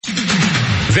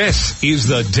This is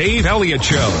the Dave Elliott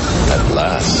Show. At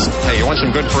last. Hey, you want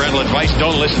some good parental advice?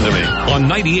 Don't listen to me. On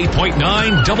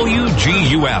 98.9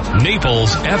 WGUF,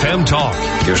 Naples FM Talk.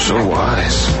 You're so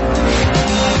wise.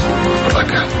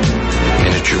 Like a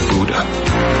miniature Buddha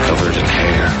covered in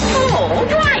hair. Oh,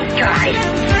 right.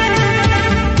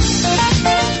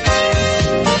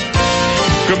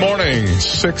 Good morning,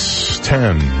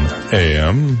 6:10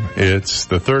 a.m. It's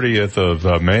the 30th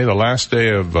of May, the last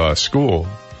day of school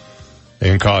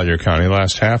in Collier County,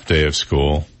 last half day of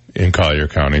school in Collier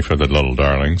County for the little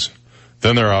darlings.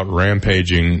 Then they're out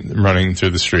rampaging, running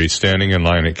through the streets, standing in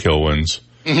line at Kilwins,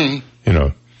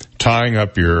 tying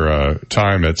up your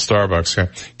time at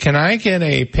Starbucks. Can I get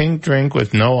a pink drink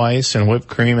with no ice and whipped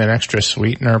cream and extra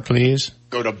sweetener, please?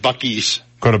 Go to Buc-ee's.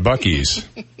 Go to Buc-ee's.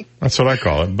 That's what I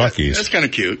call it, Buc-ee's. That's kind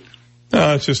of cute.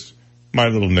 No, it's just my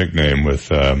little nickname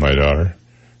with my daughter.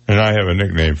 And I have a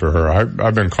nickname for her.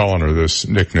 I've been calling her this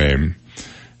nickname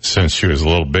since she was a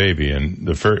little baby. And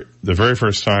the very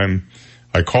first time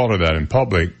I called her that in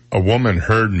public, a woman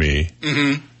heard me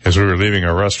as we were leaving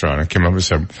our restaurant and came up and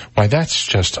said, "Why, that's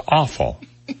just awful."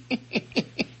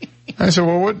 I said,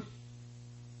 "Well, what?"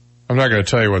 I'm not going to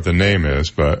tell you what the name is,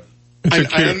 but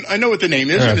I know what the name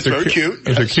is, and it's very cute.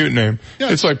 It's a cute name.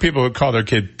 Yes. It's like people who call their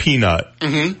kid Peanut,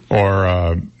 or,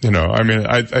 I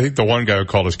think the one guy who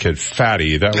called his kid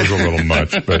Fatty, that was a little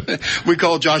much, but. We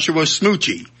call Joshua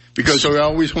Smoochie, because we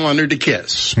always wanted to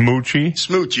kiss. Smoochie?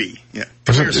 Smoochie, yeah.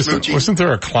 Wasn't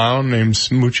there a clown named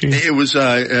Smoochie? It was,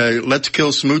 Let's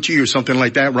Kill Smoochie or something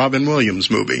like that, Robin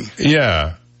Williams movie.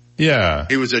 Yeah.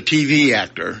 He was a TV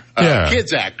actor,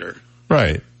 kids actor.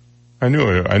 Right. I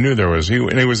knew there was,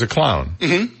 and he was a clown.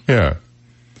 Mm-hmm. Yeah.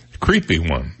 Creepy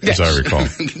one, as I recall.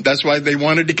 That's why they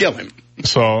wanted to kill him.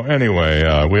 So anyway,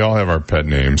 we all have our pet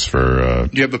names for, Do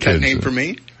you have a pet name for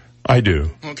me? I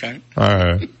do. Okay.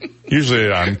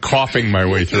 Usually I'm coughing my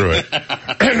way through it.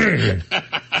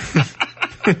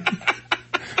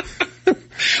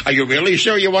 Are you really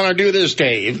sure you want to do this,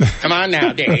 Dave? Come on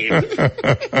now, Dave. I'm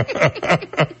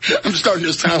starting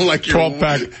to sound like your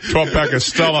 12-pack of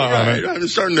Stella on it. I'm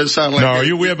starting to sound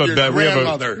like we have a bet.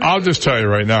 Grandmother. I'll just tell you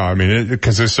right now. I mean,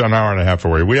 because it's an hour and a half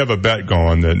away. We have a bet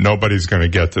going that nobody's going to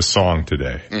get the song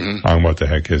today. On what the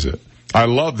heck is it? I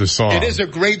love the song. It is a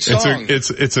great song.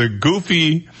 It's a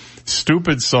goofy,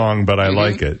 stupid song, but I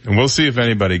like it, and we'll see if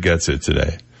anybody gets it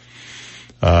today.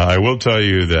 I will tell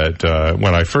you that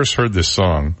when I first heard this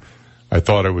song, I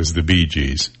thought it was the Bee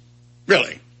Gees.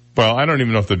 Really? Well, I don't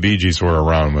even know if the Bee Gees were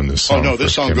around when this song Oh, no,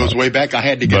 this song goes way back. I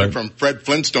had to get it from Fred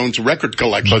Flintstone's record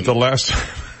collection. But the last...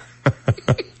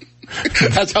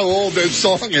 That's how old this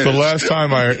song is. The last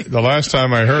time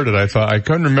I heard it, I thought I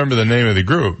couldn't remember the name of the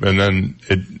group, and then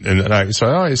I said,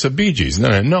 "Oh, it's the Bee Gees."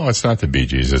 And then no, it's not the Bee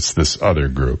Gees. It's this other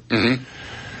group.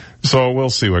 So we'll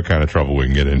see what kind of trouble we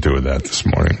can get into with that this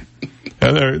morning.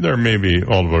 And there may be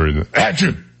all the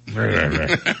action.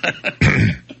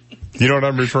 You know what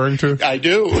I'm referring to? I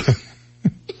do.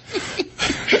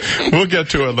 We'll get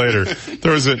to it later.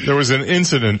 There was an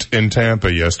incident in Tampa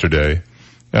yesterday.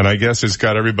 And I guess it's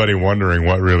got everybody wondering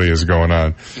what really is going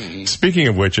on. Speaking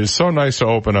of which, it's so nice to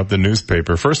open up the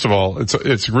newspaper. First of all,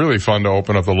 it's really fun to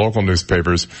open up the local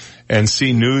newspapers and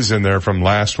see news in there from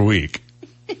last week.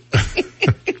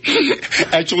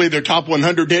 Actually, their top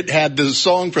 100 hit had the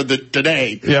song for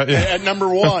today. Yeah. At number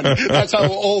one. That's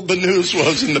how old the news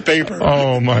was in the paper.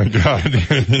 Oh my God.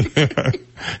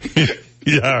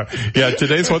 Yeah,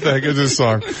 today's What the Heck Is This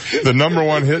Song? The number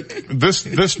one hit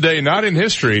this day, not in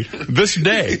history, this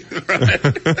day.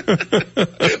 The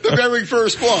very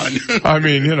first one. I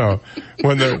mean,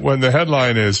 when the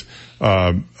headline is,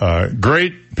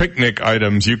 great picnic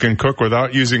items you can cook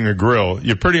without using a grill,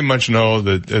 you pretty much know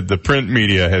that the print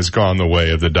media has gone the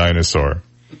way of the dinosaur.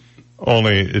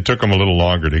 Only it took them a little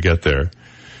longer to get there.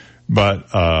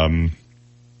 But, I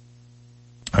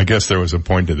guess there was a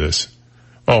point to this.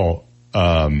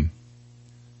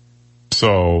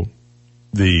 So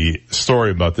the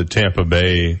story about the Tampa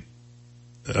Bay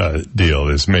deal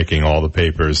is making all the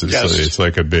papers. It's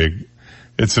like a big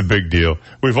deal.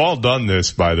 We've all done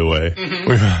this, by the way.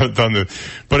 We've all done this.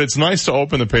 But it's nice to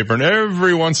open the paper, and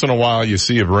every once in a while you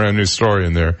see a brand new story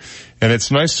in there. And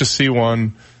it's nice to see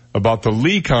one about the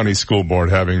Lee County School Board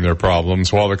having their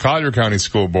problems while the Collier County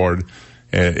School Board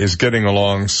is getting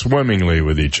along swimmingly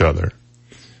with each other.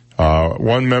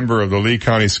 One member of the Lee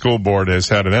County School Board has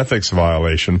had an ethics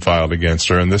violation filed against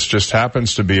her, and this just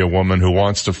happens to be a woman who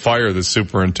wants to fire the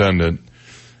superintendent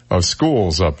of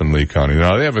schools up in Lee County.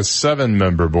 Now, they have a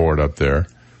 7-member board up there,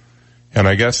 and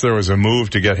I guess there was a move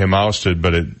to get him ousted,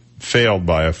 but it failed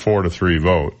by a 4-3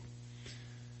 vote.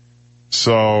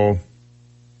 So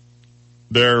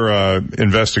they're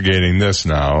investigating this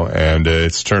now, and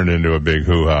it's turned into a big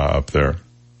hoo-ha up there.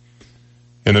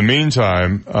 In the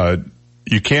meantime,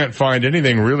 you can't find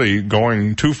anything really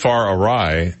going too far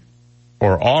awry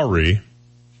or awry,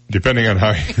 depending on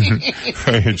how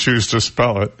you choose to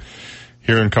spell it,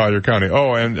 here in Collier County.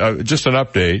 Oh, and just an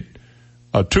update.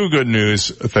 Two good news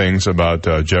things about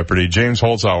Jeopardy. James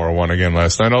Holzhauer won again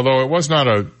last night, although it was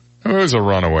a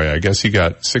runaway. I guess he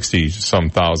got $60-some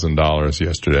thousand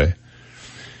yesterday.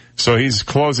 So he's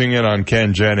closing in on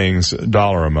Ken Jennings'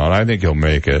 dollar amount. I think he'll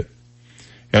make it.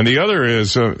 And the other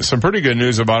is some pretty good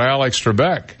news about Alex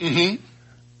Trebek. Mm-hmm.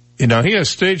 You know, he has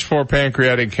stage 4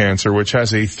 pancreatic cancer, which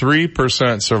has a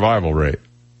 3% survival rate.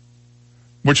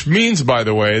 Which means, by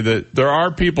the way, that there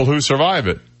are people who survive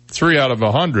it. 3 out of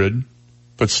 100.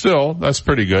 But still, that's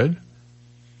pretty good.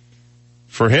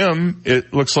 For him,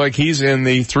 it looks like he's in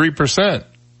the 3%.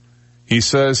 He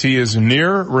says he is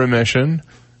near remission,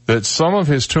 that some of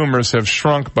his tumors have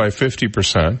shrunk by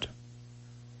 50%,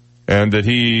 and that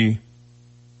he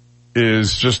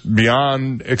is just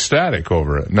beyond ecstatic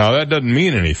over it. Now, that doesn't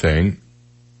mean anything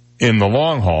in the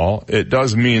long haul. It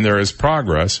does mean there is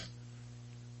progress,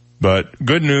 but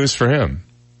good news for him.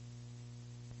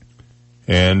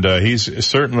 And he's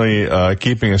certainly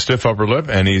keeping a stiff upper lip,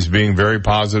 and he's being very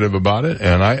positive about it.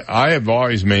 And I have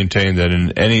always maintained that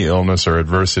in any illness or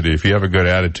adversity, if you have a good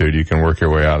attitude, you can work your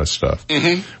way out of stuff.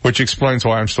 Mm-hmm. Which explains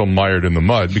why I'm still mired in the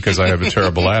mud, because I have a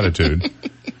terrible attitude.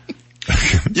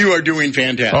 You are doing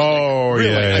fantastic. Oh,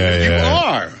 really? yeah. You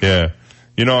are. Yeah.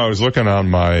 You know, I was looking on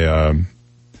my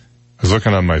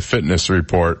fitness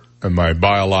report and my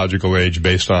biological age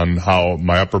based on how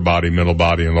my upper body, middle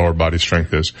body, and lower body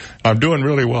strength is. I'm doing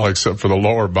really well except for the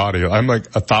lower body. I'm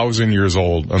like 1,000 years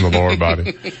old on the lower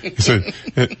body. He said,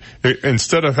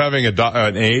 instead of having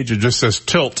an age, it just says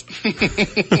tilt.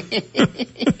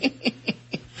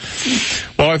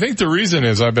 Well, I think the reason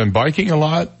is I've been biking a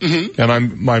lot, mm-hmm.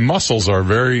 and my muscles are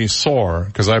very sore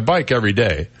because I bike every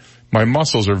day. My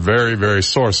muscles are very, very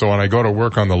sore. So when I go to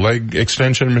work on the leg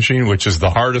extension machine, which is the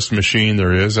hardest machine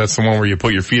there is, that's the one where you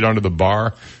put your feet under the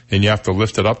bar and you have to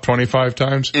lift it up 25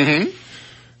 times. Mm-hmm.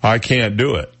 I can't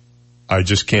do it. I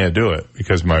just can't do it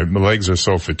because my legs are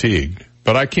so fatigued.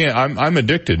 But I can't. I'm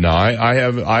addicted now. I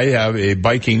have a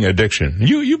biking addiction.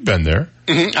 You've been there.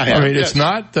 Mm-hmm. I have. I mean, yes.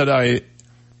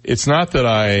 It's not that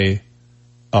I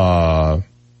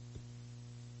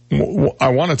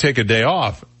want to take a day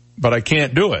off, but I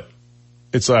can't do it.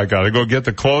 It's like I gotta go get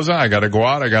the clothes on, I gotta go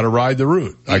out, I gotta ride the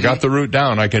route. Mm-hmm. I got the route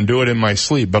down, I can do it in my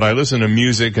sleep, but I listen to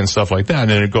music and stuff like that,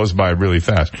 and it goes by really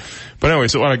fast. But anyway,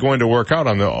 so when I go into work out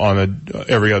on the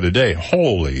every other day,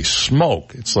 holy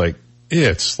smoke, it's like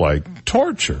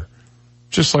torture.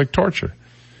 Just like torture.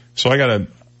 So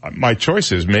my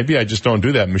choice is maybe I just don't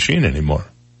do that machine anymore.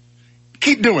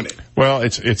 Keep doing it. Well,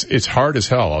 it's hard as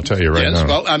hell, I'll tell you right now.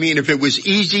 Well, I mean, if it was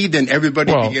easy, then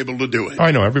everybody would be able to do it. I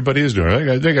know, everybody is doing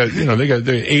it. They got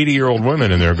the 80-year-old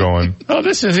women in there going, oh,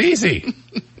 this is easy.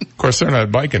 Of course, they're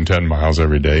not biking 10 miles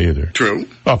every day either. True.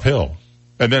 Uphill.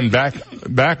 And then back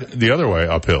the other way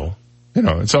uphill. You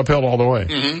know, it's uphill all the way.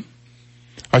 Mm-hmm.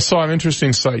 I saw an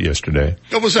interesting sight yesterday.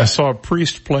 What was that? I saw a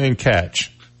priest playing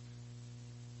catch.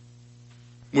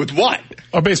 With what?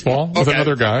 A baseball with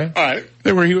another guy. All right.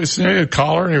 He was in a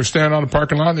collar and he was standing on the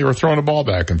parking lot and they were throwing a ball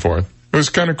back and forth. It was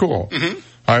kind of cool.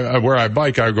 Mm-hmm. Where I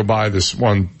bike, I go by this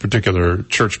one particular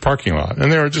church parking lot and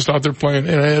they were just out there playing,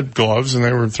 and they had gloves and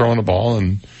they were throwing a ball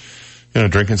and,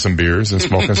 drinking some beers and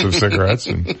smoking some cigarettes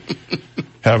and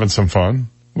having some fun.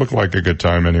 Looked like a good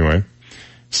time anyway.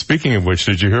 Speaking of which,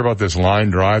 did you hear about this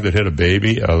line drive that hit a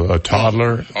baby, a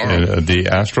toddler in the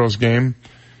Astros game?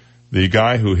 The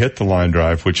guy who hit the line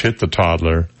drive, which hit the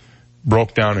toddler,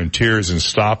 broke down in tears and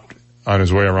stopped on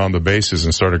his way around the bases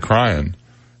and started crying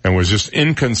and was just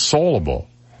inconsolable.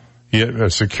 A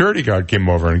security guard came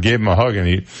over and gave him a hug,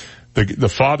 and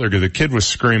the kid was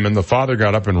screaming. The father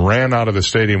got up and ran out of the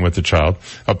stadium with the child.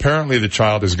 Apparently the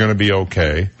child is going to be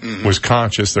okay, was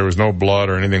conscious. There was no blood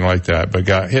or anything like that, but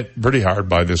got hit pretty hard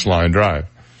by this line drive.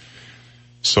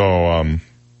 So,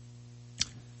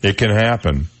 it can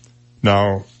happen.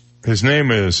 Now, his name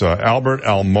is Albert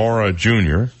Almora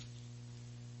Jr.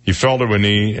 He fell to a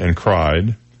knee and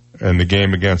cried in the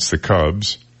game against the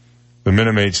Cubs. The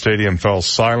Minute Maid Stadium fell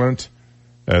silent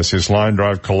as his line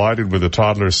drive collided with a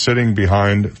toddler sitting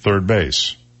behind third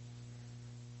base.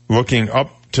 Looking up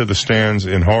to the stands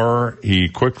in horror, he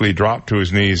quickly dropped to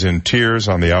his knees in tears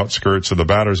on the outskirts of the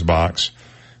batter's box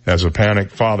as a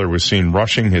panicked father was seen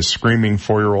rushing his screaming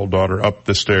 4-year-old daughter up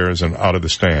the stairs and out of the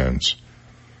stands.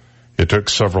 It took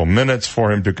several minutes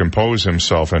for him to compose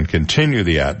himself and continue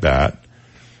the at-bat,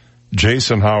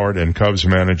 Jason Howard and Cubs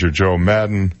manager Joe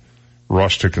Madden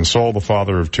rushed to console the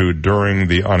father of two during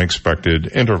the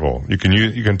unexpected interval. You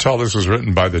can tell this was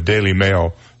written by the Daily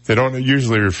Mail. They don't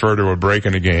usually refer to a break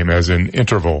in a game as in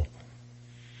interval.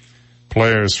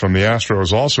 Players from the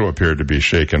Astros also appeared to be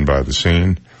shaken by the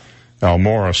scene.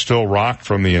 Almora, still rocked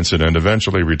from the incident,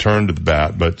 eventually returned to the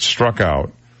bat, but struck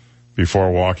out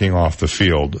before walking off the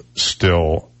field,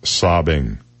 still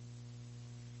sobbing.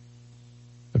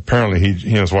 Apparently he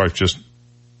and his wife just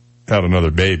had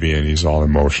another baby, and he's all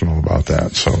emotional about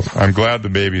that. So I'm glad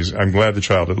the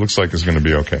child, it looks like, is going to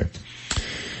be okay.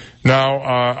 Now,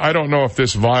 I don't know if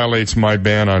this violates my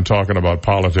ban on talking about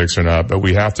politics or not, but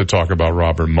we have to talk about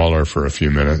Robert Mueller for a few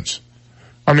minutes.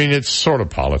 I mean, it's sort of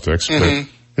politics, but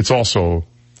it's also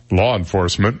law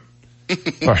enforcement,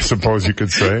 I suppose you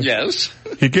could say. Yes.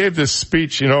 He gave this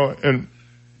speech, and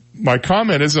my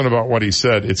comment isn't about what he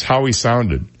said, it's how he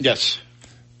sounded. Yes.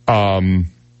 I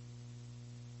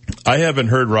haven't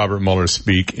heard Robert Mueller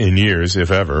speak in years,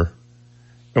 if ever.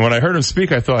 And when I heard him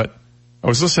speak, I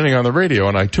was listening on the radio,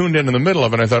 and I tuned in the middle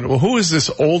of it, and I thought, well, who is this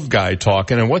old guy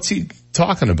talking, and what's he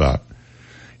talking about?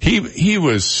 He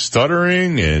was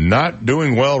stuttering and not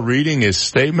doing well reading his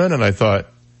statement, and I thought,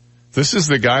 this is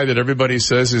the guy that everybody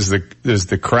says is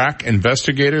the crack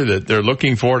investigator that they're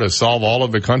looking for to solve all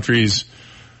of the country's,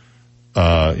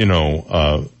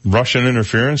 Russian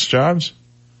interference jobs.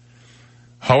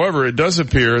 However, it does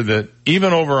appear that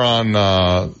even over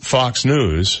on Fox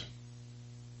News,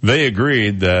 they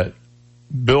agreed that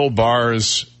Bill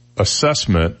Barr's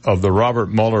assessment of the Robert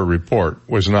Mueller report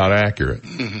was not accurate.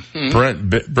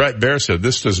 Mm-hmm. Brett Baer said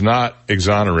this does not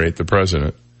exonerate the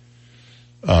president.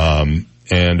 And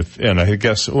I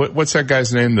guess what's that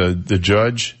guy's name? The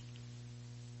judge,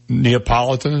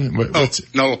 Neapolitan. That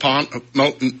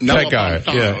guy.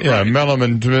 Yeah,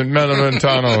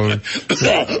 Melamentano.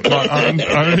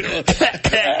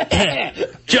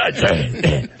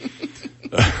 Judge.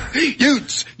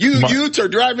 Utes are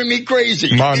driving me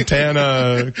crazy.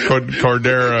 Montana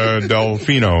Cordera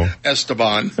Delfino.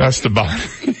 Esteban.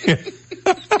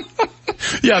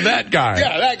 Yeah, that guy.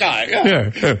 Yeah, that guy.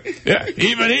 Yeah.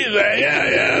 Even he's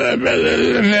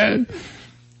yeah.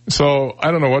 So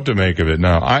I don't know what to make of it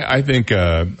now. I think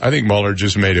Mueller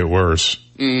just made it worse.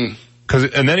 And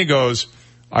then he goes,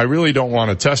 I really don't want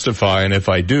to testify, and if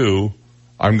I do,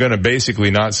 I'm going to basically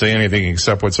not say anything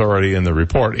except what's already in the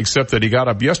report, except that he got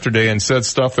up yesterday and said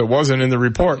stuff that wasn't in the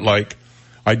report, like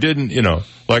I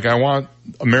want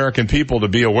American people to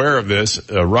be aware of this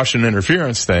Russian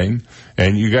interference thing,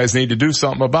 and you guys need to do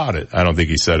something about it. I don't think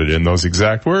he said it in those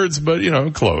exact words, but,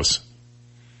 close.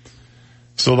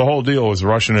 So the whole deal was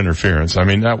Russian interference. I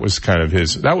mean, that was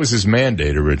his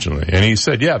mandate originally. And he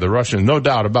said, yeah, the Russians, no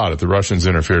doubt about it, the Russians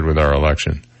interfered with our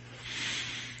election.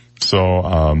 So,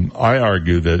 I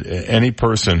argue that any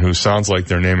person who sounds like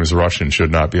their name is Russian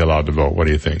should not be allowed to vote. What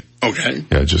do you think? Okay. Yeah,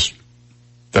 that's just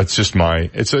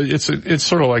it's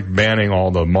sort of like banning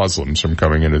all the Muslims from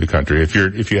coming into the country. If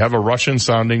you have a Russian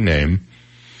sounding name,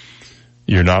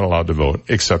 you're not allowed to vote,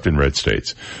 except in red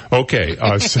states. Okay,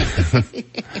 that's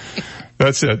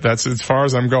it. That's as far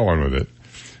as I'm going with it.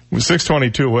 With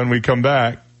 6:22, when we come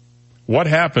back, what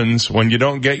happens when you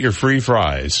don't get your free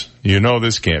fries?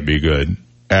 This can't be good.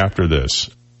 After this.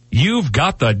 You've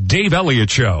got the Dave Elliott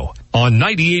Show on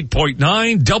 98.9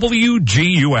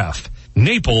 WGUF,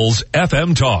 Naples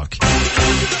FM Talk.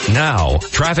 Now,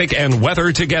 traffic and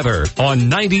weather together on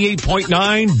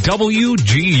 98.9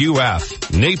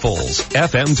 WGUF, Naples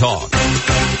FM Talk.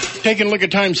 Taking a look at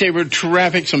time-saver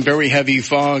traffic, some very heavy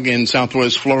fog in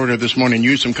southwest Florida this morning.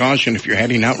 Use some caution if you're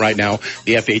heading out right now.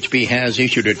 The FHB has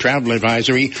issued a travel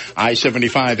advisory,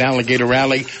 I-75 Alligator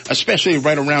Rally, especially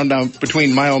right around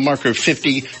between mile marker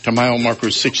 50 to mile marker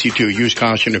 62. Use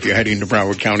caution if you're heading to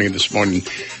Broward County this morning.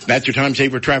 That's your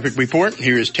time-saver traffic report.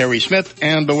 Here is Terry Smith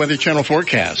and the Weather Channel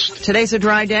forecast. Today's a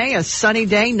dry day, a sunny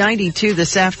day, 92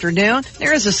 this afternoon.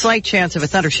 There is a slight chance of a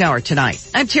thunder shower tonight.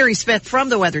 I'm Terry Smith from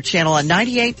the Weather Channel on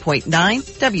 98.9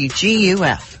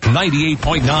 WGUF.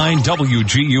 98.9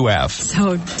 WGUF.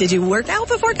 So, did you work out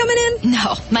before coming in?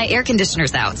 No, my air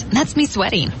conditioner's out. That's me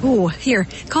sweating. Ooh, here,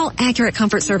 call Accurate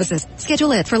Comfort Services.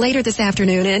 Schedule it for later this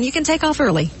afternoon and you can take off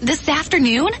early. This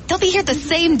afternoon? They'll be here the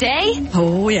same day?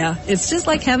 Oh, yeah. It's just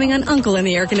like having an uncle in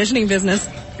the air conditioning business.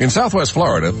 In Southwest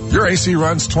Florida, your AC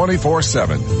runs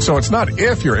 24/7. So it's not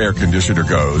if your air conditioner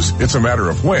goes, it's a matter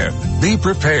of when. Be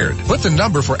prepared. Put the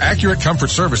number for Accurate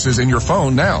Comfort Services in your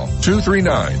phone now.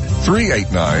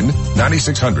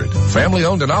 239-389-9600. Family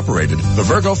owned and operated, the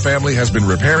Virgo family has been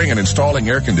repairing and installing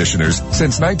air conditioners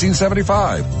since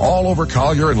 1975, all over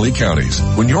Collier and Lee counties.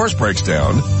 When yours breaks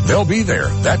down, they'll be there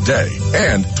that day.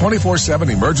 And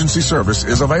 24/7 emergency service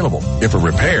is available. If a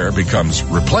repair becomes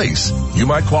replace, you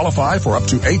might qualify for up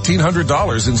to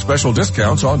 $1,800 in special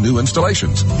discounts on new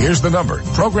installations. Here's the number.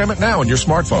 Program it now on your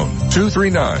smartphone.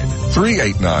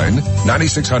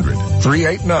 239-389-9600.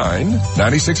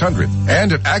 389-9600.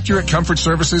 And at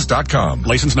AccurateComfortServices.com.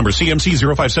 License number CMC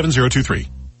 057023.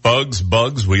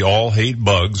 Bugs, we all hate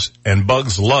bugs, and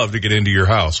bugs love to get into your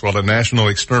house. Well, the National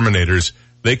Exterminators,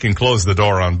 they can close the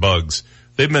door on bugs.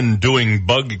 They've been doing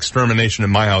bug extermination in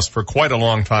my house for quite a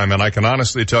long time, and I can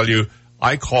honestly tell you,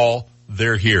 I call,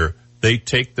 they're here. They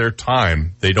take their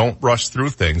time. They don't rush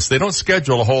through things. They don't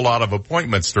schedule a whole lot of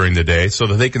appointments during the day so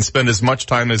that they can spend as much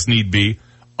time as need be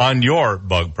on your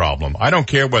bug problem. I don't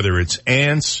care whether it's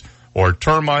ants or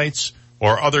termites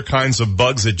or other kinds of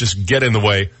bugs that just get in the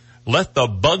way. Let the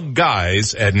bug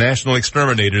guys at National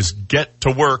Exterminators get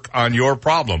to work on your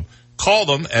problem. Call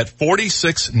them at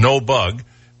 46-NO-BUG.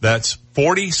 That's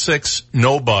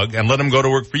 46-NO-BUG, and let them go to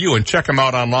work for you. And check them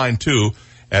out online, too,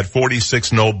 at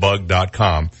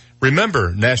 46nobug.com.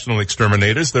 Remember, National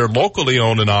Exterminators, they're locally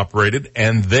owned and operated,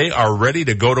 and they are ready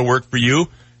to go to work for you,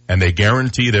 and they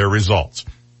guarantee their results.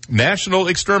 National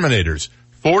Exterminators,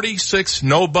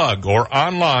 46-NO-BUG, or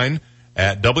online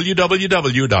at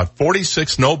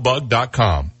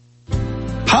www.46nobug.com.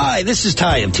 Hi, this is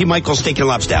Ty of T. Michael's Steak and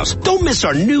Lobster House. Don't miss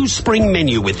our new spring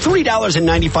menu with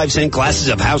 $3.95 glasses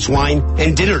of house wine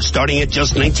and dinner starting at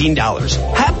just $19.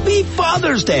 Happy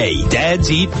Father's Day!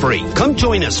 Dads eat free. Come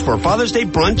join us for Father's Day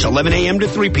brunch, 11 a.m. to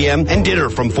 3 p.m. and dinner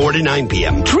from 4 to 9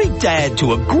 p.m. Treat Dad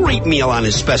to a great meal on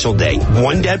his special day.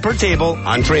 One dad per table,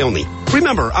 entree only.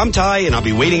 Remember, I'm Ty and I'll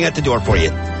be waiting at the door for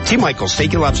you. T. Michael's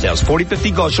Steak and Lobster House,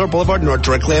 4050 Gulf Shore Boulevard North,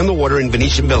 directly on the water in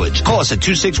Venetian Village. Call us at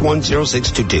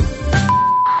 261-0622.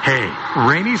 Hey,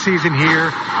 rainy season here.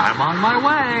 I'm on my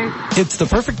way. It's the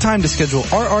perfect time to schedule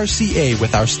RRCA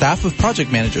with our staff of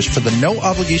project managers for the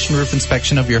no-obligation roof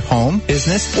inspection of your home,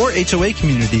 business, or HOA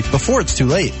community before it's too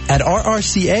late. At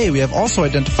RRCA, we have also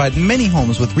identified many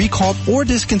homes with recalled or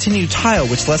discontinued tile,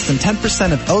 which less than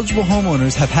 10% of eligible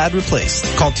homeowners have had replaced.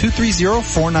 Call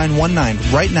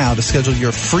 230-4919 right now to schedule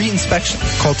your free inspection.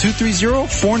 Call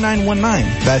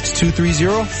 230-4919. That's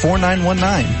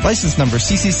 230-4919. License number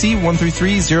CCC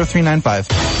 1330395.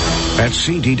 At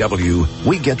CDW,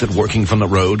 we get that working from the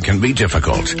road can be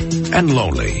difficult and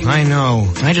lonely. I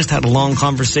know. I just had a long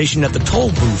conversation at the toll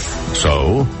booth.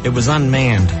 So? It was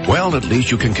unmanned. Well, at least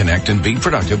you can connect and be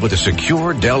productive with a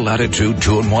secure Dell Latitude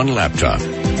 2-in-1 laptop.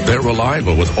 They're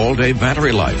reliable with all-day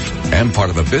battery life and part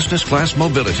of a business-class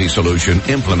mobility solution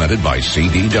implemented by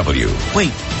CDW.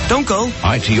 Wait, don't go.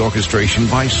 IT orchestration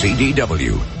by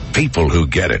CDW. People who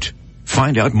get it.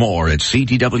 Find out more at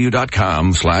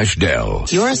cdw.com/Dell.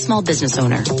 You're a small business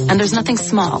owner, and there's nothing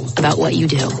small about what you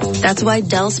do. That's why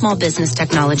Dell Small Business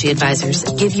Technology Advisors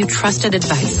give you trusted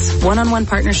advice, one-on-one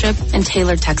partnership, and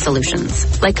tailored tech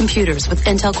solutions, like computers with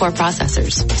Intel Core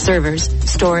processors, servers,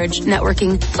 storage,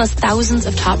 networking, plus thousands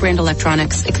of top-brand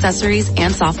electronics, accessories,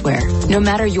 and software. No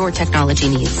matter your technology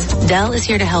needs, Dell is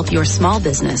here to help your small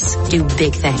business do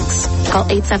big things. Call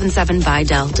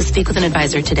 877-BUY-DELL to speak with an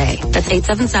advisor today. That's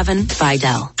 877-BUY-DELL.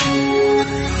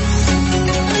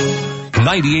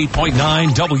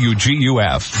 98.9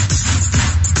 WGUF.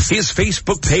 His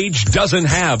Facebook page doesn't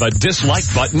have a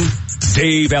dislike button.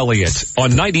 Dave Elliott on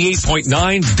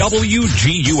 98.9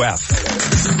 WGUF.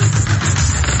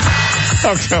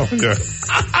 I'm telling you.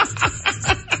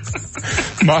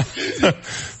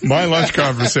 My lunch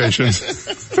conversations.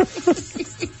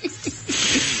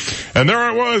 And there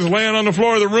I was laying on the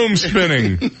floor of the room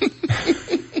spinning.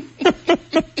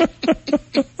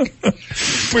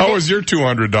 How was your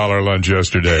 $200 lunch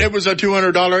yesterday? It was a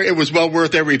 $200. It was well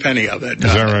worth every penny of it.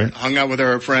 Is that right? Hung out with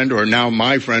her friend, or now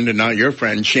my friend and not your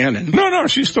friend, Shannon. No,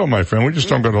 she's still my friend. We just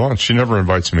don't go to lunch. She never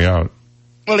invites me out.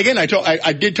 Well, again,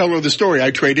 I did tell her the story.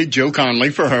 I traded Joe Conley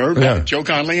for her. Yeah. Joe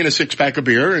Conley and a 6-pack of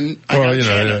beer, and I got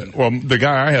Shannon. Well, the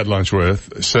guy I had lunch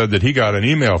with said that he got an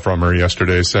email from her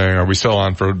yesterday saying, "Are we still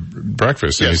on for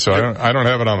breakfast?" And Yes. he said, I don't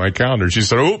have it on my calendar. She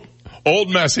said, "Oh, old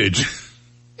message."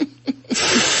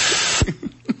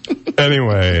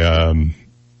 Anyway,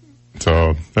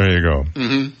 so there you go.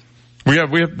 Mm-hmm. We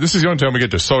have, this is the only time we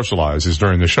get to socialize is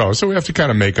during the show, so we have to kind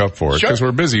of make up for it because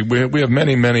we're busy. We have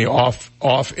many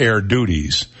off-air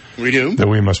duties. We do. That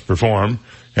we must perform.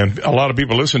 And a lot of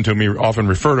people listen to me often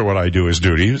refer to what I do as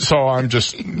duty, so I'm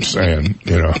just saying,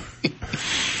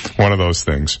 one of those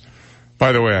things.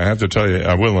 By the way, I have to tell you,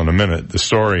 I will in a minute, the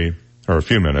story, or a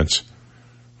few minutes,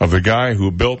 of the guy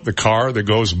who built the car that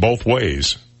goes both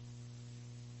ways.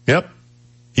 Yep.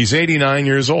 He's 89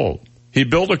 years old. He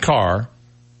built a car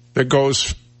that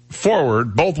goes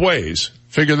forward both ways.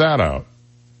 Figure that out.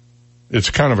 It's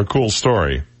kind of a cool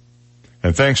story.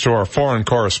 And thanks to our foreign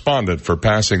correspondent for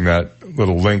passing that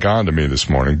little link on to me this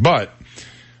morning. But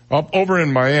up over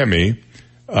in Miami,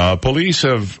 police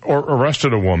have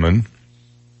arrested a woman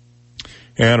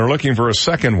and are looking for a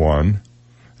second one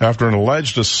after an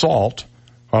alleged assault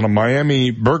on a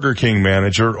Miami Burger King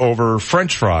manager over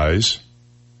French fries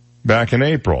back in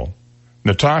April.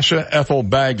 Natasha Ethel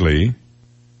Bagley,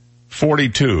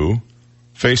 42,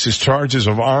 faces charges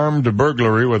of armed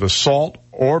burglary with assault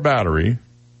or battery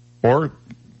or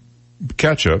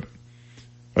ketchup,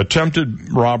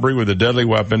 attempted robbery with a deadly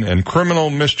weapon, and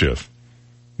criminal mischief.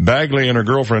 Bagley and her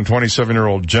girlfriend,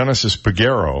 27-year-old Genesis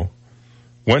Peguero,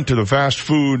 went to the fast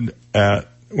food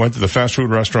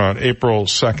restaurant April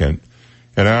 2nd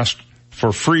and asked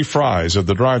for free fries at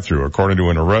the drive-thru, according to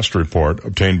an arrest report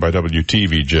obtained by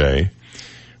WTVJ.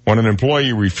 When an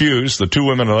employee refused, the two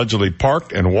women allegedly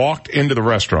parked and walked into the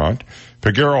restaurant.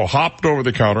 Peguero hopped over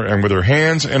the counter and with her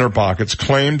hands in her pockets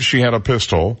claimed she had a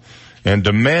pistol and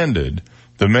demanded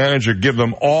the manager give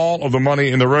them all of the money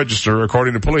in the register,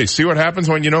 according to police. See what happens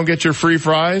when you don't get your free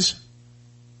fries?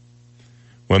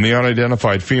 When the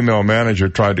unidentified female manager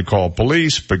tried to call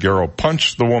police, Peguero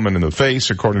punched the woman in the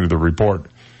face, according to the report.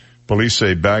 Police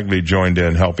say Bagley joined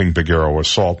in helping Peguero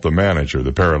assault the manager.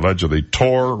 The pair allegedly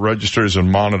tore registers and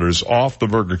monitors off the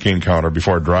Burger King counter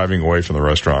before driving away from the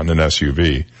restaurant in an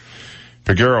SUV.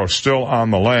 Peguero still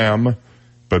on the lam,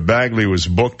 but Bagley was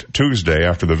booked Tuesday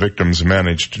after the victims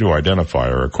managed to identify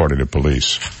her, according to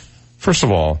police. First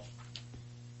of all,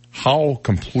 how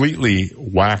completely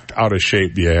whacked out of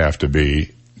shape do you have to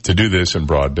be to do this in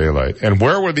broad daylight? And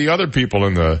where were the other people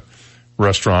in the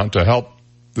restaurant to help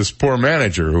this poor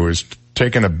manager who is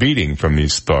taking a beating from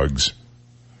these thugs?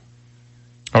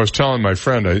 I was telling my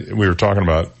friend, we were talking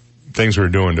about things we were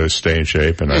doing to stay in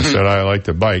shape, and I said, I like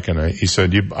to bike, and he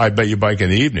said, I bet you bike in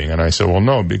the evening. And I said, well,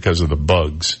 no, because of the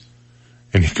bugs.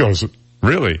 And he goes,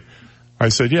 really? I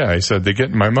said, yeah. I said, they get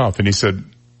in my mouth. And he said,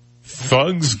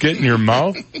 thugs get in your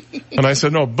mouth? And I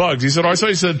said, no, bugs. He said, oh, I thought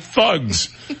you said thugs.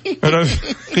 And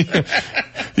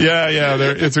yeah,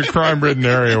 it's a crime-ridden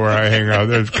area where I hang out.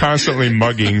 There's constantly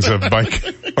muggings of bike.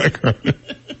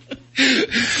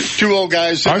 Two old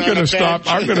guys. I'm going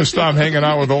to stop hanging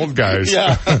out with old guys.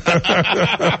 Yeah.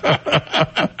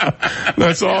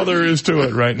 That's all there is to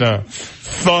it right now.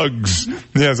 Thugs.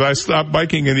 Yes, I stopped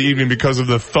biking in the evening because of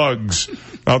the thugs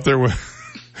out there with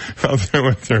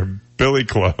their billy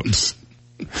clubs.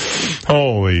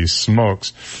 Holy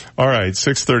smokes. All right,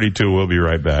 6:32. We'll be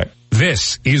right back.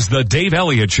 This is the Dave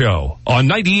Elliott Show on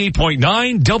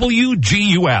 98.9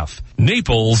 WGUF,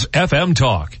 Naples FM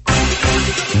Talk.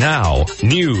 Now,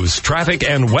 news, traffic,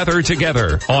 and weather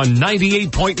together on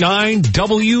 98.9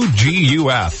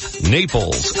 WGUF,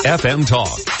 Naples FM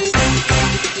Talk.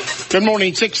 Good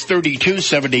morning, 6:32,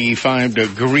 75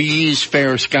 degrees,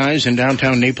 fair skies in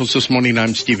downtown Naples this morning.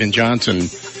 I'm Stephen Johnson.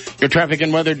 Your traffic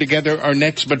and weather together are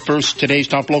next, but first, today's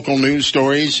top local news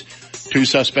stories. 2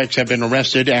 suspects have been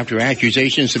arrested after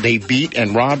accusations that they beat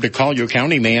and robbed a Collier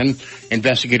County man.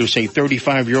 Investigators say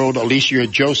 35-year-old Alicia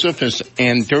Joseph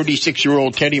and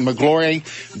 36-year-old Teddy McGlory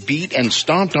beat and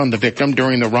stomped on the victim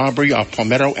during the robbery off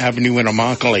Palmetto Avenue in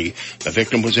Immokalee. The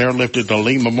victim was airlifted to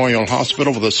Lee Memorial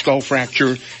Hospital with a skull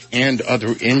fracture and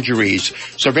other injuries.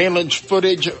 Surveillance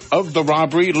footage of the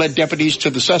robbery led deputies to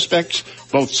the suspects.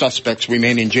 Both suspects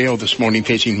remain in jail this morning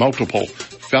facing multiple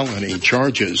felony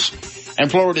charges. And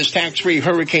Florida's tax-free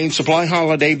hurricane supply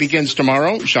holiday begins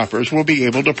tomorrow. Shoppers will be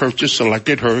able to purchase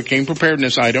selected hurricane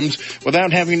preparedness items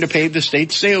without having to pay the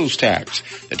state sales tax.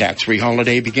 The tax-free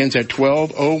holiday begins at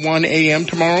 12:01 a.m.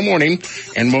 tomorrow morning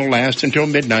and will last until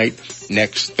midnight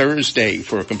next Thursday.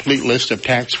 For a complete list of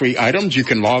tax-free items, you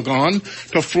can log on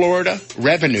to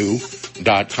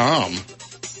floridarevenue.com.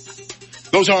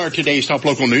 Those are today's top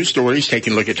local news stories.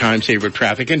 Taking a look at time-saver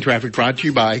traffic, and traffic brought to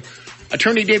you by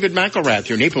Attorney David McElrath,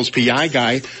 your Naples PI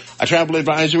guy. A travel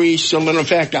advisory still in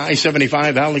effect.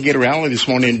 I-75 Alligator Alley this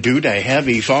morning due to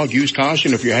heavy fog. Use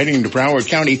caution if you're heading to Broward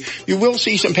County. You will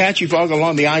see some patchy fog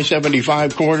along the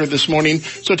I-75 corridor this morning,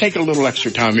 so take a little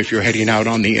extra time if you're heading out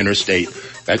on the interstate.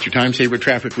 That's your time saver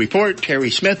traffic report.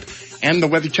 Terry Smith and the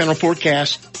Weather Channel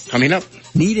forecast coming up.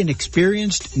 Need an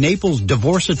experienced Naples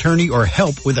divorce attorney or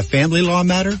help with a family law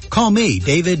matter? Call me,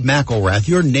 David McElrath,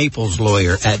 your Naples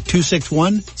lawyer at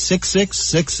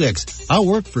 261-6666. I'll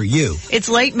work for you. It's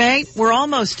late May. We're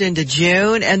almost into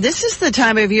June, and this is the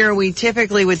time of year we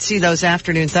typically would see those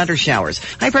afternoon thunder showers.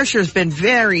 High pressure has been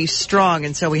very strong,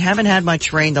 and so we haven't had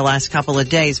much rain the last couple of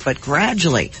days, but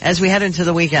gradually, as we head into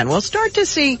the weekend, we'll start to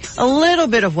see a little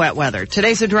bit of wet weather.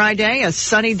 Today's a dry day, a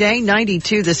sunny day,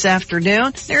 92 this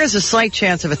afternoon. There is a slight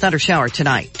chance of a thunder shower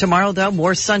tonight. Tomorrow, though,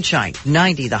 more sunshine,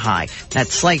 90 the high. That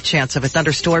slight chance of a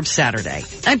thunderstorm Saturday.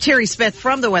 I'm Terry Smith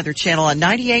from the Weather Channel on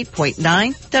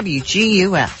 98.9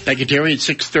 WGUF. Thank you, Terry. At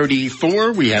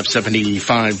 6:34, we have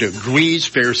 75 degrees,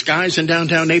 fair skies in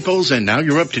downtown Naples, and now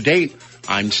you're up to date.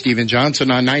 I'm Stephen Johnson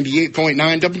on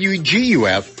 98.9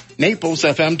 WGUF. Naples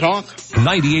FM Talk.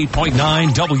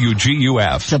 98.9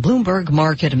 WGUF. The Bloomberg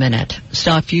Market Minute.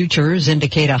 Stock futures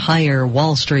indicate a higher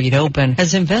Wall Street open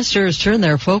as investors turn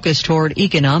their focus toward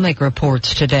economic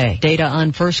reports today. Data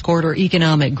on first quarter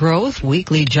economic growth,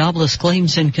 weekly jobless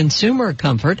claims and consumer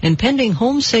comfort, and pending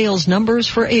home sales numbers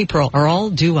for April are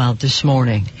all due out this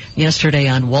morning. Yesterday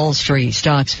on Wall Street,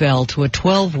 stocks fell to a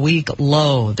 12-week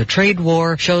low. The trade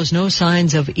war shows no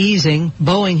signs of easing.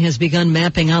 Boeing has begun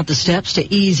mapping out the steps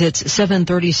to ease its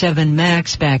 737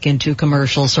 MAX back into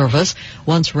commercial service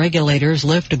once regulators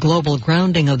lift a global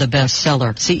grounding of the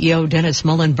bestseller. CEO Dennis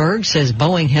Muhlenberg says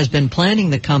Boeing has been planning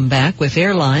the comeback with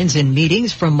airlines in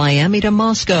meetings from Miami to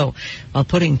Moscow while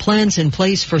putting plans in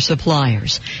place for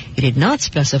suppliers. He did not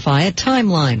specify a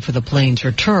timeline for the plane's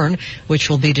return, which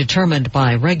will be determined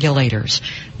by regulators.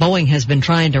 Boeing has been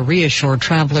trying to reassure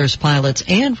travelers, pilots,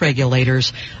 and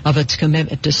regulators of its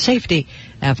commitment to safety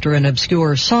after an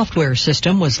obscure software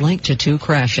system was linked to 2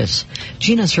 crashes.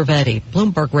 Gina Cervetti,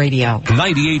 Bloomberg Radio.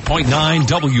 98.9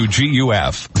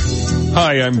 WGUF.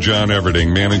 Hi, I'm John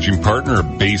Everding, managing partner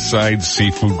of Bayside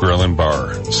Seafood Grill and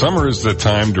Bar. Summer is the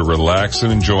time to relax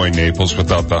and enjoy Naples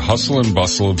without the hustle and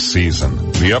bustle of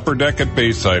season. The Upper Deck at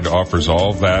Bayside offers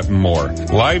all that and more.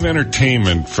 Live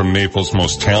entertainment from Naples'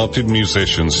 most talented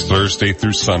musicians Thursday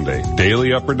through Sunday.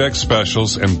 Daily Upper Deck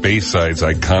specials and Bayside's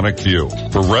iconic view.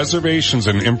 For reservations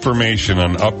and information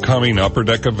on upcoming Upper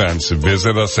Deck events,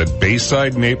 visit us at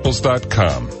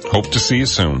BaysideNaples.com. Hope to see you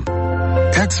soon.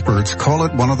 Experts call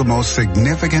it one of the most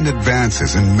significant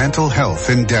advances in mental health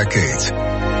in decades.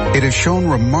 It has shown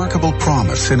remarkable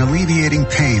promise in alleviating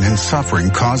pain and suffering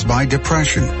caused by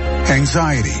depression,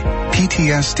 anxiety,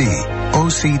 PTSD,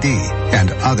 OCD,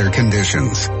 and other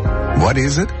conditions. What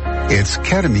is it? It's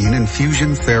ketamine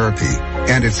infusion therapy,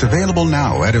 and it's available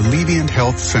now at Alleviant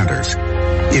Health Centers.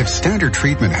 If standard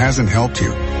treatment hasn't helped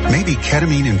you, maybe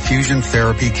ketamine infusion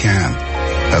therapy can.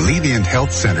 Alleviant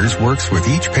Health Centers works with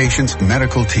each patient's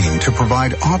medical team to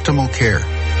provide optimal care,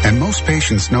 and most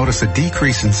patients notice a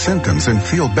decrease in symptoms and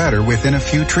feel better within a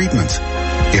few treatments.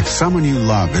 If someone you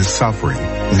love is suffering,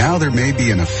 now there may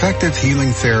be an effective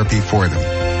healing therapy for them.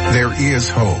 There is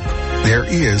hope. There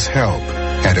is help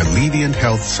at Alleviant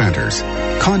Health Centers.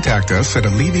 Contact us at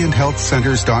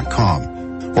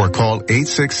AlleviantHealthCenters.com or call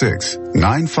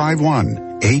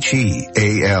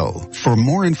 866-951-HEAL for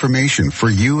more information for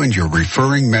you and your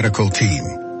referring medical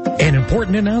team. An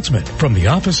important announcement from the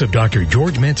office of Dr.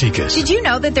 George Mantikas. Did you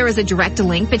know that there is a direct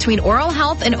link between oral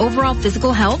health and overall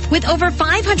physical health? With over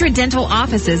 500 dental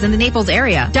offices in the Naples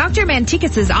area, Dr.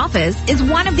 Mantikas' office is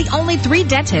one of the only 3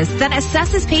 dentists that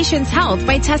assesses patients' health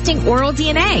by testing oral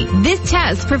DNA. This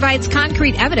test provides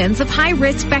concrete evidence of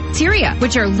high-risk bacteria,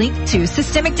 which are linked to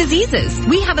systemic diseases.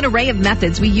 We have an array of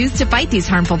methods we use to fight these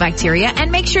harmful bacteria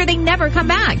and make sure they never come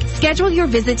back. Schedule your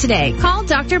visit today. Call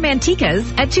Dr. Mantikas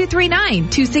at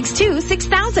 239-262-6000.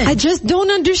 I just don't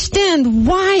understand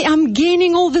why I'm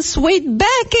gaining all this weight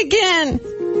back again.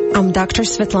 I'm Dr.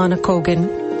 Svetlana Kogan,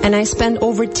 and I spent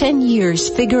over 10 years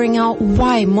figuring out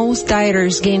why most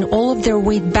dieters gain all of their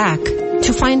weight back.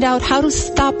 To find out how to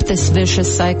stop this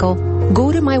vicious cycle,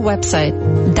 go to my website,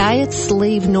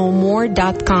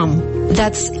 dietslavenomore.com.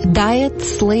 That's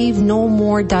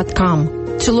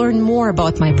dietslavenomore.com to learn more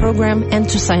about my program and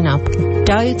to sign up.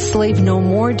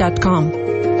 dietslavenomore.com.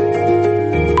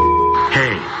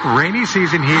 Hey, rainy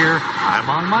season here. I'm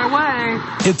on my way.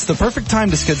 It's the perfect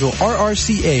time to schedule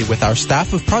RRCA with our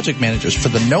staff of project managers for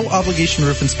the no-obligation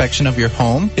roof inspection of your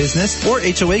home, business, or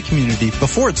HOA community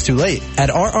before it's too late. At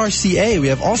RRCA, we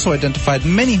have also identified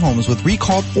many homes with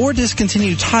recalled or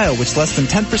discontinued tile, which less than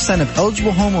 10% of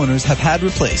eligible homeowners have had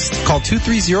replaced. Call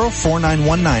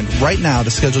 230-4919 right now to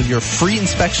schedule your free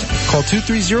inspection. Call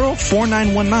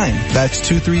 230-4919. That's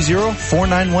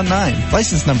 230-4919.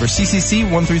 License number CCC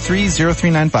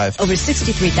 1330395. Over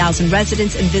 63,000 residents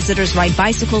residents and visitors ride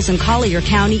bicycles in Collier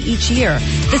County each year.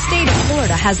 The state of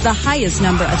Florida has the highest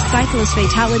number of cyclist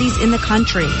fatalities in the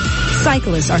country.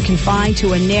 Cyclists are confined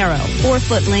to a narrow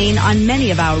 4-foot lane on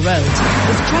many of our roads,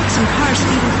 with trucks and cars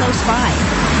speeding close by.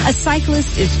 A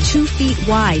cyclist is 2 feet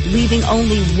wide, leaving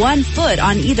only 1 foot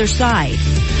on either side.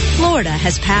 Florida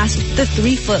has passed the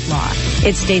 3-foot law.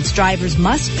 It states drivers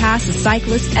must pass a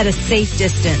cyclist at a safe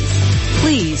distance.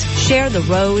 Please share the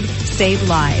road, save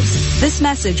lives. This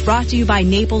message brought to you by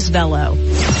Naples Velo.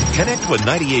 Connect with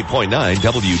 98.9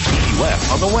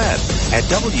 WGUF on the web at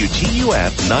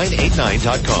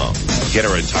WGUF989.com. Get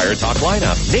our entire talk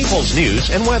lineup, Naples news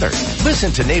and weather.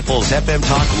 Listen to Naples FM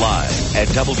Talk live at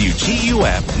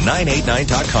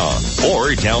WGUF989.com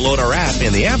or download our app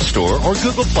in the App Store or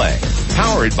Google Play.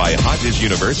 Powered by Hodges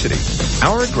University.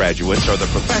 Our graduates are the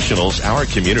professionals our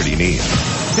community needs.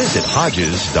 Visit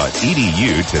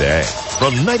Hodges.edu today.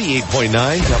 From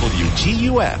 98.9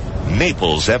 WGUF,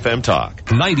 Naples FM Talk.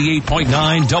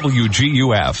 98.9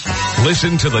 WGUF.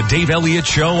 Listen to the Dave Elliott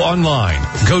Show online.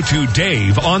 Go to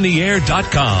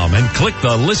DaveOnTheAir.com and click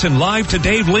the Listen Live to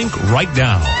Dave link right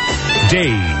now.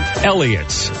 Dave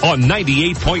Elliott on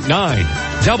 98.9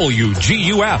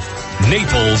 WGUF,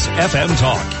 Naples FM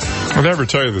Talk. I'll never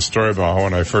tell you the story about how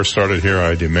when I first started here,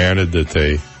 I demanded that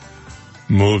they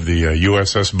move the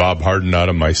USS Bob Harden out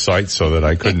of my sight so that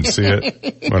I couldn't see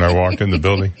it when I walked in the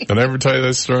building. Did I ever tell you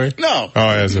that story? No.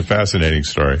 Oh, it's a fascinating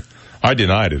story. I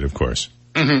denied it, of course.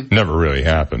 Mm-hmm. Never really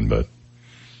happened, but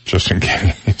just in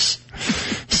case.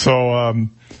 So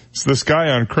this guy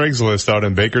on Craigslist out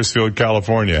in Bakersfield,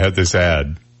 California had this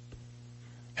ad.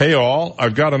 Hey all,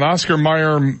 I've got an Oscar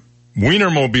Mayer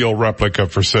Wienermobile replica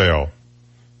for sale.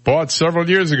 Bought several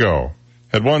years ago.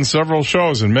 Had won several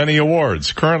shows and many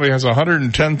awards. Currently has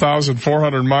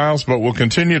 110,400 miles, but will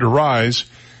continue to rise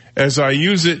as I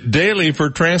use it daily for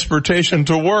transportation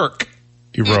to work,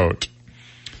 he wrote.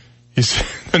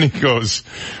 Then he goes,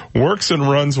 works and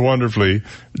runs wonderfully.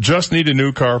 Just need a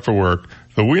new car for work.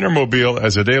 The Wienermobile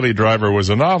as a daily driver was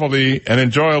a novelty and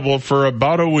enjoyable for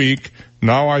about a week.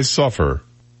 Now I suffer.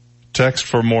 Text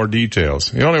for more details.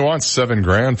 He only wants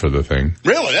 $7,000 for the thing.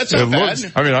 Really? That's not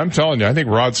bad. I mean, I'm telling you, I think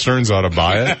Rod Stearns ought to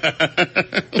buy it.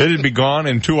 It'd be gone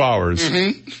in 2 hours.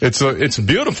 Mm-hmm. It's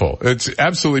beautiful. It's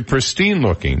absolutely pristine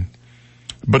looking,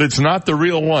 but it's not the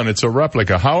real one. It's a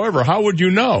replica. However, how would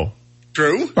you know?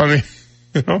 True. I mean,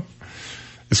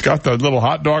 it's got the little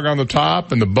hot dog on the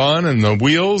top and the bun and the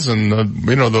wheels and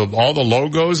all the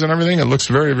logos and everything. It looks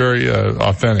very, very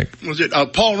authentic. Was it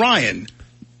Paul Ryan?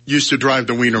 Used to drive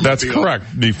the Wienermobile. That's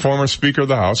correct. The former Speaker of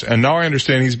the House. And now I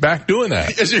understand he's back doing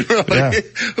that. Is he really? Yeah.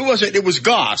 Who was it? It was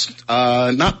Goss,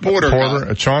 not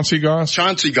Porter. Chauncey Goss?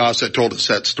 Chauncey Goss that told us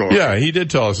that story. Yeah, he did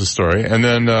tell us the story. And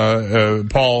then,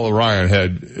 Paul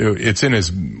Ryan it's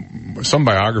in some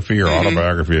biography or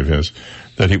autobiography of his,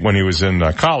 that when he was in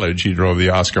college, he drove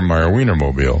the Oscar Mayer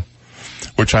Wienermobile,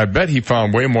 which I bet he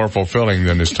found way more fulfilling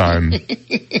than his time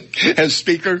as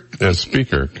Speaker,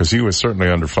 because he was certainly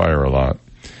under fire a lot.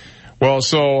 Well,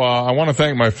 so I want to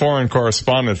thank my foreign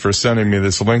correspondent for sending me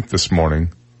this link this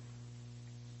morning.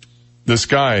 This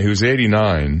guy, who's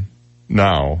 89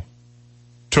 now,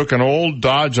 took an old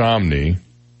Dodge Omni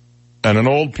and an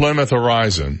old Plymouth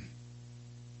Horizon,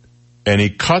 and he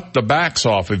cut the backs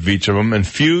off of each of them and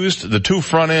fused the two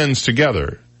front ends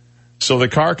together so the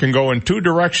car can go in two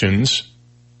directions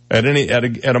at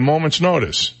a moment's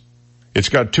notice. It's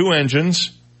got two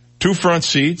engines, two front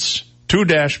seats, two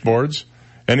dashboards.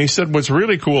 And he said what's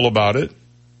really cool about it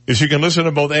is you can listen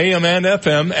to both AM and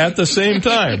FM at the same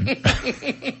time.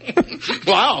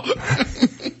 Wow.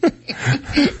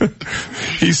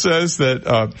 He says that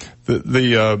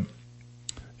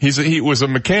he was a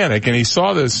mechanic, and he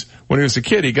saw this when he was a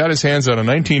kid. He got his hands on a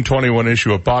 1921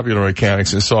 issue of Popular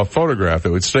Mechanics and saw a photograph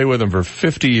that would stay with him for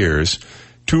 50 years.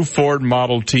 Two Ford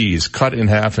Model Ts cut in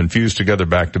half and fused together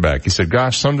back to back. He said,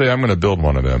 gosh, someday I'm going to build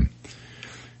one of them.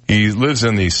 He lives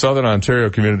in the southern Ontario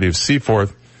community of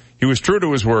Seaforth. He was true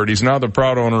to his word. He's now the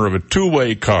proud owner of a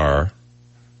two-way car,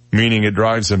 meaning it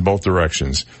drives in both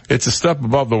directions. It's a step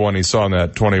above the one he saw in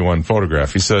that 21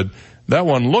 photograph. He said, that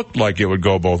one looked like it would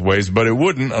go both ways, but it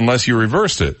wouldn't unless you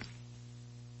reversed it.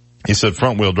 He said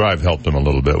front-wheel drive helped him a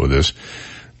little bit with this.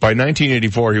 By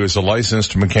 1984, he was a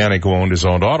licensed mechanic who owned his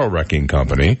own auto wrecking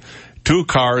company. Two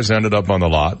cars ended up on the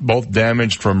lot, both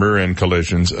damaged from rear-end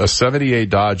collisions, a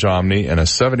 78 Dodge Omni and a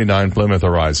 79 Plymouth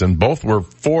Horizon. Both were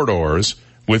four doors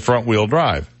with front-wheel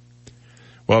drive.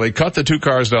 Well, he cut the two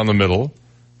cars down the middle,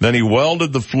 then he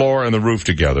welded the floor and the roof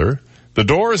together. The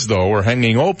doors, though, were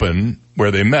hanging open where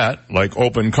they met, like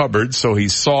open cupboards, so he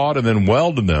sawed and then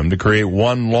welded them to create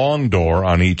one long door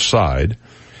on each side.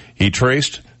 He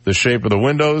traced the shape of the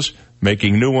windows,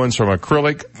 making new ones from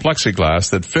acrylic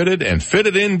plexiglass that fitted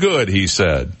in good, he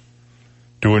said.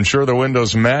 To ensure the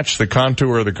windows matched the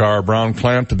contour of the car, Brown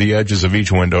clamped the edges of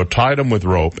each window, tied them with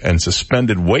rope, and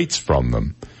suspended weights from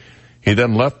them. He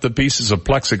then left the pieces of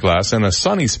plexiglass in a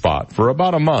sunny spot for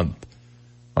about a month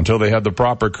until they had the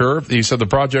proper curve. He said the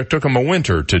project took him a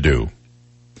winter to do.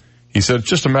 He said it's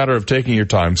just a matter of taking your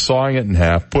time, sawing it in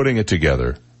half, putting it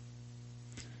together.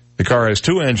 The car has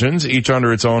 2 engines, each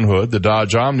under its own hood. The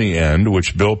Dodge Omni end,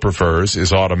 which Bill prefers,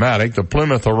 is automatic. The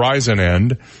Plymouth Horizon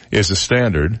end is a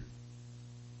standard.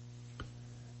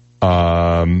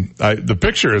 The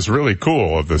picture is really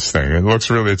cool of this thing. It looks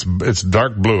really, it's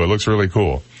dark blue. It looks really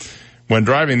cool. When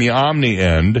driving the Omni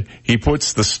end, he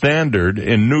puts the standard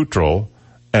in neutral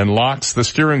and locks the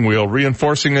steering wheel,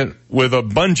 reinforcing it with a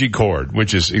bungee cord,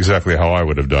 which is exactly how I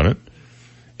would have done it.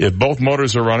 If both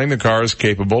motors are running, the car is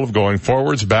capable of going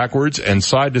forwards, backwards, and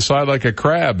side to side like a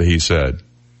crab, he said.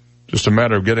 Just a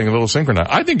matter of getting a little synchronized.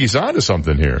 I think he's onto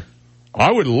something here.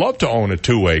 I would love to own a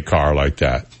 2-way car like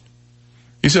that.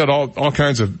 He said all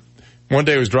kinds of, one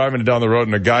day he was driving down the road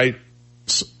and a guy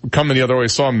coming the other way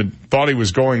saw him and thought he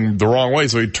was going the wrong way,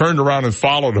 so he turned around and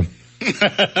followed him.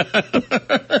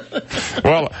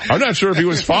 Well, I'm not sure if he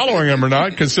was following him or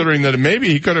not, considering that maybe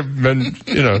he could have been,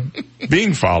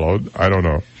 being followed. I don't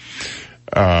know.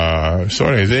 So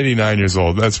anyway, he's 89 years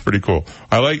old. That's pretty cool.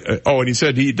 I like, and he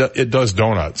said it does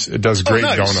donuts. It does great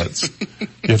donuts.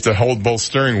 You have to hold both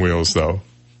steering wheels though.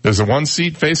 There's one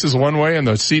seat faces one way and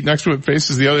the seat next to it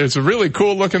faces the other. It's a really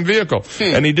cool looking vehicle.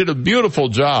 And he did a beautiful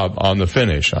job on the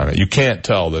finish on it. You can't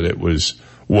tell that it was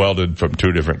welded from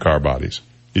 2 different car bodies.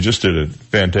 He just did a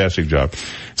fantastic job.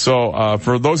 So,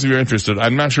 for those of you interested,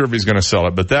 I'm not sure if he's going to sell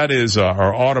it, but that is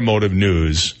our automotive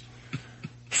news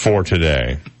for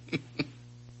today.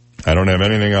 I don't have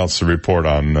anything else to report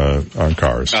on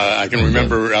cars. I can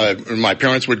remember when my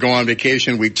parents would go on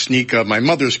vacation, we'd sneak my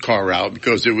mother's car out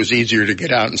because it was easier to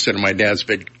get out instead of my dad's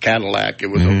big Cadillac. It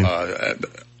was an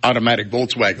automatic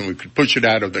Volkswagen. We could push it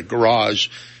out of the garage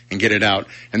and get it out.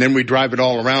 And then we'd drive it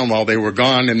all around while they were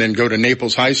gone and then go to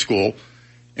Naples High School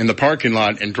in the parking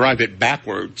lot and drive it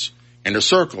backwards in a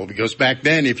circle, because back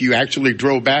then if you actually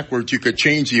drove backwards, you could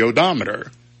change the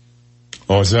odometer.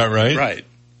 Oh, is that right? Right.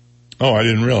 Oh, I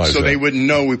didn't realize that. So they wouldn't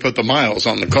know we put the miles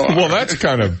on the car. Well, that's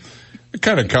kind of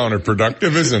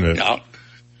counterproductive, isn't it? Yeah.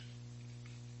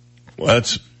 Well,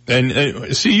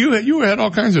 see, you had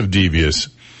all kinds of devious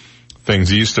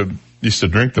things. You used to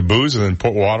drink the booze and then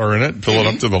put water in it and fill it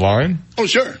up to the line. Oh,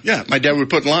 sure. Yeah. My dad would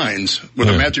put lines with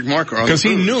a magic marker on it. Because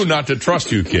he knew not to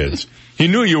trust you kids. He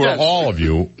knew you were all of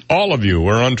you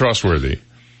were untrustworthy.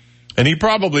 And he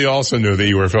probably also knew that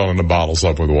you were filling the bottles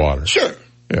up with water. Sure.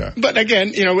 Yeah. But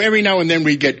again, every now and then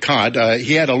we get caught.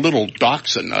 He had a little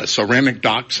Dachshund, a ceramic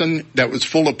Dachshund that was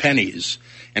full of pennies,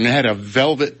 and it had a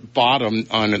velvet bottom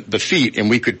on the feet, and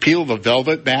we could peel the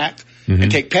velvet back and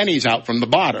take pennies out from the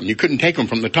bottom. You couldn't take them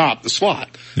from the top, the slot.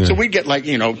 Yeah. So we'd get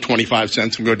 25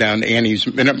 cents and go down to Annie's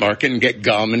Minute Market and get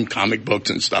gum and comic books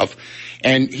and stuff.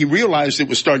 And he realized it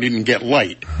was starting to get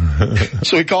light.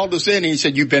 So he called us in and he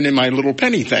said, "You've been in my little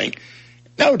penny thing."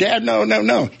 "No, Dad,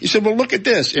 no. He said, "Well, look at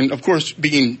this." And of course,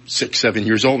 being 6, 7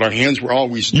 years old, our hands were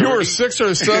always dirty. You were 6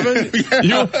 or 7?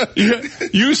 Yeah.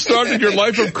 You started your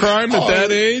life of crime at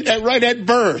that age? Right at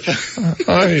birth.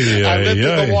 I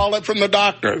lifted the wallet from the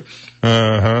doctor.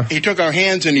 Uh-huh. He took our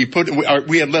hands and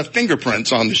we had left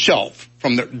fingerprints on the shelf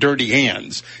from the dirty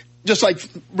hands, just like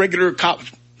regular cop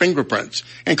fingerprints,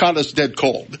 and caught us dead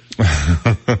cold.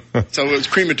 So it was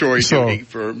crematory duty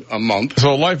for a month.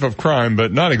 So a life of crime,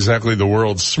 but not exactly the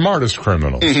world's smartest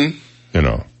criminals.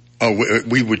 Oh,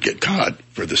 we would get caught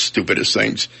for the stupidest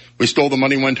things. We stole the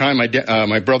money one time.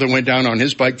 My brother went down on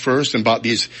his bike first and bought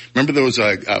these, remember those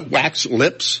wax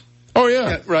lips? Oh,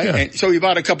 yeah. Right? Yeah. And so he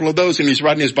bought a couple of those, and he's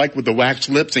riding his bike with the wax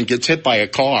lips and gets hit by a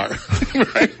car.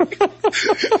 Right?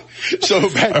 So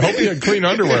I hope he had clean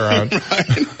underwear on. Right.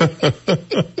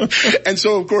 And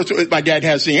so, of course, my dad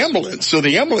has the ambulance. So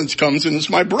the ambulance comes, and it's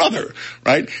my brother,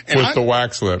 right? And with the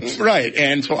wax lips. Right.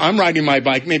 And so I'm riding my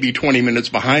bike maybe 20 minutes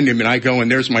behind him, and I go,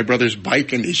 and there's my brother's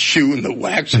bike and his shoe and the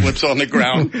wax lips on the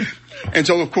ground. And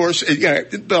so, of course,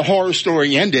 the horror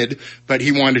story ended, but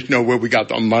he wanted to know where we got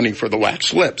the money for the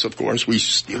wax lips. Of course, we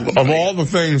steal the money. Of all the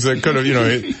things that could have,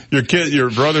 your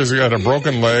brother's got a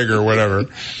broken leg or whatever,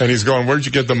 and he's going, "Where'd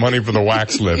you get the money for the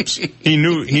wax lips?" He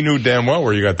knew damn well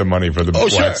where you got the money for the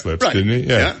wax lips, right. didn't he?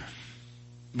 Yeah.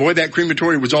 Boy, that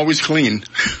crematory was always clean.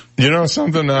 You know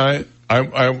something? I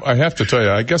have to tell you,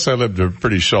 I guess I lived a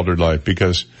pretty sheltered life,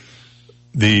 because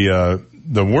the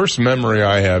worst memory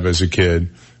I have as a kid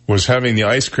was having the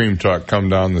ice cream truck come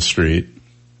down the street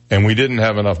and we didn't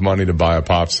have enough money to buy a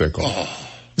popsicle. Oh.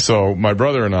 So my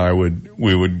brother and I would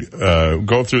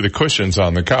go through the cushions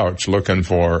on the couch looking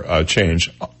for change.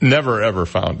 Never ever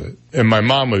found it. And my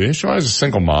mom she was a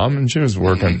single mom and she was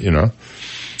working, you know.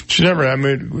 She never, I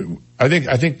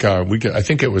think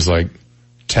it was like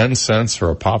 10 cents for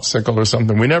a popsicle or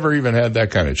something. We never even had that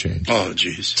kind of change. Oh,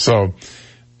 jeez. So,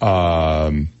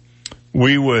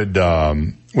 we would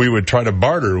try to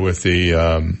barter with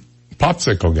the,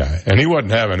 popsicle guy, and he wasn't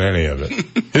having any of it.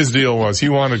 His deal was he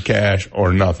wanted cash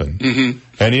or nothing. Mm-hmm.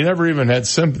 And he never even had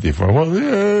sympathy for it. Well,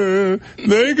 they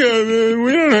got it.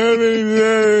 We don't have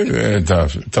any.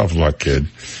 Tough luck, kid.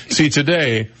 See,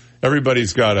 today,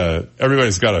 everybody's got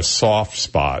a soft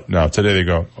spot. Now, today they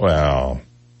go, well,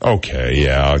 okay,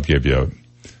 yeah, I'll give you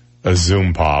a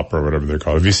Zoom Pop or whatever they're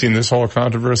called. Have you seen this whole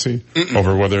controversy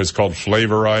over whether it's called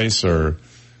Flavor Ice or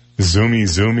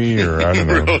Zoomy, or I don't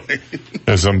know. Really?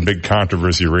 There's some big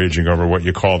controversy raging over what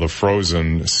you call the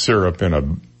frozen syrup in a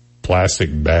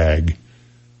plastic bag.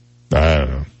 I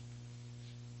don't know.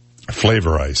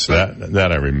 Flavor Ice,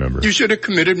 that I remember. You should have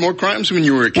committed more crimes when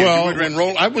you were a kid.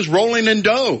 Well, I was rolling in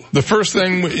dough. The first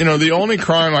thing, the only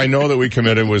crime I know that we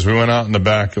committed was we went out in the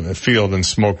back of the field and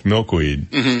smoked milkweed.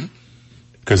 Mm-hmm.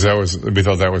 Cause we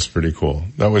thought that was pretty cool.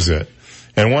 That was it.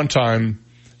 And one time,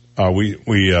 one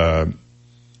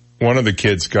of the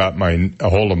kids got a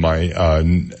hold of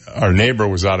our neighbor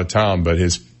was out of town, but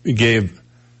they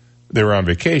were on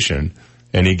vacation,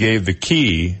 and he gave the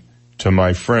key to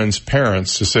my friend's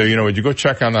parents to say, would you go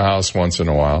check on the house once in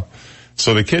a while?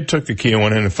 So the kid took the key and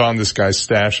went in and found this guy's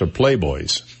stash of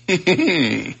Playboys.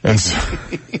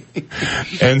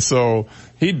 and so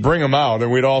he'd bring them out,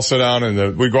 and we'd all sit down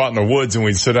we'd go out in the woods and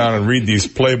we'd sit down and read these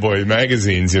Playboy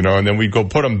magazines, and then we'd go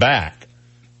put them back.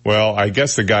 Well, I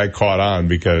guess the guy caught on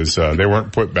because they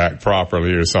weren't put back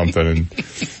properly or something, and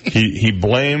he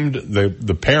blamed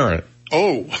the parent.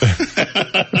 Oh.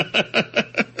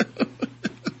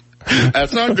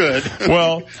 That's not good.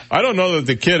 Well, I don't know that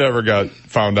the kid ever got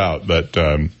found out, but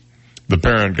the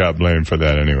parent got blamed for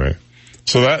that anyway.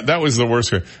 So that was the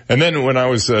worst. And then when I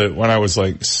was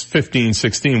like 15,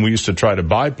 16, we used to try to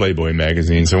buy Playboy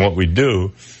magazines, and what we'd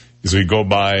do is we go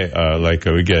buy,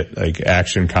 we get like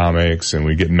Action Comics and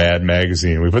we get Mad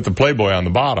Magazine. We put the Playboy on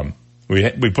the bottom.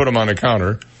 We put them on the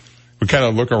counter. We kind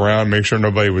of look around, make sure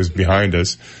nobody was behind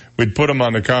us. We'd put them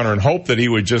on the counter and hope that he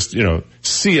would just,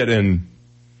 see it, and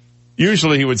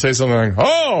usually he would say something like,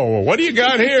 oh, what do you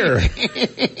got here?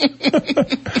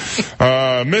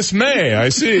 Miss May, I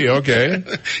see. Okay.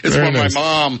 It's from my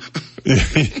mom.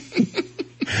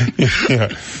 Yeah,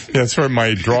 it's from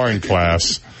my drawing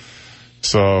class.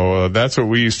 So that's what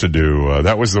we used to do.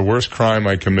 That was the worst crime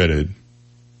I committed.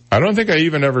 I don't think I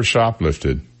even ever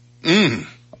shoplifted.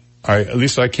 At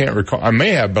least I can't recall. I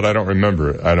may have, but I don't remember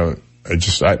it.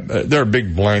 There are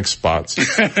big blank spots.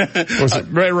 It was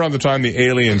right around the time the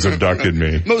aliens abducted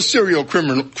me. Most serial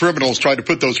criminals try to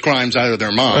put those crimes out of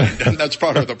their mind, and that's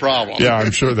part of the problem. Yeah,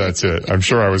 I'm sure that's it. I'm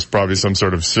sure I was probably some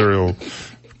sort of serial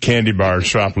candy bar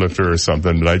shoplifter or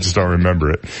something, but I just don't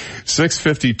remember it.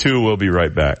 6:52, we'll be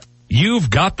right back. You've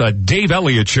got the Dave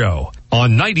Elliott Show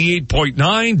on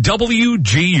 98.9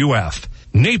 WGUF,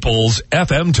 Naples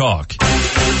FM Talk.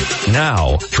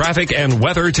 Now, traffic and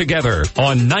weather together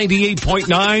on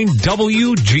 98.9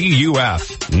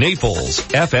 WGUF, Naples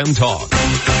FM Talk.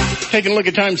 Taking a look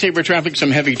at time-saver traffic,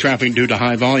 some heavy traffic due to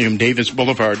high volume. Davis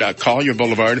Boulevard, Collier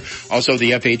Boulevard. Also,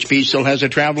 the FHP still has a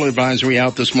travel advisory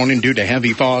out this morning due to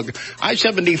heavy fog.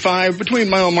 I-75 between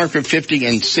mile marker 50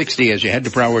 and 60 as you head to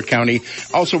Broward County.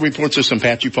 Also reports of some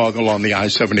patchy fog along the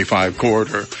I-75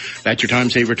 corridor. That's your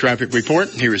time-saver traffic report.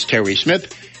 Here is Terry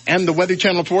Smith and the Weather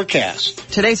Channel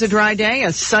forecast. Today's a dry day,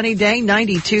 a sunny day,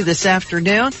 92 this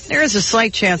afternoon. There is a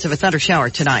slight chance of a thunder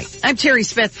shower tonight. I'm Terry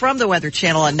Smith from the Weather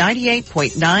Channel on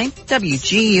 98.9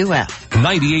 WGUF.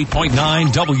 98.9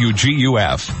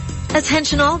 WGUF.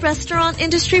 Attention all restaurant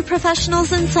industry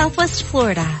professionals in Southwest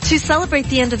Florida. To celebrate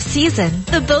the end of season,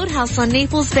 the Boathouse on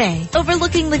Naples Bay,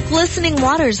 overlooking the glistening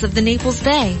waters of the Naples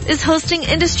Bay, is hosting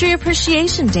Industry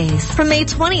Appreciation Days from May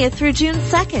 20th through June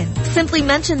 2nd. Simply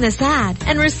mention this ad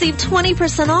and receive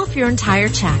 20% off your entire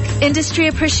check. Industry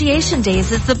Appreciation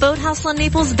Days is the Boathouse on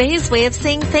Naples Bay's way of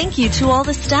saying thank you to all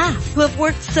the staff who have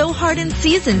worked so hard in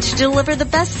season to deliver the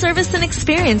best service and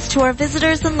experience to our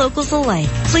visitors and locals alike.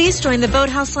 Please join the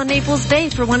Boathouse on Naples Naples Bay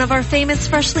for one of our famous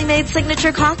freshly made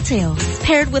signature cocktails,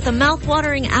 paired with a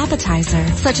mouth-watering appetizer,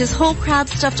 such as whole crab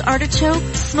stuffed artichoke,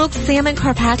 smoked salmon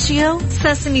carpaccio,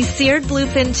 sesame seared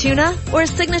bluefin tuna, or a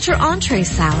signature entree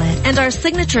salad, and our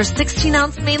signature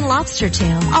 16-ounce Maine lobster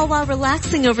tail, all while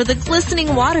relaxing over the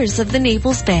glistening waters of the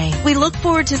Naples Bay. We look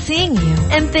forward to seeing you,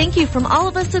 and thank you from all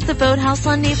of us at the Boathouse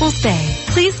on Naples Bay.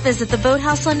 Please visit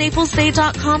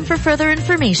theboathouseonnaplesbay.com for further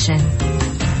information.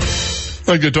 I'd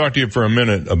like to talk to you for a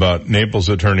minute about Naples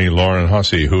attorney Lauren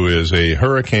Hussey, who is a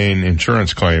hurricane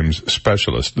insurance claims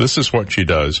specialist. This is what she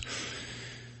does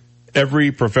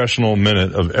every professional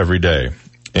minute of every day.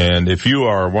 And if you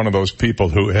are one of those people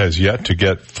who has yet to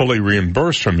get fully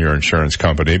reimbursed from your insurance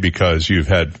company because you've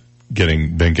been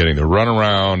getting the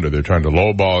runaround, or they're trying to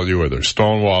lowball you, or they're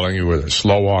stonewalling you, or they're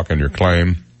slow walking your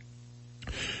claim,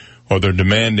 or they're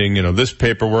demanding, this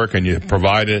paperwork, and you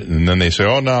provide it, and then they say,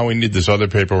 oh, no, we need this other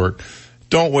paperwork.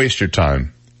 Don't waste your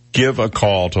time. Give a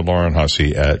call to Lauren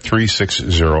Hussey at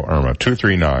 360-IRMA,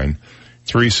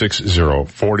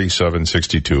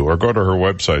 239-360-4762, or go to her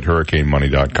website,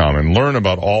 hurricanemoney.com, and learn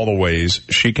about all the ways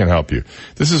she can help you.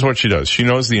 This is what she does. She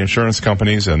knows the insurance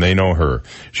companies, and they know her.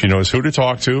 She knows who to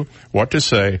talk to, what to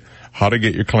say, how to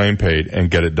get your claim paid,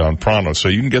 and get it done pronto, so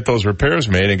you can get those repairs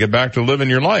made and get back to living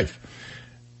your life.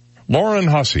 Lauren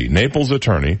Hussey, Naples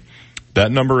attorney. That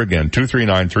number again,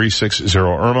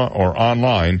 239-360-IRMA, or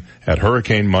online at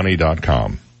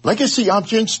hurricanemoney.com. Legacy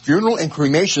Options Funeral and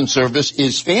Cremation Service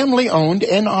is family-owned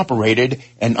and operated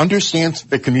and understands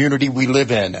the community we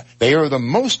live in. They are the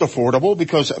most affordable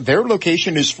because their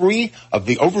location is free of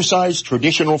the oversized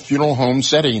traditional funeral home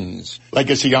settings.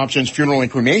 Legacy Options Funeral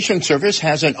and Cremation Service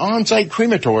has an on-site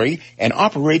crematory and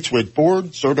operates with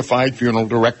board-certified funeral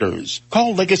directors.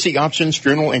 Call Legacy Options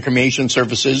Funeral and Cremation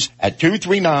Services at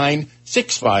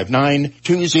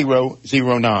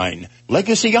 239-659-2009.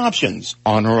 Legacy Options.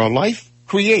 Honor a life.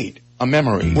 Create a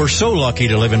memory. We're so lucky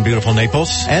to live in beautiful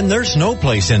Naples, and there's no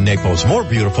place in Naples more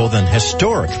beautiful than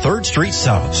historic 3rd Street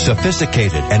South.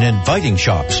 Sophisticated and inviting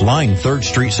shops line 3rd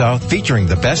Street South, featuring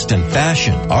the best in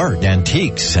fashion, art,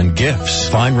 antiques, and gifts.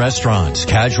 Fine restaurants,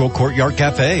 casual courtyard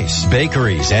cafes,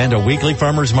 bakeries, and a weekly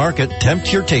farmers market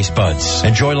tempt your taste buds.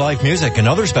 Enjoy live music and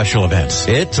other special events.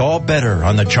 It's all better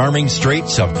on the charming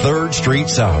streets of 3rd Street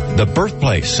South, the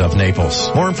birthplace of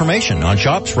Naples. More information on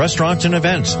shops, restaurants, and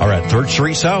events are at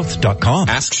 3rdstreetsouth.com.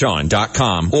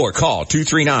 AskSean.com or call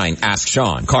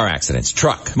 239-ASK-SEAN. Car accidents,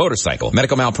 truck, motorcycle,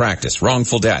 medical malpractice,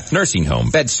 wrongful death, nursing home,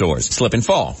 bed sores, slip and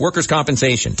fall, workers'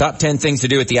 compensation. Top 10 things to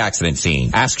do at the accident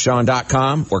scene.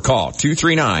 AskSean.com or call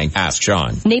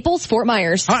 239-ASK-SEAN. Naples, Fort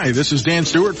Myers. Hi, this is Dan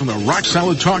Stewart from the Rock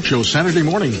Solid Talk Show, Saturday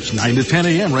mornings, 9 to 10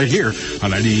 a.m. right here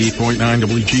on 98.9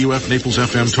 WGUF Naples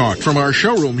FM Talk. From our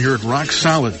showroom here at Rock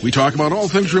Solid, we talk about all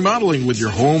things remodeling with your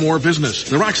home or business.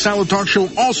 The Rock Solid Talk Show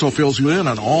also fills you in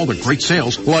on all the great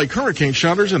sales like hurricane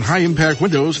shutters and high-impact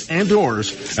windows and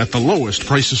doors at the lowest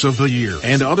prices of the year,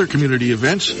 and other community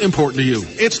events important to you.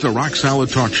 It's the Rock Solid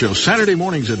Talk Show, Saturday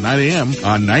mornings at 9 a.m.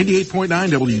 on 98.9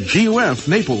 WGUF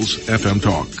Naples FM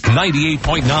Talk.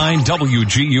 98.9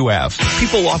 WGUF.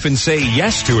 People often say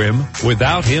yes to him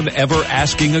without him ever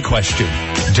asking a question.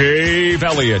 Dave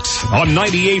Elliott on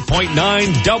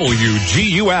 98.9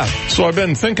 WGUF. So I've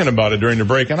been thinking about it during the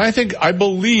break, and I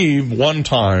believe one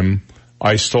time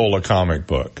I stole a comic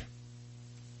book.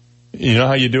 You know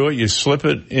how you do it? You slip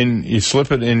it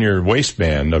in your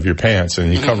waistband of your pants,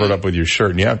 and you cover it up with your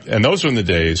shirt. And those were in the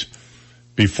days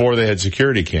before they had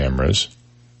security cameras.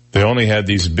 They only had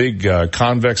these big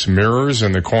convex mirrors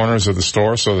in the corners of the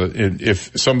store, so that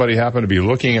if somebody happened to be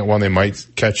looking at one, they might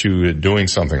catch you doing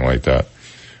something like that.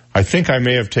 I think I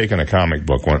may have taken a comic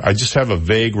book one. I just have a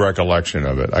vague recollection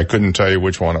of it. I couldn't tell you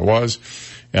which one it was,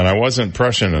 and I wasn't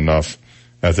prescient enough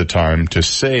at the time to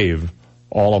save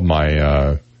all of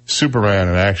my Superman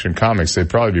and Action comics. They'd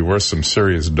probably be worth some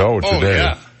serious dough today. Oh,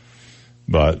 yeah.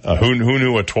 But who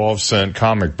knew a 12-cent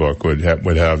comic book would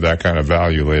have that kind of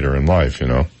value later in life,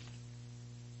 And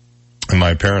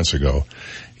my parents would go,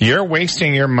 "You're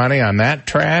wasting your money on that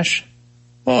trash?"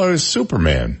 Well, it was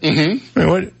Superman. Mm-hmm. I mean,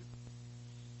 what?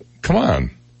 Come on.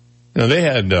 They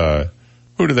had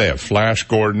who do they have? Flash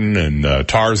Gordon and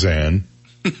Tarzan.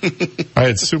 I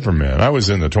had Superman. I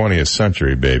was in the 20th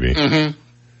century, baby. Mm-hmm.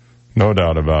 No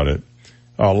doubt about it.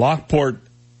 Lockport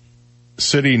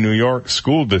City, New York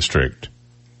School District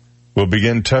will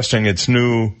begin testing its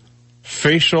new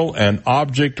facial and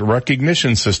object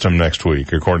recognition system next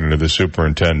week, according to the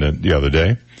superintendent the other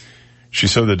day. She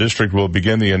said the district will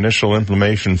begin the initial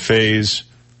implementation phase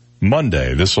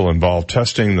Monday. This will involve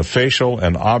testing the facial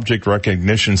and object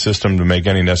recognition system to make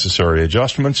any necessary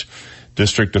adjustments.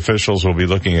 District officials will be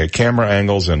looking at camera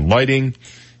angles and lighting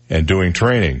and doing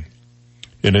training.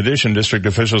 In addition, district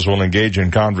officials will engage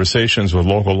in conversations with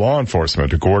local law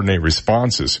enforcement to coordinate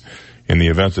responses in the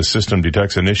event the system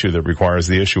detects an issue that requires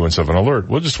the issuance of an alert.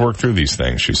 We'll just work through these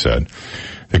things, she said.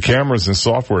 The cameras and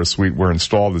software suite were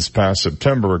installed this past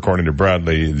September, according to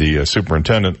Bradley, the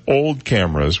superintendent. Old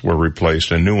cameras were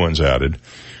replaced and new ones added.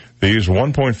 They used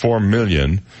 $1.4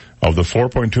 million of the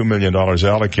 $4.2 million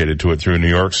allocated to it through New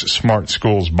York's Smart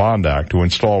Schools Bond Act to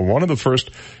install one of the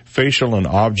first facial and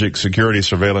object security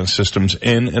surveillance systems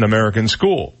in an American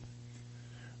school.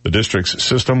 The district's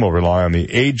system will rely on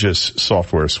the Aegis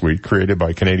software suite created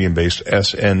by Canadian-based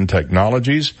SN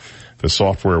Technologies. The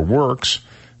software works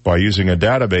by using a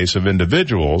database of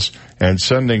individuals and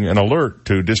sending an alert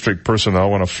to district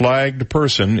personnel when a flagged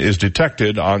person is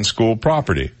detected on school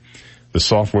property. The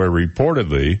software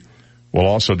reportedly will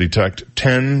also detect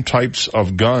 10 types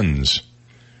of guns.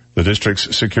 The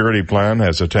district's security plan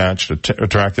has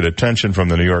attracted attention from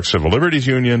the New York Civil Liberties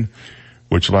Union,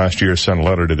 which last year sent a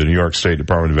letter to the New York State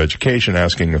Department of Education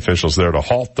asking officials there to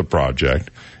halt the project.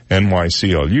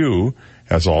 NYCLU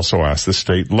has also asked the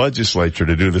state legislature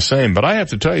to do the same. But I have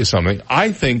to tell you something.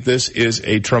 I think this is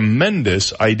a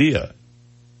tremendous idea.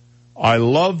 I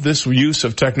love this use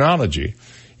of technology.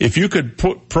 If you could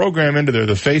program into there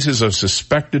the faces of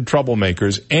suspected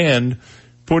troublemakers and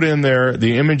put in there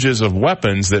the images of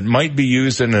weapons that might be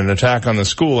used in an attack on the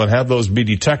school and have those be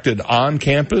detected on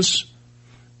campus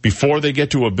before they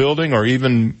get to a building or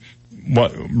even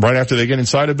right after they get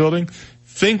inside a building,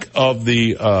 think of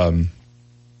the hurt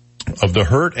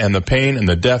and the pain and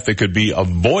the death that could be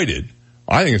avoided.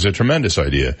 I think it's a tremendous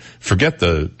idea. Forget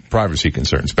the privacy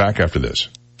concerns. Back after this.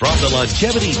 From the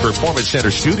Longevity Performance Center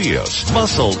studios,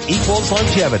 muscle equals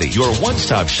longevity. Your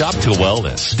one-stop shop to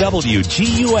wellness.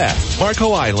 WGUF,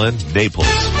 Marco Island, Naples.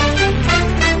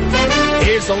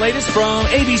 Here's the latest from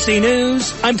ABC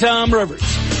News. I'm Tom Rivers.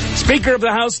 Speaker of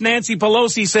the House Nancy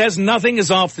Pelosi says nothing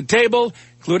is off the table,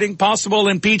 including possible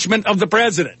impeachment of the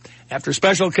president, after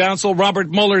special counsel Robert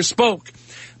Mueller spoke.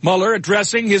 Mueller,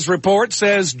 addressing his report,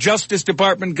 says Justice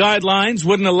Department guidelines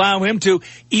wouldn't allow him to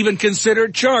even consider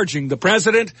charging the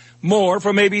president. More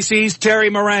from ABC's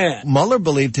Terry Moran. Mueller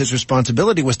believed his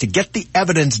responsibility was to get the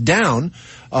evidence down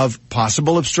of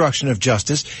possible obstruction of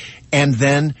justice and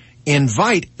then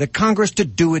invite the Congress to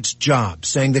do its job,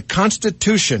 saying the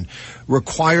Constitution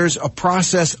requires a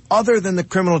process other than the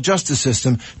criminal justice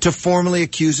system to formally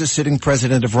accuse a sitting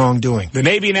president of wrongdoing. The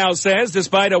Navy now says,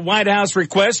 despite a White House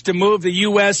request to move the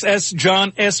USS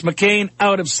John S. McCain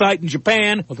out of sight in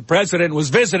Japan while the president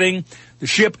was visiting, the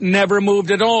ship never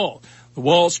moved at all. The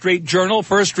Wall Street Journal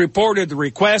first reported the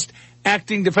request.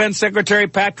 Acting Defense Secretary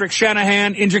Patrick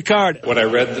Shanahan in Jakarta. What I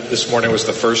read this morning was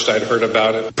the first I'd heard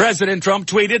about it. President Trump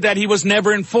tweeted that he was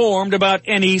never informed about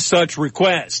any such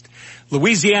request.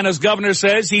 Louisiana's governor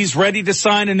says he's ready to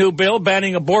sign a new bill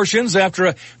banning abortions after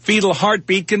a fetal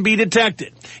heartbeat can be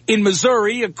detected. In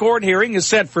Missouri, a court hearing is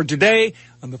set for today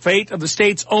on the fate of the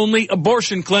state's only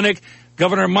abortion clinic.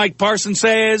 Governor Mike Parson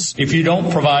says, if you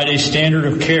don't provide a standard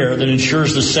of care that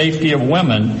ensures the safety of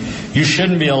women, you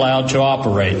shouldn't be allowed to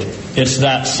operate. It's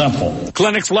that simple.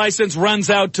 Clinic's license runs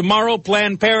out tomorrow.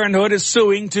 Planned Parenthood is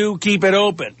suing to keep it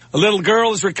open. A little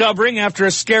girl is recovering after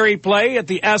a scary play at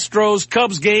the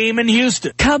Astros-Cubs game in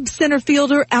Houston. Cubs center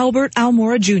fielder Albert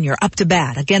Almora Jr. up to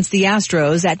bat against the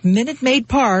Astros at Minute Maid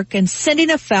Park and sending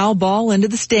a foul ball into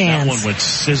the stands. That one went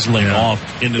sizzling off.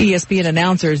 ESPN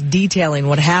announcers detailing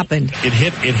what happened. It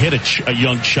hit a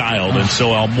young child, and so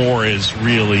Almora is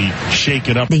really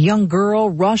shaken up. The young girl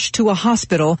rushed to a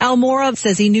hospital. Almora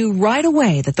says he knew right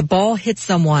away that the ball hit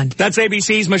someone. That's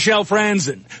ABC's Michelle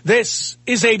Franzen. This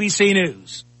is ABC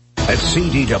News. At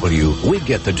CDW, we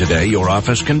get that today your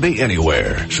office can be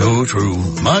anywhere. So true.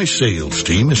 My sales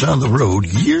team is on the road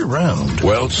year-round.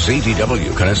 Well,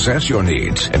 CDW can assess your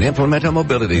needs and implement a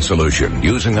mobility solution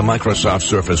using the Microsoft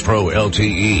Surface Pro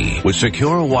LTE with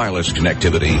secure wireless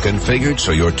connectivity configured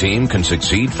so your team can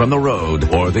succeed from the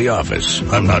road or the office.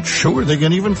 I'm not sure they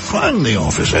can even find the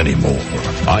office anymore.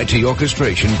 IT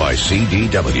orchestration by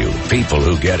CDW. People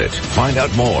who get it. Find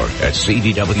out more at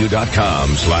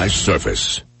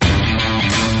cdw.com/surface.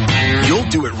 You'll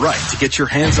do it right to get your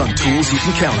hands on tools you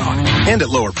can count on, and at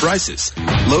lower prices.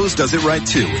 Lowe's does it right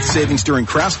too with savings during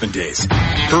Craftsman Days.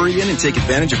 Hurry in and take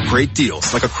advantage of great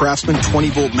deals like a Craftsman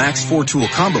 20-volt Max 4-tool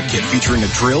combo kit featuring a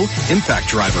drill, impact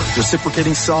driver,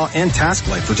 reciprocating saw, and task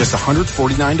light for just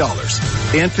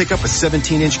 $149. And pick up a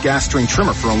 17-inch gas string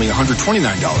trimmer for only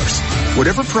 $129.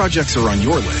 Whatever projects are on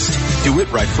your list, do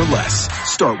it right for less.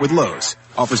 Start with Lowe's.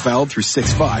 Offers valid through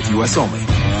 6/5 U.S. only.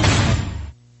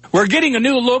 We're getting a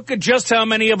new look at just how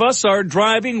many of us are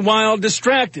driving while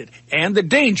distracted and the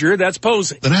danger that's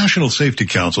posing. The National Safety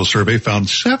Council survey found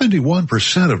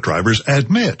 71% of drivers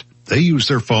admit they use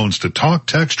their phones to talk,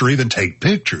 text, or even take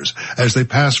pictures as they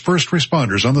pass first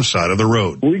responders on the side of the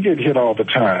road. We get hit all the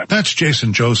time. That's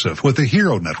Jason Joseph with the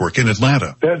Hero Network in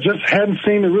Atlanta. There just hadn't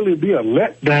seemed to really be a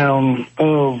letdown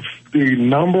of the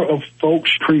number of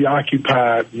folks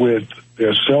preoccupied with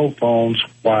their cell phones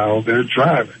while they're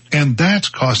driving. And that's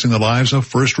costing the lives of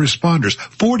first responders.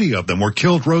 40 of them were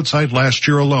killed roadside last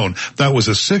year alone. That was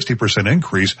a 60%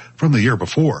 increase from the year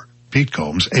before. Pete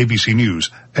Combs, ABC News,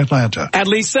 Atlanta. At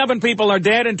least 7 people are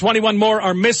dead and 21 more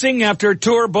are missing after a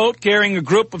tour boat carrying a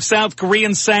group of South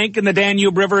Koreans sank in the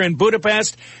Danube River in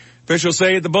Budapest. Officials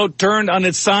say the boat turned on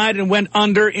its side and went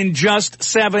under in just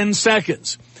 7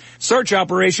 seconds. Search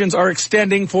operations are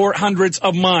extending for hundreds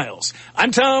of miles.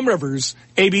 I'm Tom Rivers,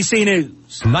 ABC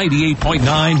News.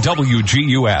 98.9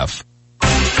 WGUF.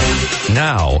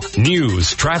 Now,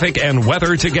 news, traffic, and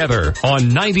weather together on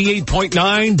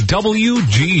 98.9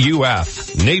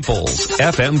 WGUF, Naples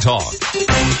FM Talk.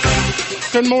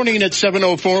 Good morning at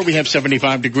 7:04. We have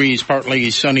 75 degrees,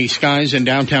 partly sunny skies in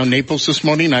downtown Naples this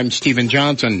morning. I'm Stephen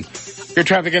Johnson. Your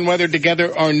traffic and weather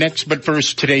together are next, but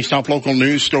first, today's top local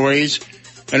news stories.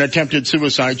 An attempted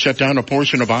suicide shut down a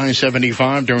portion of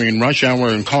I-75 during rush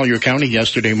hour in Collier County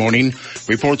yesterday morning.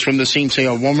 Reports from the scene say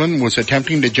a woman was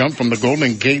attempting to jump from the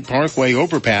Golden Gate Parkway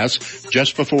overpass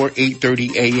just before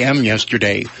 8:30 a.m.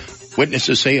 yesterday.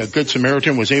 Witnesses say a Good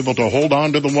Samaritan was able to hold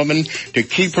on to the woman to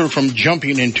keep her from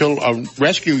jumping until a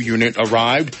rescue unit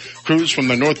arrived. Crews from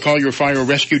the North Collier Fire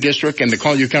Rescue District and the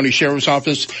Collier County Sheriff's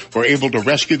Office were able to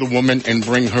rescue the woman and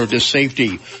bring her to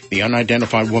safety. The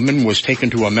unidentified woman was taken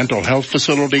to a mental health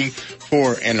facility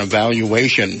for an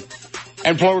evaluation.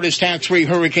 And Florida's tax-free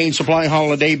hurricane supply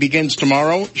holiday begins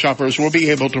tomorrow. Shoppers will be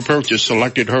able to purchase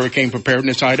selected hurricane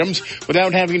preparedness items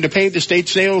without having to pay the state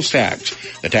sales tax.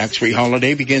 The tax-free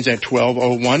holiday begins at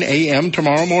 12:01 a.m.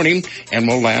 tomorrow morning and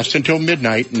will last until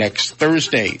midnight next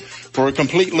Thursday. For a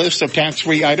complete list of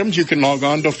tax-free items, you can log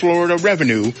on to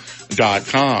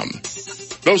floridarevenue.com.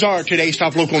 Those are today's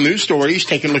top local news stories.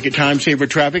 Take a look at time-saver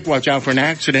traffic. Watch out for an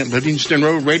accident. Livingston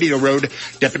Road, Radio Road.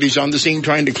 Deputies on the scene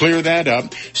trying to clear that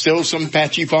up. Still some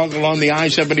patchy fog along the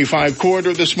I-75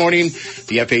 corridor this morning.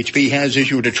 The FHP has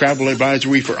issued a travel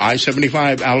advisory for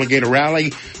I-75 Alligator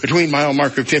Rally between mile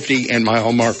marker 50 and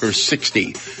mile marker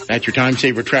 60. That's your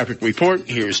time-saver traffic report.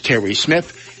 Here's Terry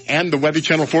Smith and the Weather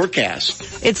Channel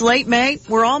forecast. It's late May.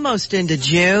 We're almost into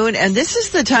June, and this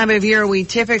is the time of year we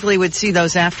typically would see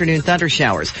those afternoon thunder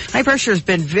showers. High pressure has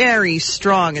been very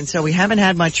strong, and so we haven't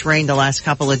had much rain the last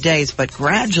couple of days, but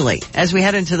gradually, as we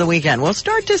head into the weekend, we'll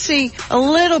start to see a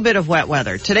little bit of wet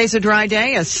weather. Today's a dry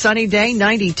day, a sunny day,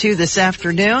 92 this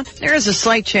afternoon. There is a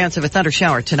slight chance of a thunder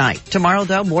shower tonight. Tomorrow,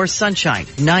 though, more sunshine,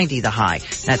 90 the high.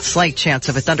 That slight chance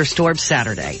of a thunderstorm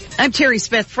Saturday. I'm Terry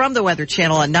Smith from the Weather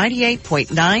Channel on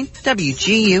 98.9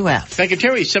 WGUF. Thank you,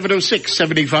 Terry. 7:06,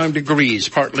 75 degrees,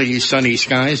 partly sunny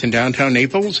skies in downtown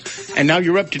Naples. And now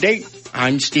you're up to date.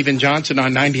 I'm Stephen Johnson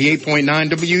on 98.9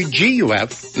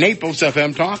 WGUF, Naples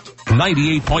FM Talk.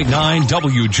 98.9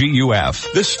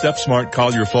 WGUF. This Step Smart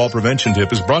Collier Fall Prevention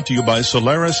Tip is brought to you by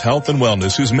Solaris Health and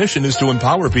Wellness, whose mission is to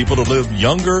empower people to live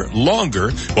younger, longer,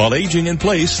 while aging in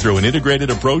place through an integrated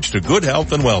approach to good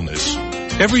health and wellness.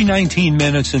 Every 19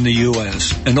 minutes in the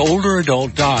U.S., an older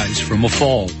adult dies from a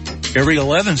fall. Every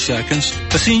 11 seconds,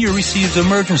 a senior receives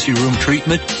emergency room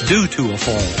treatment due to a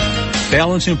fall.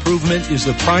 Balance improvement is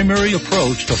the primary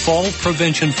approach to fall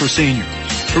prevention for seniors.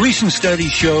 A recent study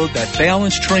showed that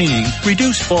balance training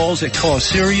reduced falls that cause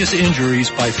serious injuries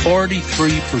by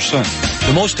 43%.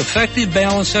 The most effective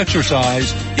balance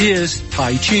exercise is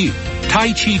Tai Chi.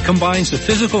 Tai Chi combines the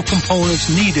physical components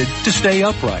needed to stay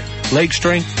upright: leg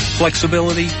strength,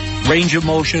 flexibility, range of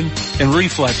motion, and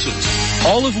reflexes,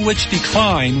 all of which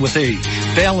decline with age.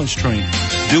 Balance training.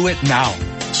 Do it now.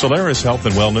 Solaris Health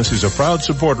and Wellness is a proud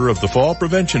supporter of the fall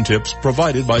prevention tips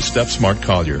provided by Step Smart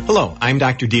Collier. Hello, I'm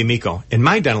Dr. D'Amico, and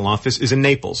my dental office is in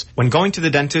Naples. When going to the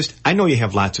dentist, I know you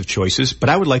have lots of choices, but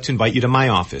I would like to invite you to my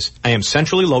office. I am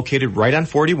centrally located right on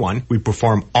 41. We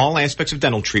perform all aspects of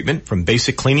dental treatment, from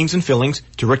basic cleanings and fillings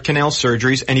to root canal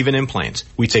surgeries and even implants.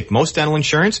 We take most dental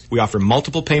insurance, we offer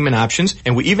multiple payment options,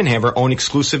 and we even have our own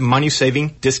exclusive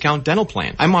money-saving discount dental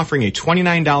plan. I'm offering a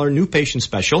 $29 new patient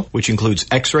special, which includes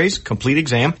x-rays, complete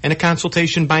exam, and a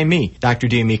consultation by me, Dr.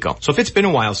 D'Amico. So if it's been a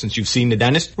while since you've seen the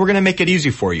dentist, we're going to make it easy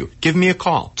for you. Give me a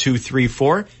call,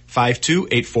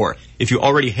 234-5284. If you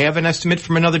already have an estimate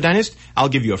from another dentist, I'll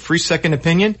give you a free second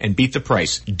opinion and beat the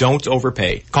price. Don't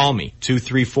overpay. Call me,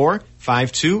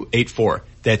 234-5284.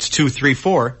 That's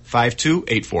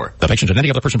 234-5284. The patient and any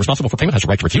other person responsible for payment has a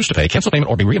right to refuse to pay, cancel payment,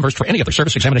 or be reimbursed for any other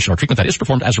service, examination, or treatment that is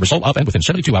performed as a result of and within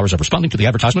 72 hours of responding to the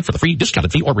advertisement for the free,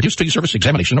 discounted fee, or reduced fee service,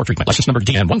 examination, or treatment. License number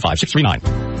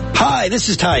DN15639. Hi, this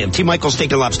is Ty of T. Michael's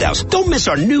Steak and Lobster House. Don't miss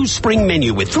our new spring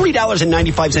menu with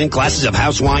 $3.95 glasses of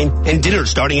house wine and dinner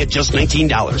starting at just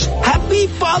 $19. Happy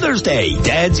Father's Day!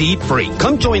 Dads eat free.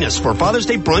 Come join us for Father's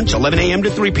Day brunch, 11 a.m.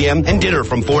 to 3 p.m. and dinner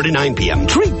from 4 to 9 p.m.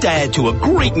 Treat Dad to a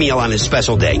great meal on his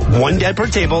special day. One dad per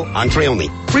table, entree only.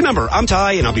 Remember, I'm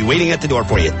Ty, and I'll be waiting at the door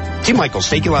for you. T. Michael's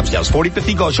Steak and Lobster House,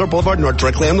 4050 Gulf Shore Boulevard North,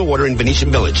 directly on the water in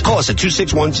Venetian Village. Call us at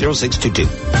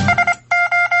 261-0622.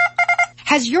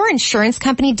 Has your insurance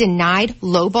company denied,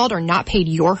 lowballed, or not paid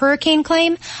your hurricane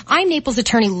claim? I'm Naples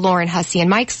attorney Lauren Hussey, and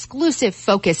my exclusive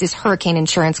focus is hurricane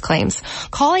insurance claims.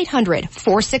 Call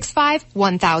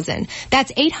 800-465-1000.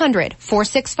 That's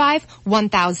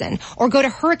 800-465-1000. Or go to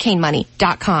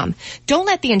hurricanemoney.com. Don't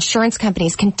let the insurance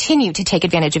companies continue to take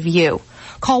advantage of you.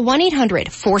 Call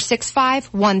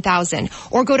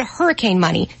 1-800-465-1000 or go to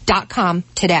hurricanemoney.com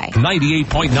today.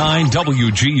 98.9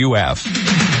 WGUF.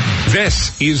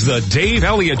 This is the Dave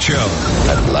Elliott Show.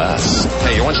 At last.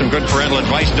 Hey, you want some good parental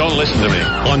advice? Don't listen to me.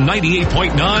 On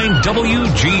 98.9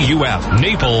 WGUF,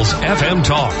 Naples FM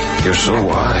Talk. You're so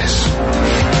wise.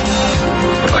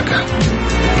 Like a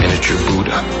miniature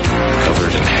Buddha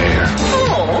covered in hair.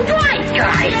 Oh, right.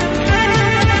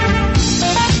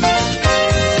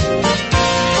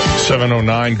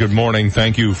 7:09, good morning.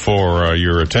 Thank you for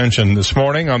your attention this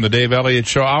morning on the Dave Elliott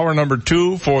Show. Hour number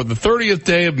 2 for the 30th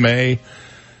day of May,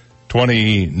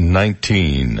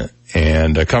 2019.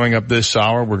 And coming up this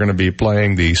hour, we're going to be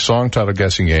playing the song title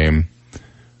guessing game.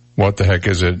 What the heck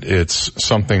is it? It's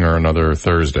something or another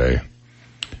Thursday.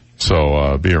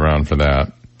 So be around for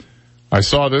that. I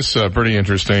saw this pretty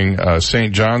interesting.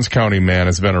 St. Johns County man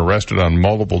has been arrested on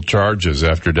multiple charges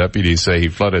after deputies say he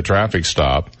fled a traffic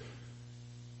stop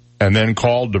and then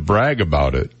called to brag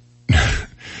about it.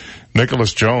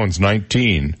 Nicholas Jones,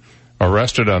 19,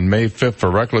 arrested on May 5th for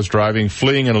reckless driving,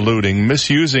 fleeing and eluding,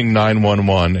 misusing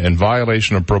 911, and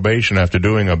violation of probation after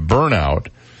doing a burnout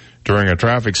during a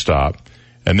traffic stop,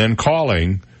 and then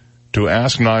calling to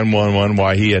ask 911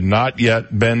 why he had not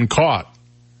yet been caught.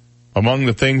 Among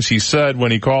the things he said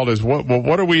when he called is,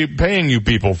 what are we paying you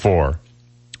people for?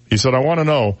 He said, I want to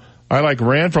know. I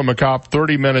ran from a cop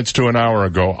 30 minutes to an hour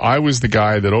ago. I was the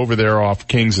guy that over there off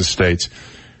King's Estates.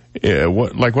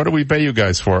 What do we pay you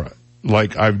guys for?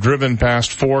 I've driven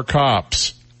past 4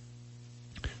 cops.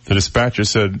 The dispatcher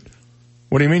said,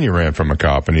 what do you mean you ran from a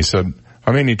cop? And he said,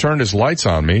 he turned his lights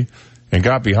on me and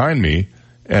got behind me.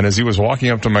 And as he was walking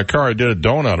up to my car, I did a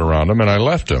donut around him and I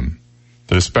left him.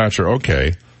 The dispatcher,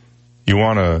 okay. You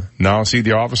want to now see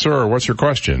the officer, or what's your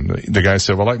question? The guy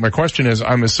said, my question is,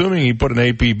 I'm assuming he put an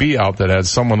APB out that had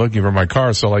someone looking for my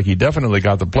car, so he definitely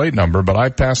got the plate number, but I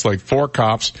passed 4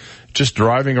 cops just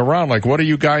driving around. What are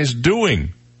you guys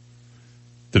doing?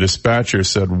 The dispatcher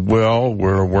said,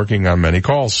 we're working on many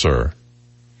calls, sir.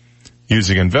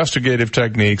 Using investigative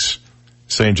techniques,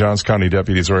 St. Johns County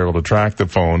deputies were able to track the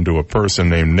phone to a person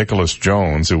named Nicholas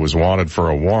Jones, who was wanted for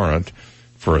a warrant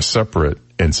for a separate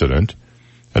incident.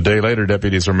 A day later,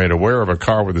 deputies were made aware of a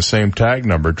car with the same tag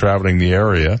number traveling the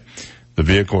area. The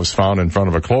vehicle was found in front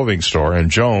of a clothing store,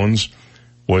 and Jones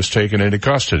was taken into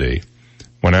custody.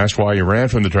 When asked why he ran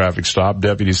from the traffic stop,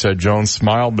 deputies said Jones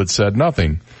smiled but said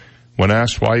nothing. When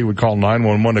asked why he would call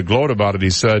 911 to gloat about it, he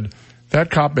said, that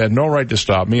cop had no right to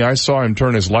stop me. I saw him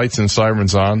turn his lights and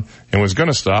sirens on and was going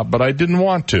to stop, but I didn't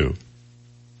want to.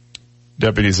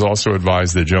 Deputies also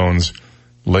advised that Jones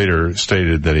later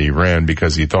stated that he ran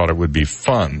because he thought it would be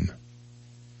fun.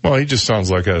 Well, he just sounds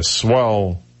like a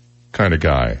swell kind of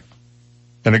guy.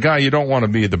 And a guy you don't want to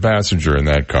be the passenger in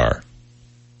that car.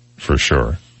 For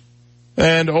sure.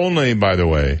 And only, by the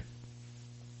way,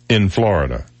 in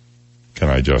Florida, can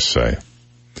I just say.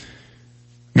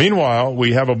 Meanwhile,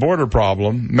 we have a border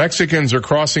problem. Mexicans are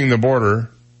crossing the border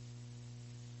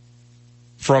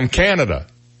from Canada.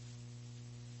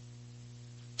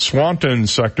 Swanton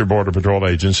Sector Border Patrol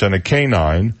agents and a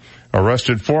K-9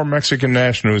 arrested 4 Mexican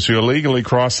nationals who illegally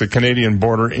crossed the Canadian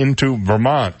border into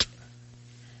Vermont.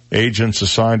 Agents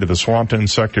assigned to the Swanton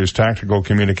Sector's Tactical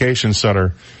Communications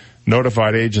Center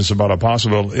notified agents about a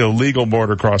possible illegal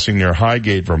border crossing near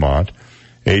Highgate, Vermont.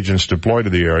 Agents deployed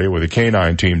to the area with a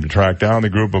K-9 team to track down the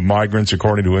group of migrants,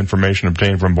 according to information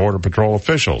obtained from Border Patrol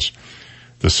officials.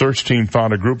 The search team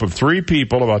found a group of 3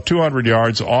 people about 200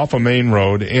 yards off a main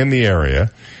road in the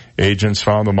area. Agents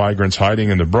found the migrants hiding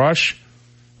in the brush.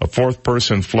 A 4th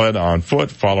person fled on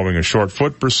foot. Following a short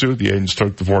foot pursuit, the agents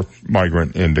took the 4th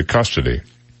migrant into custody.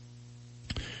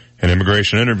 An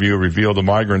immigration interview revealed the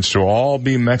migrants to all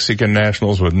be Mexican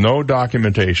nationals with no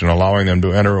documentation allowing them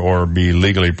to enter or be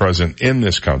legally present in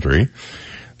this country.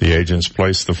 The agents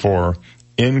placed the 4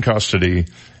 in custody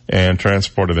and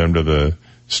transported them to the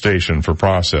station for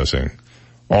processing.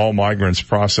 All migrants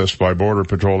processed by Border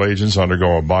Patrol agents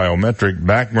undergo a biometric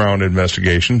background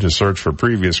investigation to search for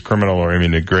previous criminal or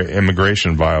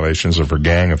immigration violations or for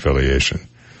gang affiliation.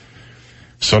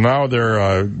 So now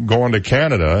they're going to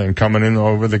Canada and coming in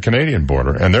over the Canadian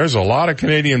border. And there's a lot of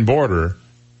Canadian border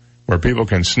where people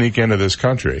can sneak into this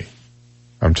country.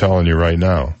 I'm telling you right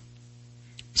now.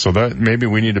 So that maybe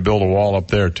we need to build a wall up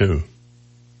there too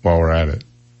while we're at it.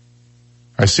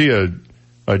 I see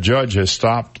a judge has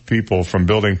stopped people from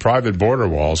building private border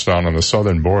walls down on the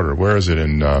southern border. Where is it?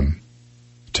 In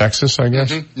Texas, I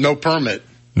guess? Mm-hmm. No permit.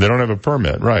 They don't have a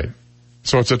permit, right.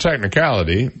 So it's a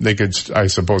technicality. They could, I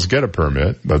suppose, get a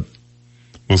permit, but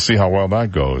we'll see how well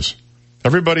that goes.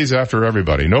 Everybody's after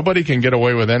everybody. Nobody can get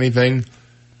away with anything,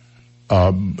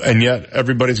 and yet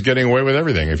everybody's getting away with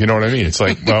everything, if you know what I mean. It's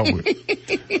like, well,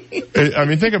 I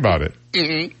mean, think about it.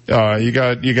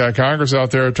 Mm-hmm. You got Congress out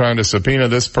there trying to subpoena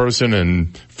this person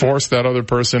and force that other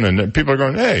person, and people are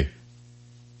going, hey,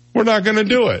 we're not going to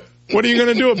do it. What are you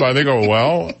going to do about it? They go,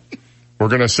 well, we're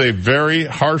going to say very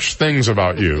harsh things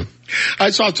about you. I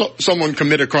saw someone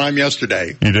commit a crime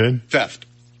yesterday. You did? Theft.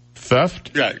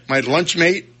 Theft? Yeah. My lunch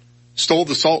mate stole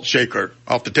the salt shaker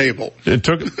off the table. It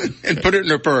took and put it in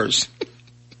her purse.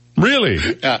 Really?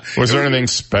 Yeah. Was there anything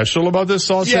special about this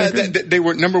salt shaker? Yeah, they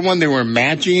were, number one, they were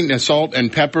matching the salt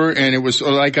and pepper, and it was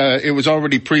like it was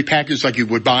already prepackaged like you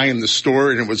would buy in the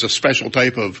store, and it was a special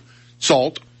type of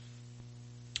salt.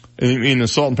 You mean the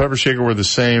salt and pepper shaker were the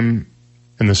same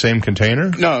in the same container?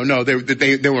 No,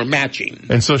 they were matching.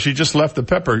 And so she just left the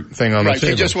pepper thing on the table.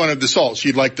 Right, she just wanted the salt.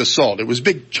 She liked the salt. It was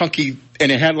big, chunky,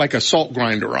 and it had like a salt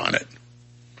grinder on it.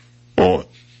 Well,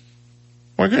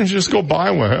 why can't you just go buy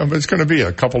one? It's going to be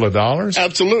a couple of dollars?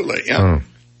 Absolutely, yeah. Oh.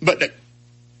 But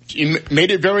she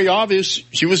made it very obvious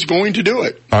she was going to do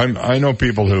it. I know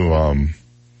people who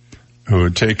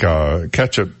would take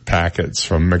ketchup packets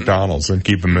from McDonald's and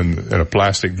keep them in a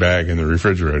plastic bag in the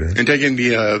refrigerator. And taking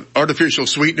the artificial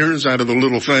sweeteners out of the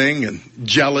little thing and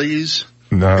jellies.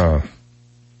 No.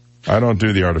 I don't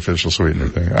do the artificial sweetener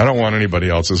thing. I don't want anybody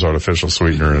else's artificial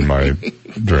sweetener in my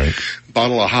drink.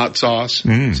 Bottle of hot sauce.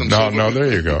 No,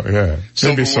 there you go. Yeah.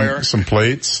 Maybe some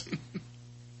plates.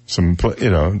 Chair.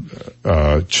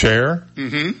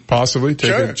 Mm-hmm. Possibly.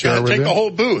 Take a chair with you. Take the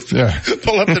whole booth. Yeah.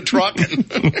 Pull up the truck.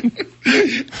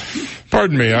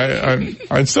 Pardon me. I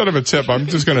instead of a tip, I'm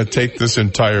just going to take this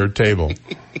entire table.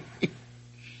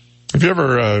 Have you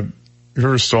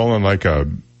ever stolen like a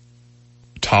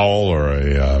towel or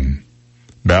a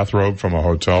bathrobe from a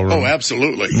hotel room? Oh,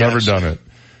 absolutely. Never done it.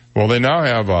 Well, they now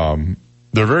have,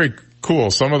 they're very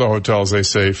cool. Some of the hotels, they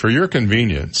say, for your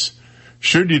convenience,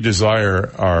 should you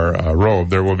desire our robe,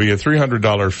 there will be a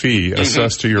 $300 fee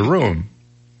assessed to your room.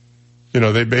 You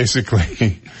know, they're basically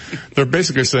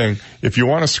saying, if you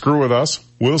want to screw with us,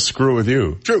 we'll screw with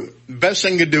you. True. Best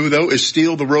thing to do, though, is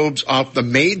steal the robes off the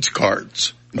maids'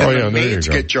 cards. And the maids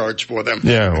get charged for them.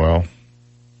 Yeah, well,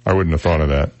 I wouldn't have thought of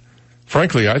that.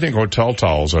 Frankly, I think hotel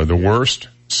towels are the worst,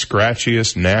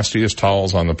 scratchiest, nastiest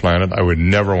towels on the planet. I would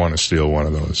never want to steal one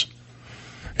of those.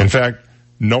 In fact,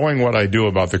 knowing what I do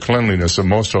about the cleanliness of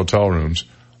most hotel rooms,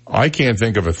 I can't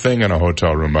think of a thing in a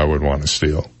hotel room I would want to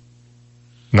steal.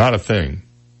 Not a thing.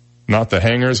 Not the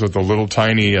hangers with the little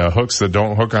tiny hooks that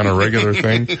don't hook on a regular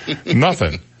thing.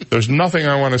 Nothing. There's nothing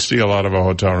I want to steal out of a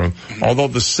hotel room. Although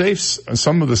the safes,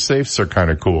 some of the safes are kind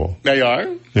of cool. They are?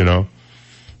 You know.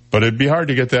 But it'd be hard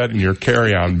to get that in your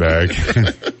carry-on bag.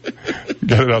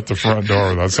 Get it out the front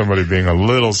door without somebody being a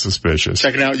little suspicious.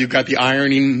 Check it out. You've got the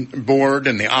ironing board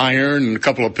and the iron and a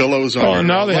couple of pillows on. Oh,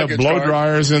 now they have blow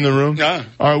dryers in the room.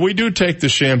 Yeah. We do take the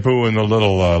shampoo and the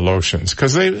little lotions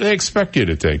because they expect you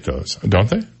to take those, don't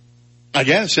they? I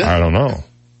guess, yeah. I don't know.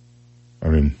 I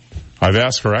mean, I've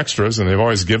asked for extras and they've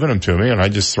always given them to me and I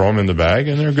just throw them in the bag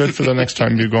and they're good for the next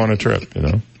time you go on a trip, you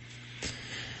know.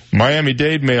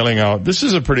 Miami-Dade mailing out, this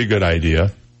is a pretty good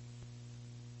idea.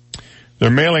 They're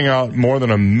mailing out more than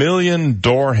 1 million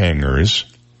door hangers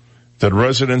that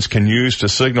residents can use to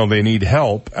signal they need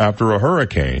help after a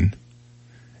hurricane,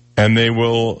 and they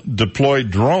will deploy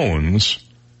drones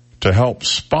to help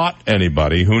spot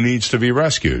anybody who needs to be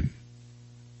rescued.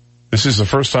 This is the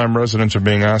first time residents are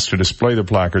being asked to display the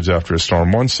placards after a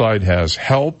storm. One side has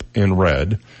help in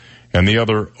red and the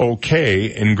other okay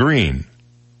in green.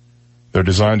 They're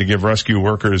designed to give rescue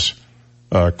workers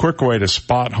A quick way to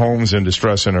spot homes in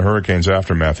distress in a hurricane's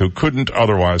aftermath who couldn't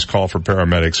otherwise call for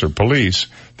paramedics or police.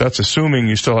 That's assuming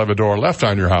you still have a door left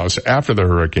on your house after the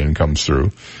hurricane comes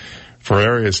through. For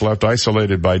areas left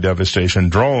isolated by devastation,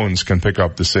 drones can pick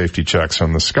up the safety checks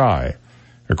from the sky,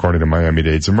 according to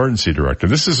Miami-Dade's emergency director.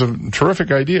 This is a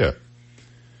terrific idea.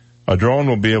 A drone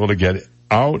will be able to get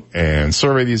out and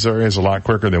survey these areas a lot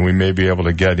quicker than we may be able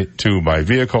to get to by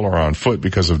vehicle or on foot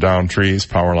because of downed trees,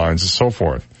 power lines, and so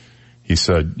forth, he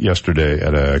said yesterday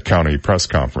at a county press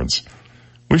conference.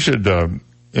 We should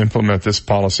implement this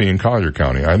policy in Collier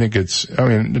County. I think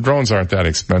the drones aren't that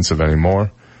expensive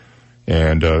anymore.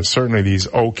 And certainly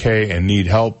these okay and need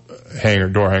help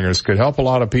door hangers could help a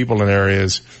lot of people in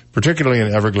areas, particularly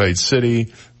in Everglades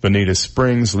City, Bonita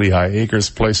Springs, Lehigh Acres,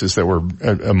 places that were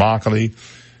Immokalee,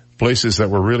 places that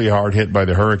were really hard hit by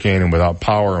the hurricane and without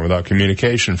power and without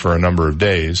communication for a number of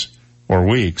days or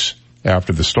weeks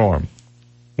after the storm.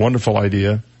 Wonderful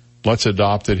idea. Let's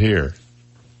adopt it here.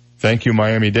 Thank you,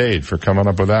 Miami-Dade, for coming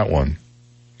up with that one.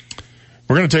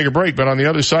 We're going to take a break, but on the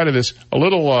other side of this, a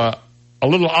little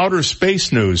outer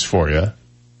space news for you. A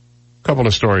couple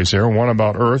of stories here, one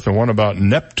about Earth and one about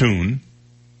Neptune,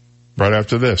 right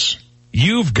after this.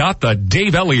 You've got the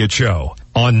Dave Elliott Show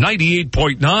on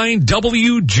 98.9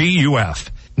 WGUF,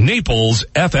 Naples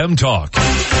FM Talk.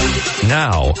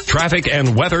 Now, traffic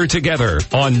and weather together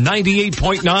on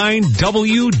 98.9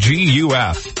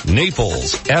 WGUF,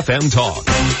 Naples FM Talk.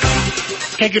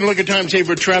 Taking a look at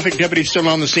time-saver traffic, deputies still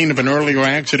on the scene of an earlier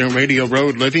accident, Radio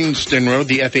Road, Livingston Road.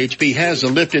 The FHP has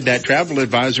lifted that travel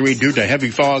advisory due to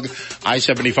heavy fog.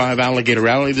 I-75 Alligator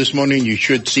Alley this morning. You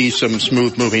should see some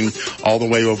smooth moving all the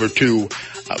way over to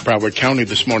Broward County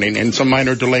this morning, and some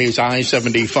minor delays,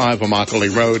 I-75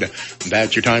 Immokalee Road.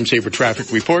 That's your time-saver traffic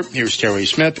report. Here's Terry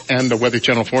Smith and the Weather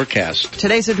Channel forecast.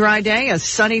 Today's a dry day, a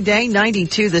sunny day,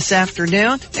 92 this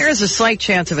afternoon. There is a slight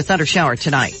chance of a thunder shower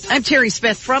tonight. I'm Terry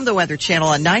Smith from the Weather Channel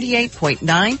on 98.9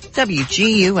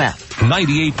 WGUF.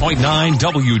 98.9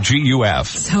 WGUF.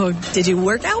 So, did you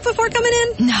work out before coming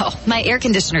in? No, my air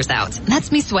conditioner's out.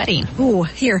 That's me sweating. Ooh,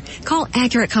 here, call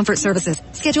Accurate Comfort Services.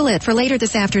 Schedule it for later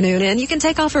this afternoon, and you can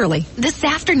take off early. This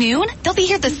afternoon? They'll be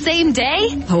here the same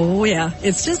day? Oh, yeah.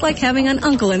 It's just like having an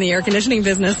uncle in the air conditioning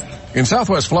business. In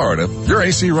Southwest Florida, your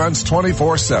AC runs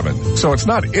 24/7. So it's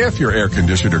not if your air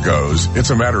conditioner goes,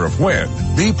 it's a matter of when.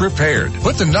 Be prepared.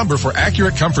 Put the number for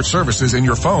Accurate Comfort Services in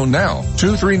your phone now.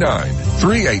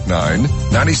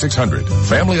 239-389-9600.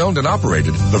 Family owned and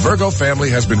operated, the Virgo family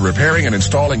has been repairing and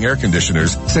installing air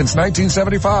conditioners since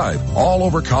 1975, all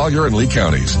over Collier and Lee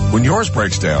counties. When yours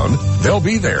breaks down, they'll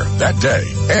be there that day.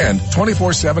 And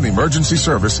 24/7 emergency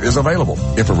service is available.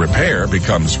 If a repair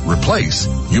becomes replace,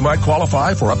 you might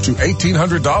qualify for up to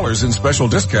 $1,800 in special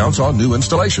discounts on new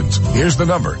installations. Here's the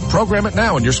number. Program it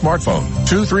now on your smartphone.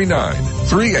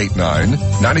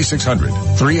 239-389-9600.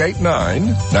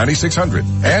 389-9600.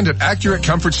 And at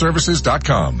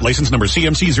AccurateComfortServices.com. License number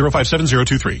CMC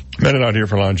 057023. Minute out here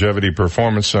for Longevity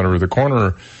Performance Center, the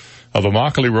corner of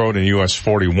Immokalee Road and US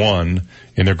 41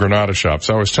 in the Granada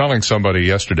Shops. I was telling somebody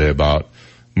yesterday about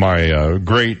my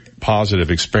great positive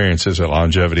experiences at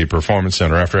Longevity Performance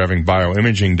Center after having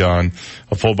bioimaging done,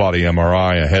 a full body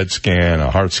MRI, a head scan, a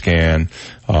heart scan,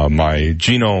 my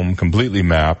genome completely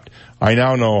mapped. I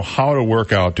now know how to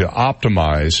work out to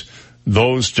optimize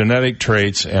those genetic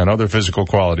traits and other physical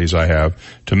qualities I have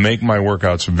to make my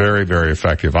workouts very, very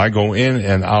effective. I go in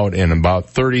and out in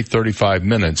about 35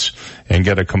 minutes and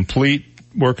get a complete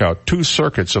workout, 2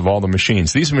 circuits of all the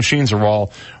machines. These machines are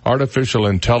all artificial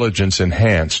intelligence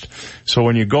enhanced. So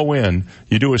when you go in,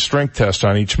 you do a strength test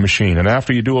on each machine. And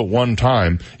after you do it one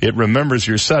time, it remembers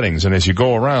your settings. And as you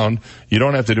go around, you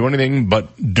don't have to do anything but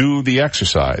do the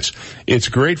exercise. It's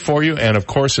great for you. And of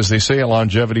course, as they say at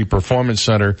Longevity Performance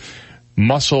Center,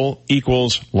 muscle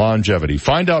equals longevity.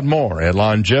 Find out more at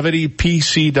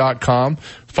longevitypc.com.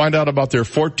 Find out about their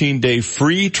 14-day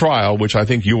free trial, which I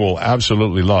think you will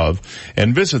absolutely love.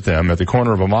 And visit them at the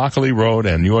corner of Immokalee Road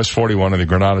and US 41 in the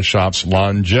Granada Shops,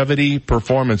 Longevity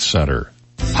Performance Center.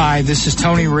 Hi, this is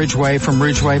Tony Ridgway from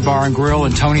Ridgway Bar and Grill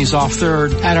and Tony's Off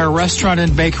 3rd. At our restaurant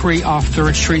and bakery off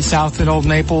 3rd Street South in Old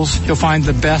Naples, you'll find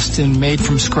the best in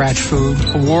made-from-scratch food,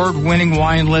 award-winning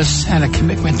wine lists, and a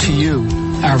commitment to you.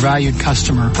 our valued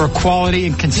customer. For quality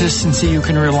and consistency, you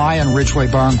can rely on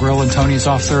Ridgeway Bar and Grill and Tony's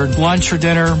Off 3rd. Lunch or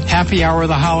dinner, happy hour of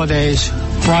the holidays,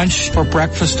 brunch or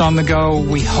breakfast on the go,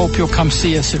 we hope you'll come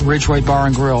see us at Ridgeway Bar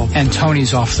and Grill and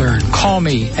Tony's Off 3rd. Call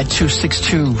me at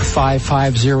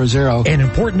 262-5500. An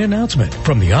important announcement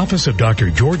from the office of Dr.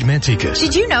 George Mantzikis.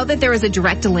 Did you know that there is a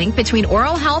direct link between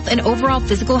oral health and overall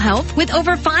physical health? With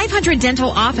over 500 dental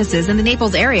offices in the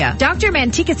Naples area, Dr.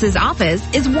 Mantzikis' office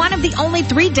is one of the only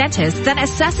 3 dentists that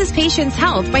assesses patients'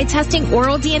 health by testing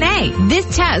oral DNA.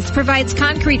 This test provides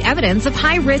concrete evidence of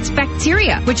high-risk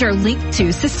bacteria, which are linked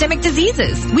to systemic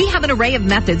diseases. We have an array of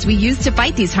methods we use to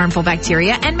fight these harmful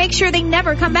bacteria and make sure they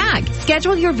never come back.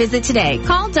 Schedule your visit today.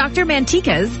 Call Dr.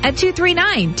 Mantzikis at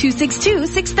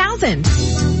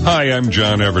 239-262-6000. Hi, I'm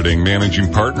John Everding,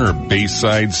 managing partner of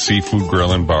Bayside Seafood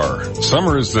Grill and Bar.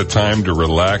 Summer is the time to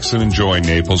relax and enjoy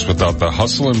Naples without the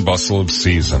hustle and bustle of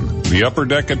season. The Upper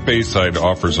Deck at Bayside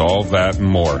offers all that and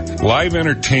more. Live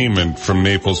entertainment from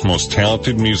Naples' most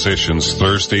talented musicians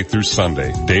Thursday through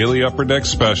Sunday. Daily Upper Deck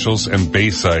specials and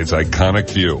Bayside's iconic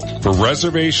view. For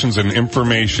reservations and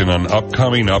information on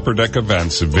upcoming Upper Deck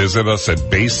events, visit us at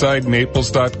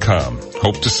BaysideNaples.com.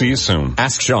 Hope to see you soon.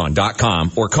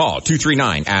 AskSean.com or call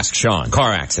 239-ASK-SEAN.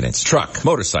 Car accidents, truck,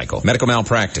 motorcycle, medical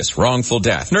malpractice, wrongful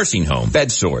death, nursing home,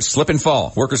 bed sores, slip and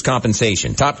fall, workers'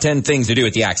 compensation. Top 10 things to do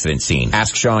at the accident scene.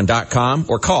 AskSean.com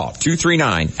or call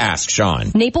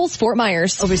 239-ASK-SEAN. Naples, Fort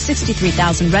Myers. Over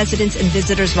 63,000 residents and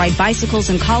visitors ride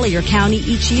bicycles in Collier County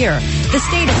each year. The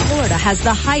state of Florida has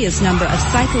the highest number of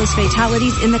cyclist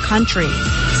fatalities in the country.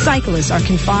 Cyclists are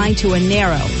confined to a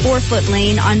narrow 4-foot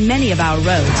lane on many of our roads,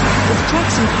 with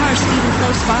trucks and cars speeding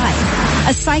close by.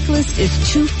 A cyclist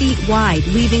is 2 feet wide,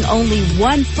 leaving only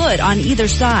 1 foot on either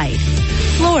side.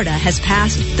 Florida has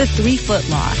passed the 3-foot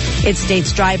law. It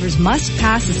states drivers must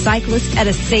pass a cyclist at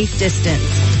a safe distance.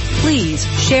 Please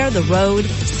share the road,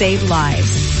 save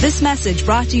lives. This message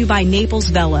brought to you by Naples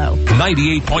Velo.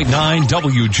 98.9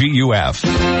 WGUF.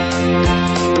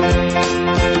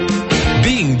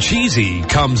 Being cheesy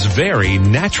comes very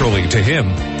naturally to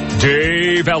him.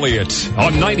 Dave Elliott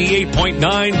on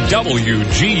 98.9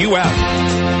 WGUF.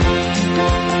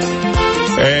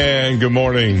 And good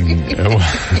morning.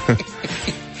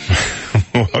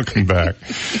 Welcome back.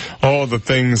 Oh, the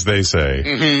things they say.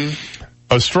 Mm-hmm.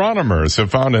 Astronomers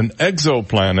have found an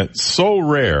exoplanet so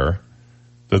rare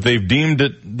that they've deemed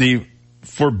it the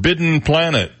forbidden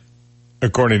planet,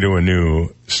 according to a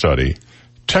new study.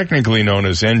 Technically known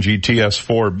as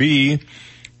NGTS-4b,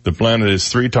 the planet is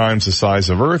 3 times the size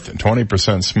of Earth and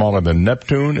 20% smaller than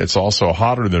Neptune. It's also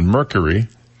hotter than Mercury.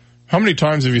 How many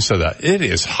times have you said that? It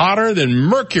is hotter than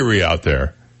Mercury out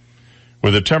there,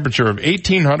 with a temperature of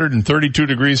 1,832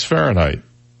 degrees Fahrenheit.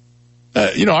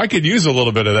 I could use a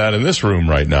little bit of that in this room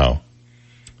right now.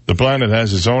 The planet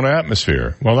has its own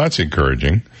atmosphere. Well, that's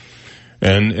encouraging.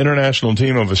 An international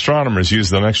team of astronomers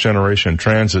used the Next Generation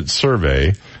Transit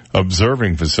Survey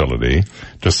observing facility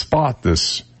to spot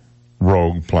this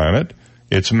rogue planet.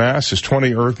 Its mass is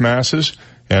 20 Earth masses,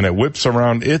 and it whips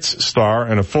around its star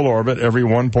in a full orbit every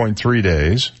 1.3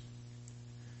 days.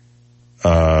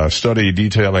 A study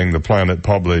detailing the planet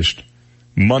published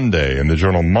Monday in the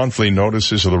journal Monthly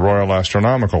Notices of the Royal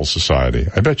Astronomical Society.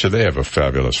 I bet you they have a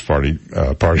fabulous party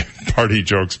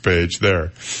jokes page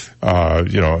there.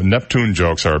 Neptune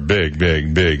jokes are big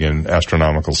in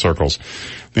astronomical circles.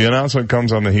 The announcement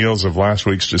comes on the heels of last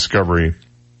week's discovery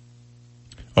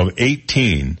of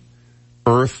 18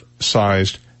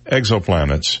 Earth-sized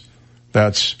exoplanets.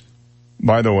 That's,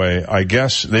 by the way, I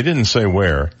guess they didn't say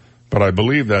where, but I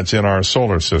believe that's in our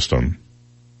solar system.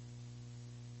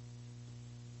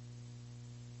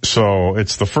 So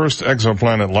it's the first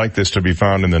exoplanet like this to be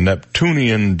found in the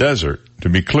Neptunian desert. To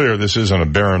be clear, this isn't a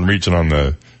barren region on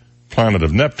the planet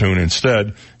of Neptune.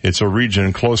 Instead, it's a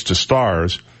region close to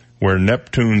stars where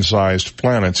Neptune-sized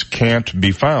planets can't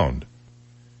be found.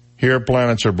 Here,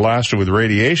 planets are blasted with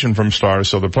radiation from stars,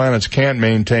 so the planets can't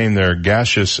maintain their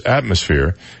gaseous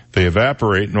atmosphere. They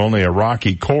evaporate and only a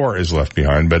rocky core is left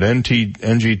behind, but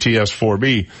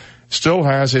NGTS-4b still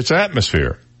has its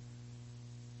atmosphere.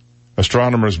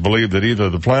 Astronomers believe that either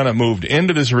the planet moved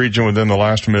into this region within the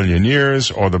last 1 million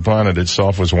years, or the planet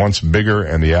itself was once bigger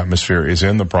and the atmosphere is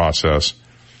in the process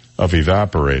of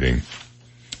evaporating.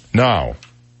 Now,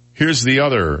 here's the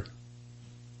other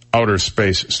outer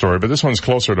space story, but this one's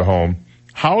closer to home.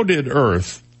 How did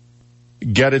Earth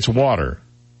get its water?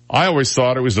 I always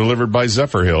thought it was delivered by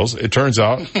Zephyr Hills. It turns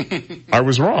out I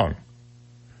was wrong.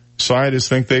 Scientists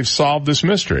think they've solved this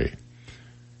mystery.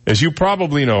 As you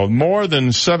probably know, more than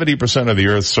 70% of the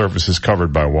Earth's surface is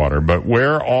covered by water, but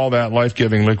where all that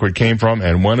life-giving liquid came from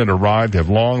and when it arrived have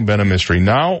long been a mystery.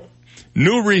 Now,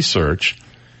 new research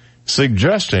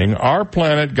suggesting our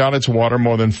planet got its water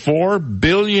more than 4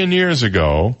 billion years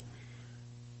ago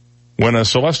when a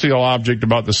celestial object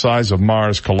about the size of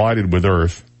Mars collided with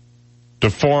Earth to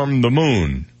form the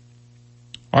moon.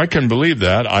 I can believe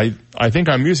that. I think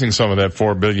I'm using some of that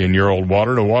 4 billion year old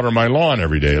water to water my lawn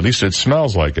every day. At least it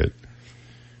smells like it.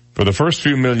 For the first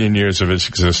few million years of its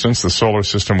existence, the solar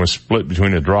system was split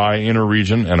between a dry inner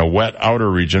region and a wet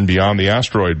outer region beyond the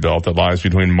asteroid belt that lies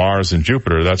between Mars and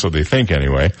Jupiter. That's what they think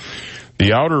anyway.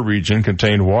 The outer region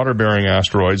contained water-bearing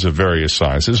asteroids of various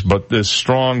sizes, but this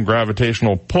strong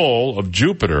gravitational pull of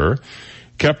Jupiter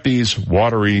kept these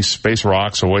watery space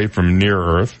rocks away from near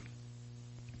Earth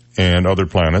and other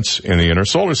planets in the inner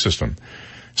solar system.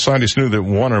 Scientists knew that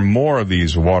one or more of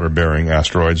these water-bearing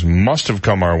asteroids must have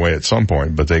come our way at some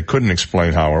point, but they couldn't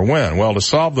explain how or when. Well, to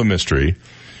solve the mystery,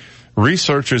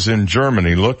 researchers in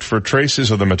Germany looked for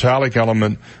traces of the metallic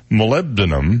element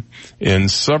molybdenum in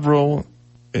 7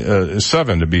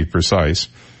 to be precise,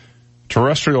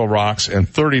 terrestrial rocks and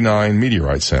 39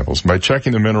 meteorite samples. By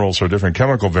checking the minerals for different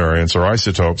chemical variants or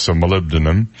isotopes of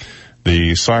molybdenum,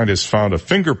 the scientists found a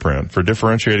fingerprint for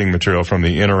differentiating material from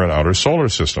the inner and outer solar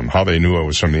system. How they knew it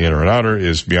was from the inner and outer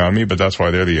is beyond me, but that's why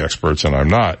they're the experts and I'm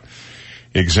not.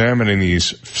 Examining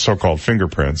these so-called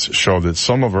fingerprints showed that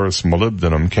some of Earth's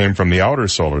molybdenum came from the outer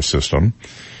solar system.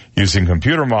 Using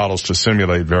computer models to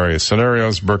simulate various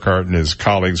scenarios, Burkhardt and his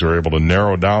colleagues were able to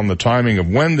narrow down the timing of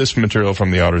when this material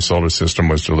from the outer solar system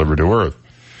was delivered to Earth.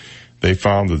 They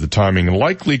found that the timing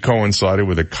likely coincided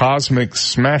with a cosmic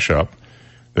smash-up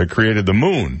that created the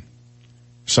moon.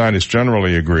 Scientists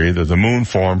generally agree that the moon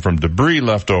formed from debris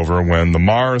left over when the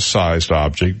Mars-sized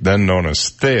object, then known as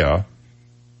Theia,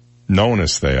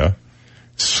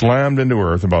 slammed into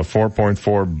Earth about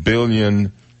 4.4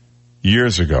 billion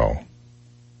years ago.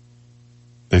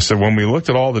 They said when we looked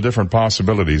at all the different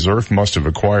possibilities, Earth must have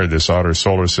acquired this outer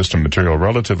solar system material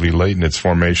relatively late in its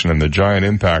formation, and the giant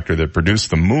impactor that produced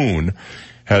the moon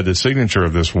had the signature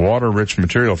of this water-rich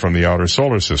material from the outer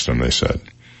solar system, they said.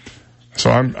 So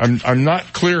I'm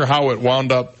not clear how it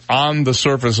wound up on the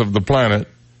surface of the planet,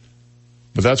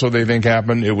 but that's what they think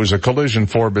happened. It was a collision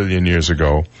 4 billion years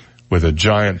ago with a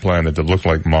giant planet that looked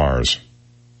like Mars.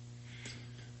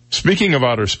 Speaking of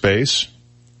outer space,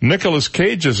 Nicolas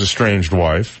Cage's estranged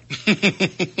wife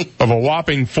of a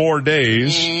whopping 4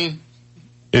 days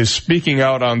is speaking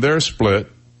out on their split.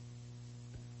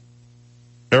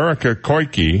 Erika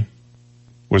Koike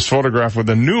was photographed with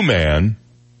a new man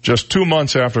just 2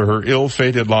 months after her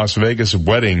ill-fated Las Vegas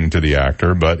wedding to the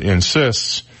actor, but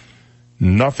insists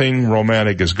nothing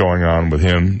romantic is going on with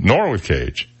him, nor with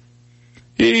Cage.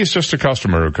 He's just a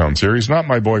customer who comes here. He's not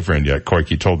my boyfriend yet,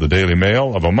 Koike told the Daily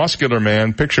Mail of a muscular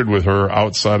man pictured with her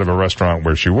outside of a restaurant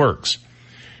where she works.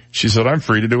 She said, I'm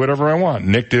free to do whatever I want.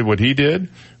 Nick did what he did.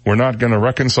 We're not going to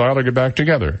reconcile or get back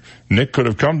together. Nick could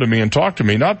have come to me and talked to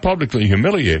me, not publicly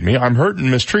humiliate me. I'm hurt and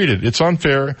mistreated. It's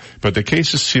unfair, but the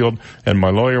case is sealed, and my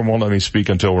lawyer won't let me speak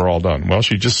until we're all done. Well,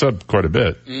 she just said quite a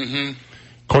bit. Mm-hmm.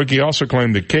 Koike also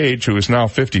claimed that Cage, who is now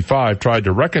 55, tried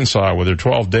to reconcile with her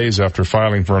 12 days after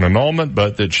filing for an annulment,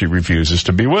 but that she refuses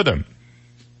to be with him.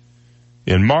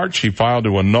 In March, he filed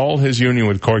to annul his union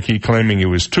with Koike, claiming he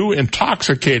was too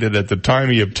intoxicated at the time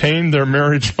he obtained their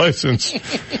marriage license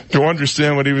to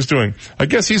understand what he was doing. I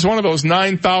guess he's one of those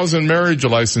 9,000 marriage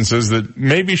licenses that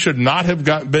maybe should not have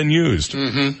been used.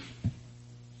 Mm-hmm.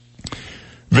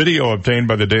 Video obtained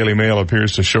by the Daily Mail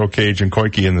appears to show Cage and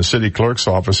Koike in the city clerk's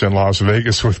office in Las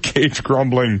Vegas, with Cage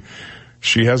grumbling,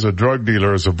 she has a drug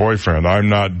dealer as a boyfriend. I'm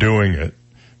not doing it.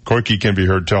 Koike can be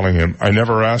heard telling him, I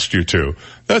never asked you to.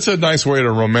 That's a nice way to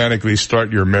romantically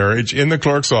start your marriage, in the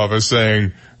clerk's office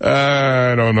saying,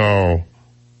 I don't know.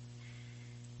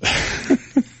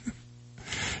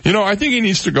 You know, I think he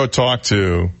needs to go talk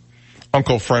to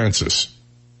Uncle Francis.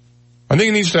 I think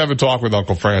he needs to have a talk with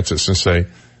Uncle Francis and say,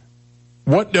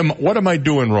 what am I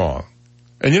doing wrong?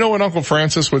 And you know what Uncle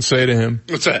Francis would say to him?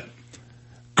 What's that?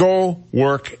 Go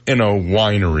work in a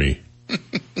winery.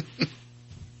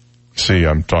 See,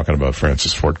 I'm talking about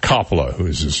Francis Ford Coppola, who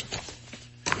is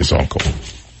his uncle.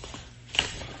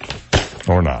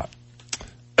 Or not.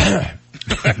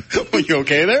 Are you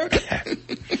okay there?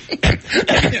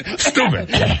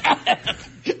 Stupid.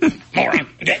 Moron.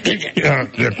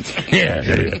 Yeah.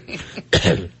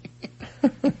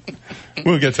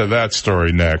 We'll get to that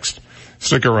story next.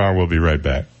 Stick around, we'll be right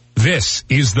back. This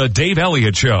is the Dave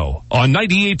Elliott Show on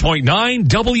 98.9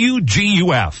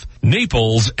 WGUF,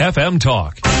 Naples FM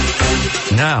Talk.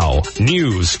 Now,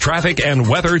 news, traffic, and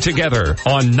weather together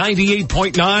on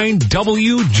 98.9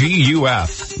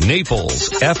 WGUF, Naples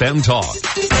FM Talk.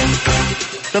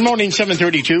 Good morning,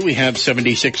 7:32. We have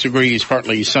 76 degrees,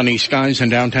 partly sunny skies in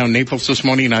downtown Naples this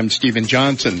morning. I'm Stephen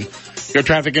Johnson. Your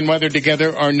traffic and weather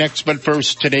together are next, but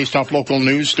first, today's top local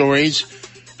news stories.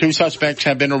 2 suspects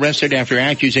have been arrested after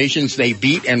accusations they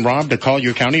beat and robbed a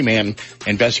Collier County man.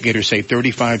 Investigators say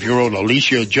 35-year-old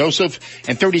Alicia Joseph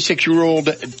and 36-year-old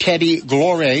Teddy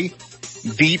Glore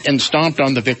beat and stomped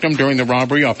on the victim during the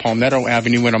robbery off Palmetto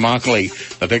Avenue in Immokalee.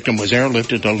 The victim was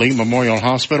airlifted to Lee Memorial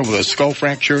Hospital with a skull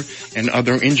fracture and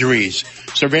other injuries.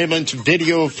 Surveillance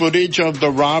video footage of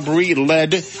the robbery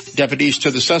led deputies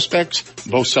to the suspects.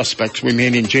 Both suspects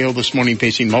remain in jail this morning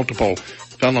facing multiple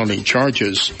felony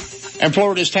charges. And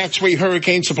Florida's tax-free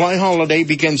hurricane supply holiday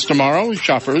begins tomorrow.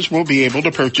 Shoppers will be able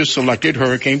to purchase selected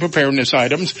hurricane preparedness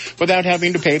items without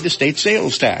having to pay the state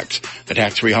sales tax. The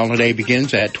tax-free holiday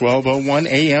begins at 12:01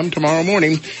 a.m. tomorrow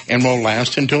morning and will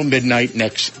last until midnight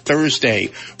next Thursday.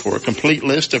 For a complete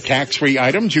list of tax-free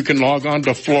items, you can log on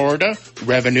to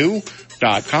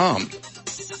floridarevenue.com.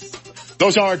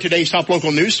 Those are today's top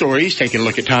local news stories. Taking a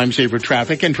look at time-saver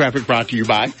traffic, and traffic brought to you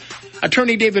by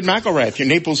Attorney David McElrath, your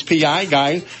Naples PI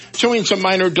guy, showing some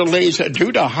minor delays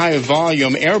due to high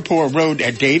volume. Airport Road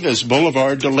at Davis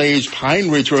Boulevard, delays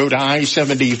Pine Ridge Road,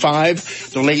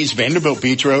 I-75, delays Vanderbilt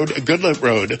Beach Road, Goodlet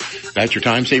Road. That's your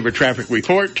time saver traffic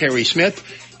report. Terry Smith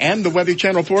and the Weather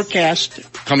Channel forecast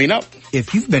coming up.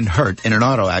 If you've been hurt in an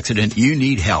auto accident, you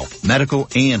need help, medical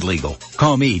and legal.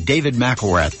 Call me, David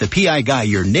McElrath, the PI guy,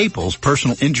 your Naples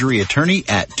personal injury attorney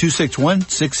at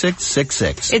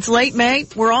 261-6666. It's late May.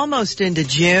 We're almost into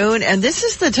June, and this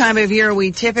is the time of year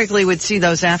we typically would see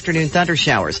those afternoon thunder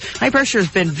showers. High pressure has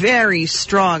been very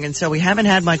strong, and so we haven't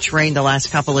had much rain the last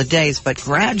couple of days, but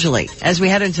gradually, as we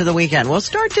head into the weekend, we'll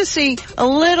start to see a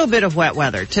little bit of wet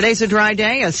weather. Today's a dry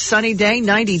day, a sunny day,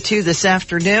 92 this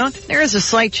afternoon. There is a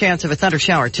slight chance of a thunder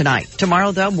shower tonight.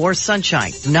 Tomorrow, though, more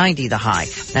sunshine, 90 the high.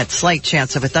 That slight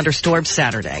chance of a thunderstorm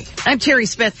Saturday. I'm Terry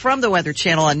Smith from the Weather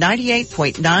Channel on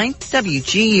 98.9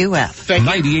 WGUF.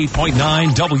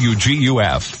 98.9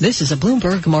 WGUF. This is a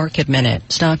Bloomberg Market Minute.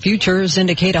 Stock futures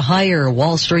indicate a higher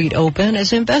Wall Street open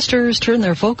as investors turn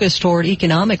their focus toward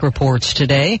economic reports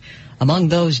today. Among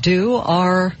those due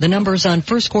are the numbers on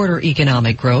first quarter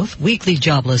economic growth, weekly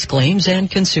jobless claims, and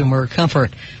consumer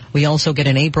comfort. We also get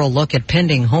an April look at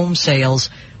pending home sales.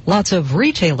 Lots of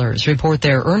retailers report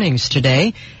their earnings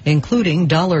today, including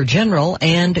Dollar General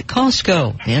and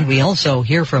Costco. And we also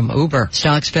hear from Uber.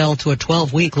 Stocks fell to a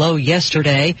 12-week low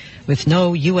yesterday with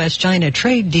no U.S.-China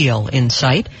trade deal in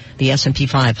sight. The S&P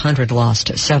 500 lost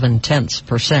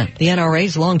 0.7%. The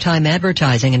NRA's longtime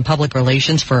advertising and public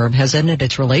relations firm has ended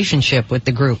its relationship with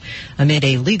the group amid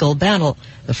a legal battle.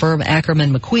 The firm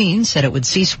Ackerman McQueen said it would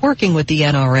cease working with the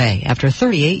NRA after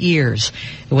 38 years.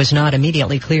 It was not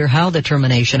immediately clear how the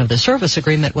termination of the service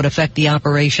agreement would affect the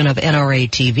operation of NRA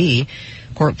TV.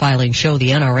 Court filings show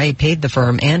the NRA paid the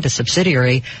firm and a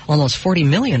subsidiary almost $40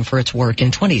 million for its work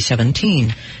in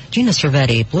 2017. Gina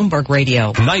Cervetti, Bloomberg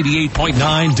Radio.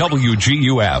 98.9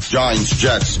 WGUF. Giants,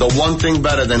 Jets. The one thing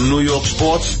better than New York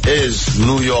sports is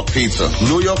New York pizza.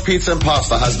 New York Pizza and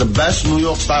Pasta has the best New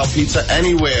York style pizza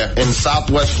anywhere in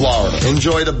Southwest Florida.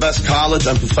 Enjoy the best college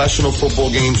and professional football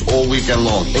games all weekend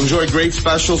long. Enjoy great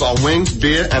specials on wings,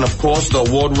 beer, and of course the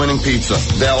award-winning pizza.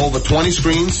 There are over 20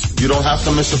 screens. You don't have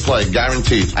to miss a play,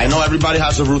 guaranteed. I know everybody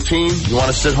has a routine. You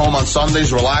want to sit home on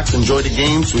Sundays, relax, enjoy the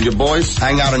games with your boys,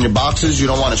 hang out on your boxes. You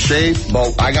don't want to shave,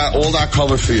 but I got all that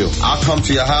covered for you. I'll come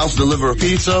to your house, deliver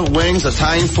pizza, wings,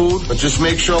 Italian food, but just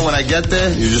make sure when I get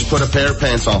there, you just put a pair of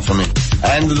pants on for me.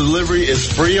 And the delivery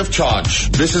is free of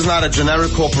charge. This is not a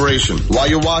generic corporation. While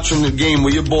you're watching the game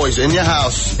with your boys in your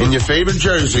house, in your favorite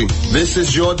jersey, this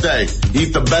is your day.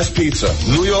 Eat the best pizza.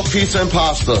 New York Pizza and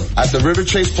Pasta at the River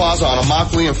Chase Plaza on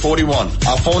Immokalee and 41.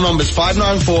 Our phone number is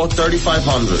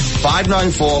 594-3500.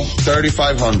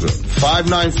 594-3500.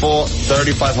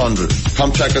 594-3500.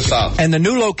 Come check us out. And the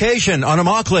new location on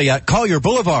Immokalee at Collier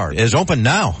Boulevard is open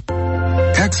now.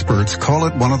 Experts call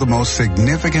it one of the most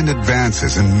significant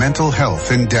advances in mental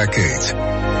health in decades.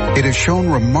 It has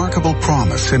shown remarkable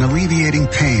promise in alleviating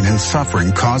pain and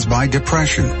suffering caused by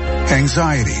depression,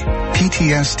 anxiety,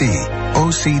 PTSD,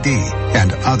 OCD,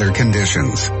 and other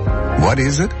conditions. What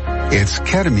is it? It's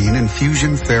ketamine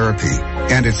infusion therapy,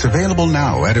 and it's available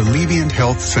now at Alleviant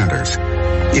Health Centers.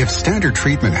 If standard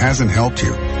treatment hasn't helped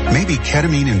you, maybe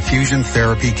ketamine infusion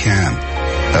therapy can.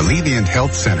 Alleviant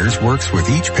Health Centers works with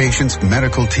each patient's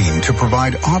medical team to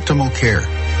provide optimal care,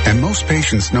 and most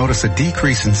patients notice a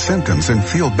decrease in symptoms and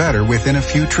feel better within a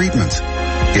few treatments.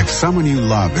 If someone you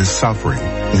love is suffering,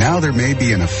 now there may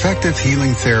be an effective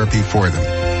healing therapy for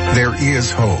them. There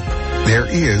is hope. There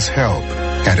is help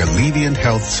at Alleviant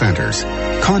Health Centers.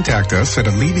 Contact us at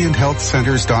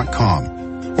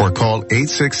AlleviantHealthCenters.com or call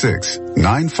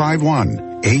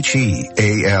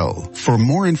 866-951-HEAL for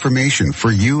more information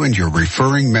for you and your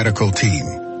referring medical team.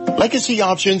 Legacy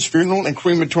Options Funeral and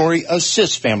Crematory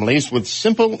assists families with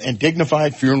simple and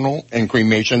dignified funeral and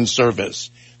cremation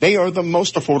service. They are the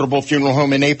most affordable funeral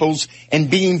home in Naples, and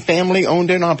being family owned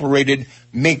and operated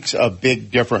makes a big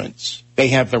difference. They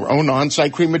have their own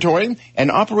on-site crematory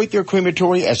and operate their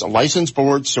crematory as a licensed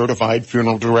board certified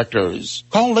funeral directors.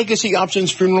 Call Legacy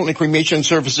Options Funeral and Cremation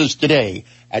Services today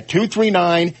at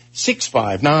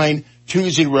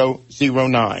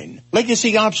 239-659-2009.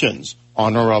 Legacy Options.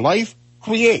 Honor a life.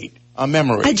 Create a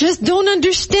memory. I just don't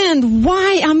understand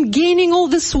why I'm gaining all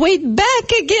this weight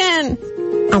back again.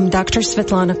 I'm Dr.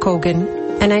 Svetlana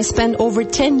Kogan, and I spent over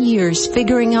 10 years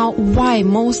figuring out why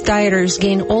most dieters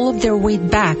gain all of their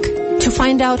weight back. To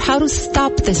find out how to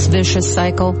stop this vicious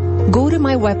cycle, go to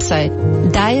my website,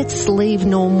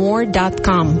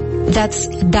 dietslavenomore.com. That's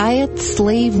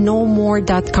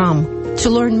dietslavenomore.com to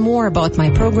learn more about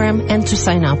my program and to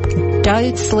sign up.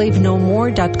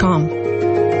 dietslavenomore.com.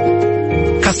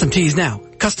 Custom teas now.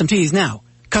 Custom teas now.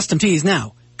 Custom teas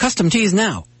now. Custom teas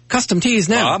now. Custom teas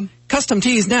now. Bob? Custom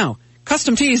teas now.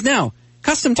 Custom teas now.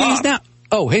 Custom teas now.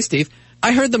 Oh, hey, Steve.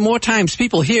 I heard the more times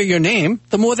people hear your name,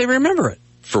 the more they remember it.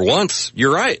 For once,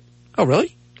 you're right. Oh,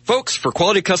 really? Folks, for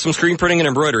quality custom screen printing and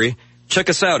embroidery, check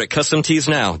us out at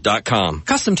CustomTeesNow.com.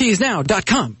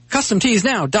 CustomTeesNow.com.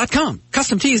 CustomTeesNow.com.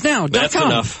 CustomTeesNow.com. That's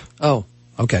enough. Oh,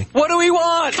 okay. What do we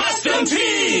want? Custom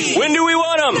tees! When do we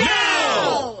want them?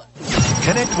 Now!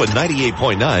 Connect with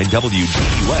 98.9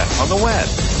 WGUF on the web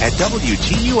at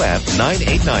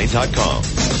WGUF989.com.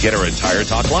 Get our entire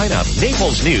talk lineup,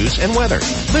 Naples news and weather.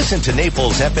 Listen to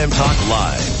Naples FM Talk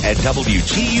live at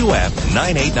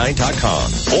WGUF989.com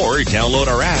or download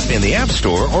our app in the App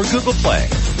Store or Google Play.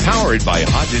 Powered by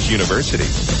Hodges University.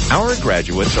 Our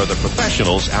graduates are the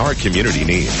professionals our community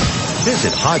needs.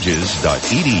 Visit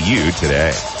Hodges.edu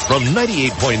today. From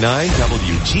 98.9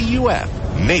 WGUF,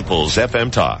 Naples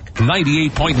FM Talk.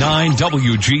 98.9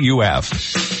 WGUF.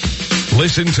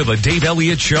 Listen to the Dave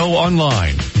Elliott Show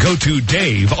online. Go to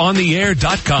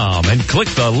DaveOnTheAir.com and click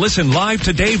the Listen Live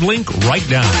to Dave link right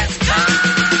now.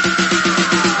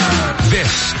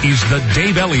 This is the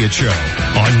Dave Elliott Show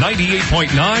on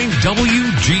 98.9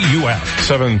 WGUF.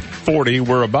 7:40.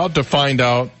 We're about to find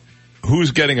out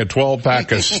who's getting a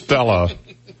 12-pack of Stella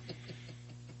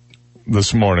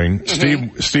this morning.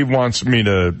 Steve wants me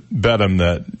to bet him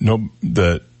that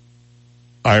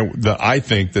I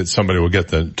think that somebody will get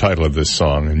the title of this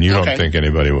song, and you don't think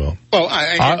anybody will. Well,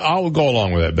 I'll go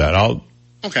along with that bet. I'll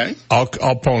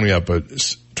pony up a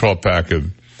 12-pack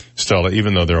of Stella,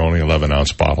 even though they're only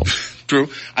 11-ounce bottles. True.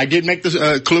 I did make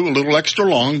the clue a little extra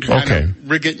long to kind of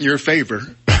rig it in your favor.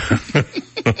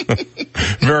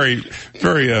 Very,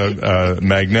 very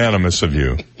magnanimous of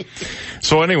you.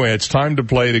 So anyway, it's time to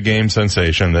play the game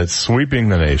sensation that's sweeping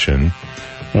the nation.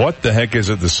 What the heck is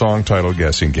it? The song title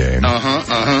guessing game. On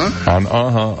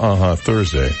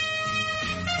Thursday.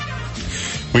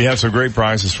 We have some great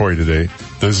prizes for you today.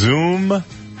 The Zoom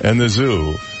and the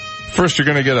Zoo. First, you're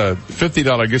going to get a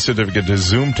 $50 gift certificate to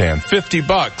Zoom Tan.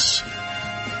 $50.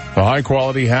 A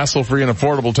high-quality, hassle-free, and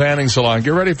affordable tanning salon.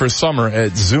 Get ready for summer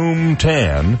at Zoom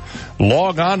Tan.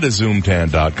 Log on to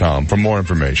ZoomTan.com for more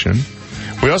information.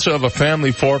 We also have a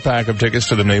family 4-pack of tickets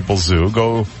to the Naples Zoo.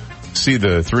 Go see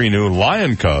the 3 new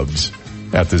lion cubs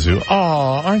at the zoo.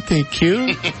 Aw, aren't they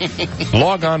cute?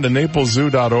 Log on to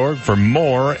napleszoo.org for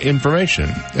more information.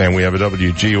 And we have a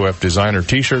WGUF designer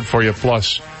t-shirt for you,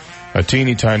 plus a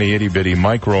teeny tiny itty bitty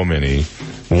micro mini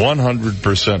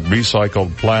 100%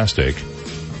 recycled plastic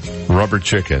rubber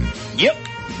chicken. Yep.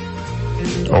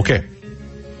 Okay.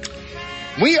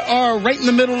 We are right in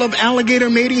the middle of alligator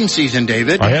mating season,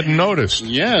 David. I hadn't noticed.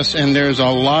 Yes, and there's a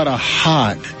lot of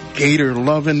hot gator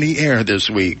love in the air this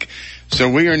week. So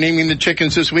we are naming the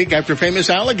chickens this week after famous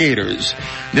alligators.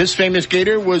 This famous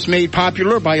gator was made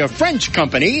popular by a French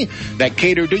company that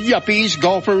catered to yuppies,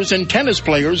 golfers, and tennis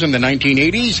players in the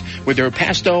 1980s with their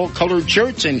pastel-colored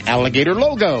shirts and alligator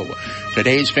logo.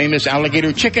 Today's famous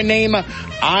alligator chicken name,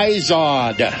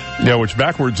 Izod. Yeah, which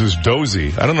backwards is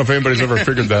Dozy. I don't know if anybody's ever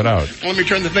figured that out. Let me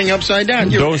turn the thing upside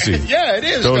down. Dozy. Yeah, it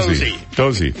is Dozy.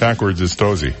 Dozy. Backwards is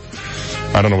Dozy.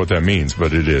 I don't know what that means,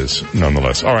 but it is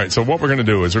nonetheless. All right, so what we're going to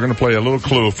do is we're going to play a little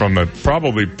clue from a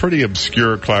probably pretty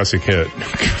obscure classic hit.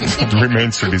 It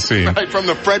remains to be seen. Right from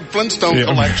the Fred Flintstone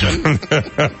collection.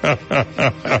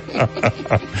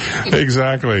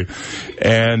 Exactly.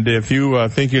 And if you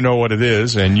think you know what it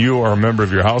is and you or a member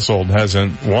of your household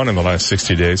hasn't won in the last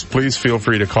 60 days, please feel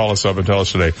free to call us up and tell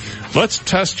us today. Let's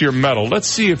test your mettle. Let's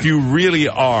see if you really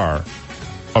are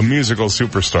a musical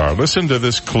superstar. Listen to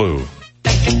this clue.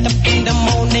 In the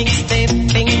morning,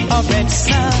 stepping for bread,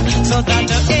 sir, so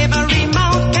that every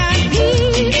mouth can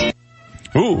be.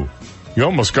 Ooh, you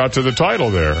almost got to the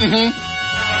title there. Mm-hmm.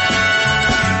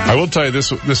 I will tell you,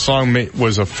 this song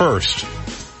was a first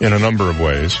in a number of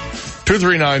ways.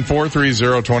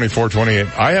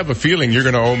 239-430-2428. I have a feeling you're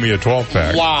going to owe me a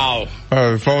 12-pack. Wow.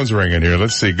 The phone's ringing here.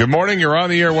 Let's see. Good morning. You're on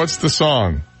the air. What's the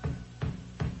song?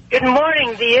 Good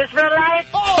morning, the Israelites.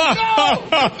 Oh, no!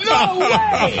 No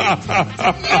way!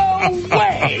 No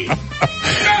way! No!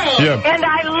 Yeah.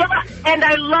 And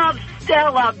I love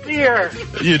Stella beer.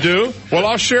 You do? Well,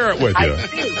 I'll share it with you.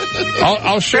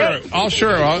 I'll share it.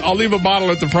 I'll leave a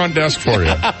bottle at the front desk for you.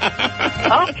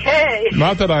 Okay.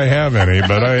 Not that I have any,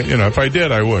 but if I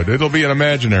did, I would. It'll be an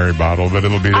imaginary bottle, but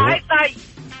it'll be. I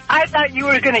thought you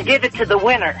were going to give it to the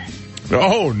winner.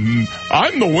 Oh,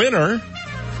 I'm the winner.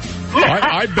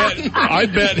 I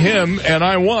bet him, and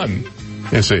I won.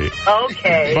 You see.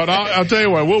 Okay. But I'll tell you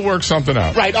what, we'll work something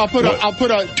out. Right, I'll put a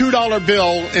 $2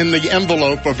 bill in the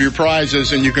envelope of your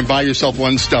prizes, and you can buy yourself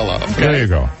one Stella. Okay? There you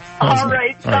go. All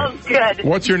right, sounds good.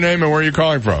 What's your name and where are you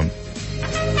calling from?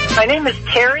 My name is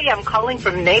Terry. I'm calling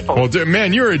from Naples. Well,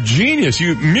 man, you're a genius.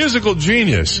 You musical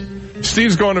genius.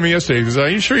 Steve's going to me yesterday. He goes, "Are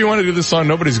you sure you want to do this song?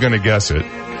 Nobody's going to guess it."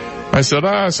 I said,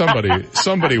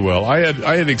 somebody will. I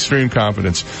had extreme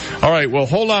confidence. All right, well,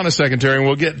 hold on a second, Terry, and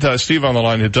we'll get Steve on the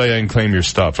line to tell you and claim your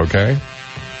stuff, okay?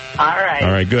 All right.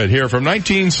 All right, good. Here from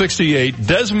 1968,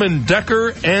 Desmond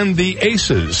Decker and the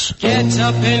Aces. Get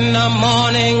up in the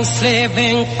morning,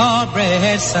 slaving for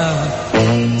bread, sir,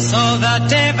 so that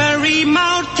every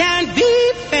mouth can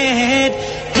be fed.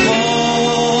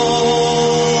 Oh,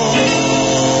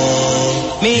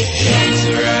 me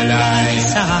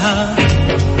Israelites,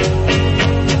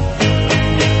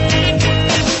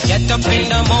 get up in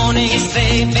the morning,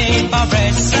 slaving for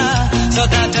bread, sir, so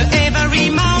that every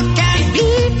mouth can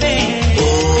be fed. Oh,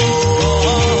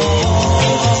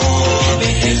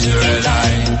 the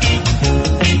Israelite.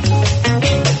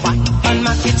 On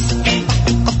my kids,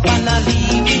 up and I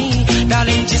leave me.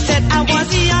 Darling, she said I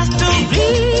was yours to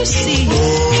receive.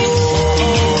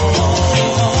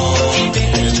 Oh, the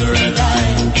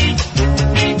Israelite.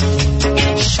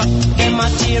 Shut them a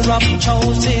tear up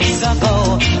choices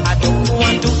ago. I don't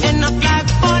want to end up like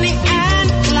Bonnie and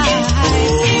Clyde.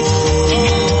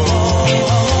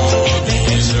 Oh, the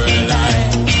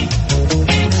Israelite.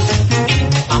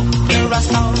 After a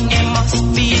song, there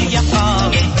must be a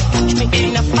call. Catch me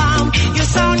in a farm, you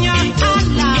sound your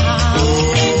alarm.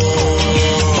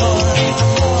 Oh,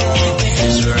 the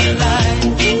Israelite.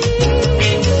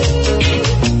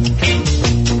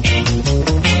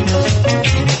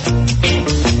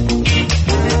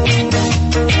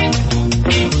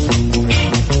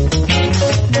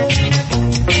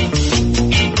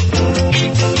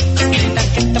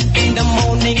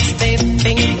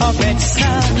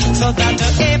 So that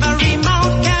every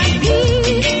mouth can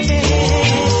be fed.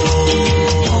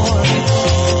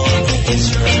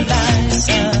 Israelites,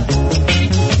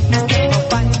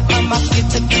 I'm a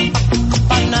kid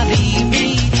up and I leave me.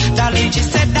 Darling, she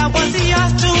said that was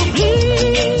yours to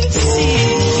receive.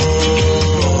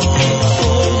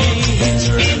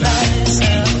 Israelites,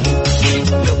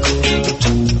 look,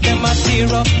 them a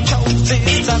tear up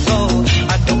choices ago.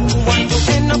 I don't want to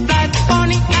end up like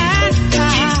Bonnie and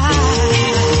Clyde.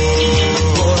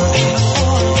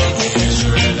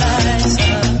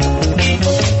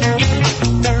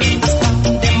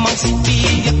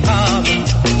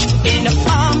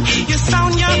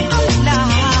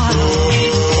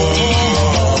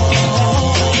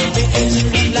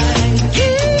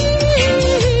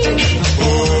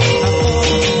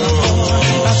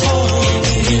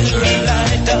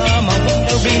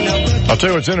 I'll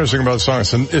tell you what's interesting about the song.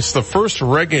 It's the first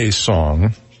reggae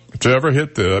song to ever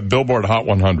hit the Billboard Hot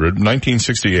 100.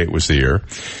 1968 was the year.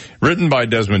 Written by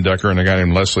Desmond Decker and a guy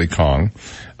named Leslie Kong.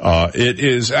 It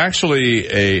is actually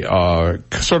a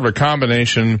sort of a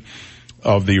combination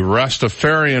of the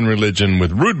Rastafarian religion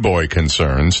with rude boy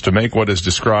concerns to make what is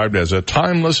described as a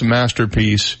timeless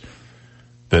masterpiece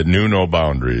that knew no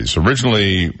boundaries.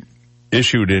 Originally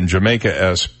issued in Jamaica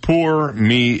as Poor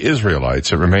Me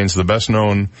Israelites, it remains the best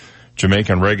known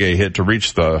Jamaican reggae hit to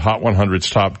reach the Hot 100's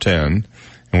top 10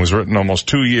 and was written almost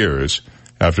 2 years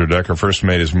after Decker first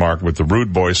made his mark with the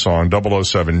Rude Boy song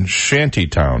 007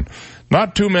 Shantytown.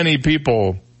 Not too many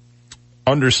people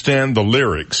understand the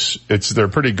lyrics. They're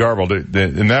pretty garbled.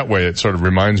 In that way, it sort of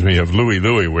reminds me of Louie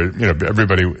Louie, where,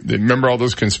 everybody, remember all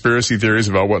those conspiracy theories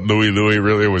about what Louie Louie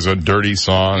really was, a dirty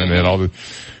song, and then all the,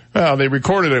 well, they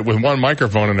recorded it with one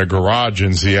microphone in a garage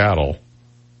in Seattle.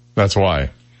 That's why.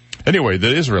 Anyway,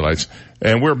 the Israelites,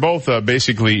 and we're both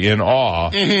basically in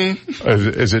awe. Mm-hmm.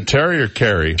 Is it Terry or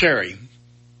Carrie? Terry.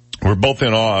 We're both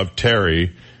in awe of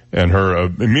Terry and her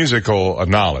musical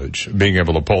knowledge, being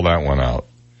able to pull that one out.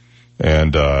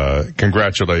 And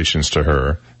congratulations to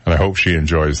her. And I hope she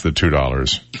enjoys the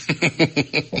 $2.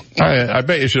 I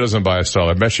bet you she doesn't buy a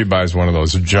Stella. I bet she buys one of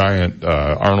those giant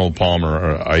Arnold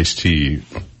Palmer iced tea.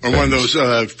 Or one of those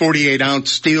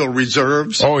 48-ounce steel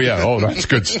reserves. Oh yeah, that's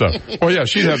good stuff. Oh yeah,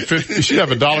 she'd have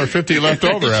 $1.50 left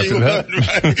over after that.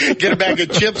 Right. Get a bag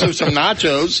of chips or some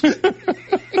nachos.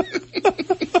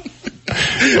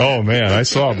 Oh man, I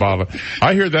saw a bottle.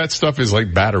 I hear that stuff is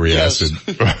like battery acid.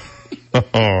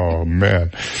 Oh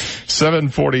man.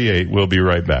 7:48. We'll be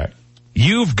right back.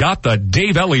 You've got the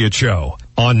Dave Elliott Show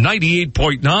on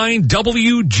 98.9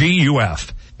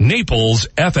 WGUF, Naples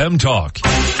FM Talk.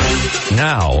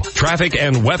 Now, traffic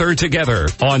and weather together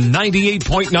on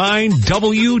 98.9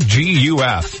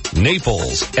 WGUF,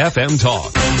 Naples FM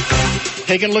Talk.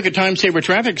 Taking a look at time-saver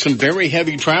traffic, some very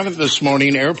heavy traffic this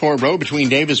morning. Airport Road between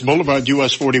Davis Boulevard,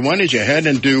 US 41 as you head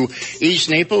into East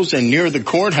Naples and near the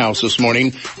courthouse this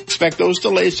morning. Expect those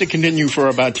delays to continue for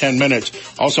about 10 minutes.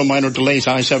 Also minor delays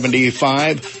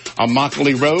I-75 on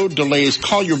Mockley Road, delays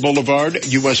Collier Boulevard,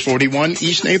 US 41,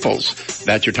 East Naples.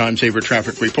 That's your time-saver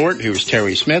traffic report. Here's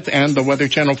Terry Smith and the Weather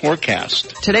Channel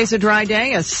forecast. Today's a dry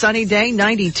day, a sunny day,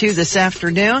 92 this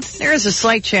afternoon. There is a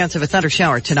slight chance of a thunder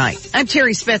shower tonight. I'm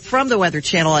Terry Smith from the Weather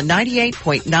Channel on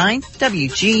 98.9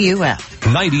 WGUF.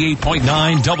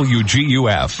 98.9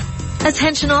 WGUF.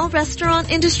 Attention all restaurant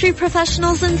industry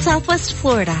professionals in Southwest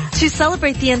Florida. To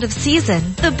celebrate the end of season,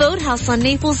 the Boathouse on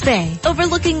Naples Bay,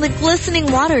 overlooking the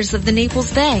glistening waters of the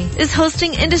Naples Bay, is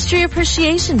hosting Industry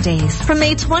Appreciation Days from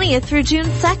May 20th through June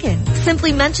 2nd.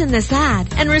 Simply mention this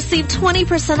ad and receive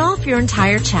 20% off your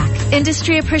entire check.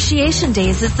 Industry Appreciation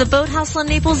Days is the Boathouse on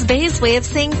Naples Bay's way of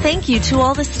saying thank you to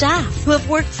all the staff who have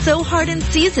worked so hard in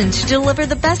season to deliver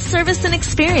the best service and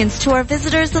experience to our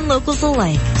visitors and locals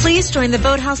alike. Please join the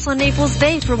Boathouse on Naples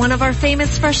Bay for one of our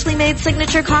famous freshly made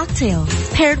signature cocktails,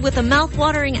 paired with a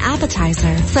mouth-watering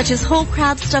appetizer, such as whole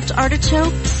crab stuffed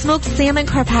artichoke, smoked salmon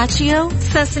carpaccio,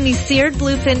 sesame seared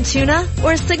bluefin tuna,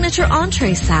 or a signature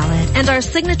entree salad, and our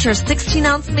signature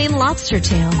 16-ounce Maine lobster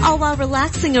tail, all while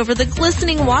relaxing over the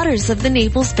glistening waters of the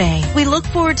Naples Bay. We look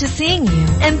forward to seeing you,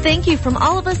 and thank you from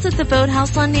all of us at the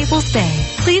Boathouse on Naples Bay.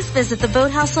 Please visit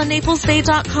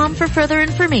theboathouseonnaplesbay.com for further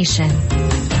information.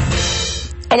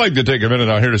 I'd like to take a minute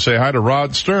out here to say hi to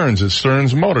Rod Stearns at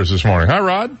Stearns Motors this morning. Hi,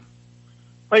 Rod.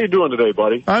 How you doing today,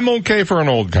 buddy? I'm okay for an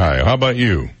old guy. How about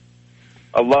you?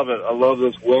 I love it. I love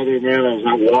this weather, man. I was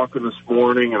out walking this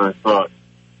morning, and I thought,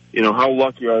 you know, how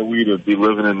lucky are we to be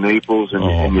living in Naples, and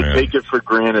you take it for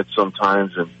granted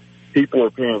sometimes, and people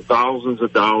are paying thousands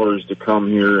of dollars to come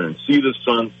here and see the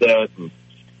sunset, and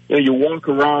you know, you walk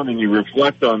around and you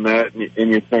reflect on that,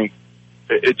 and you think,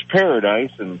 it's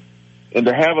paradise, and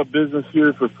to have a business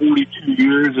here for 42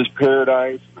 years is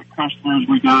paradise. The customers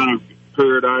we got are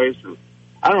paradise. And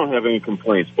I don't have any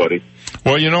complaints, buddy.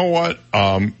 Well, you know what?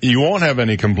 You won't have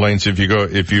any complaints if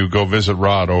you go visit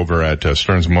Rod over at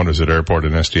Stearns Motors at Airport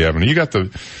and SD Avenue.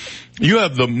 You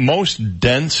have the most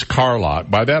dense car lot.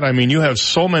 By that I mean you have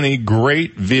so many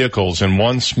great vehicles in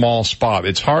one small spot.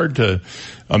 It's hard to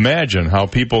imagine how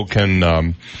people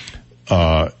can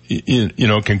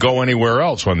can go anywhere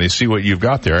else when they see what you've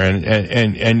got there,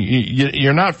 and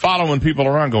you're not following people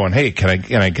around going, hey, can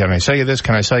I sell you this?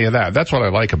 Can I sell you that? That's what I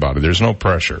like about it. There's no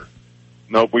pressure.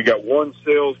 Nope, we got one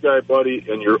sales guy, buddy,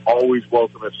 and you're always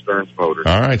welcome at Stearns Motors.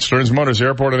 All right, Stearns Motors,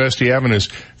 Airport and SD Avenues,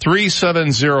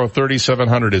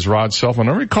 370-3700 is Rod's cell phone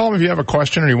number. Call him if you have a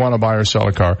question or you want to buy or sell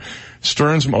a car.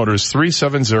 Stearns Motors,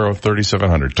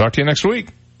 370-3700. Talk to you next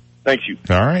week. Thank you.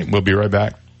 All right, we'll be right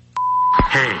back.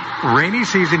 Hey, rainy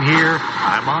season here.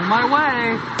 I'm on my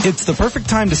way. It's the perfect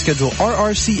time to schedule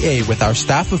RRCA with our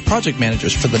staff of project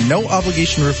managers for the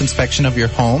no-obligation roof inspection of your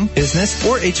home, business,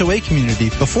 or HOA community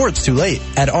before it's too late.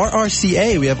 At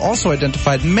RRCA, we have also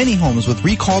identified many homes with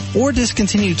recalled or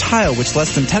discontinued tile, which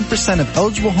less than 10% of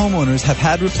eligible homeowners have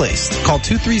had replaced. Call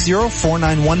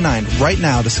 230-4919 right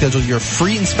now to schedule your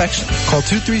free inspection. Call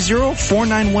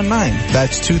 230-4919.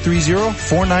 That's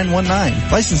 230-4919.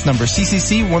 License number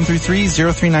CCC 1330.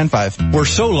 0395. We're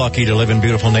so lucky to live in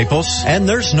beautiful Naples, and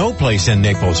there's no place in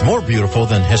Naples more beautiful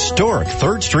than historic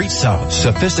 3rd Street South.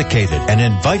 Sophisticated and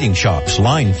inviting shops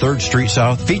line 3rd Street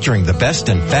South, featuring the best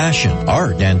in fashion,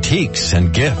 art, antiques,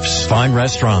 and gifts. Fine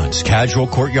restaurants, casual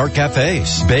courtyard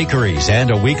cafes, bakeries,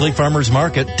 and a weekly farmer's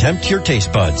market tempt your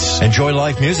taste buds. Enjoy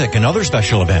live music and other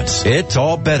special events. It's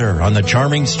all better on the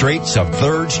charming streets of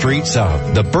 3rd Street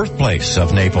South, the birthplace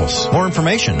of Naples. More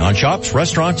information on shops,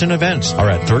 restaurants, and events are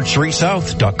at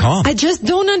 3rdstreetsouth.com. I just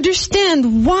don't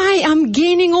understand why I'm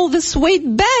gaining all this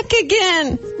weight back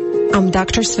again. I'm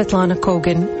Dr. Svetlana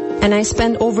Kogan, and I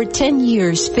spent over 10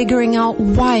 years figuring out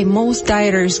why most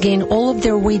dieters gain all of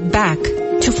their weight back.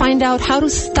 To find out how to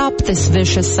stop this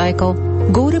vicious cycle,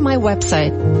 go to my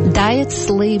website,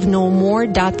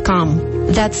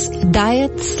 dietslavenomore.com. That's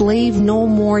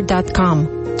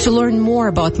dietslavenomore.com. To learn more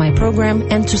about my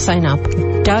program and to sign up,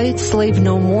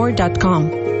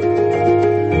 dietslavenomore.com.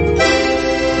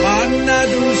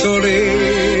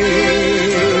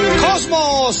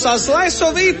 Cosmos, a slice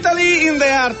of Italy in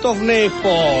the heart of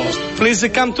Naples. Please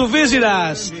come to visit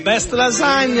us. Best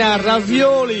lasagna,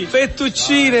 ravioli,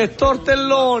 fettuccine,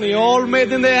 tortelloni, all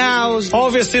made in the house.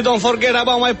 Obviously, don't forget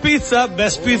about my pizza.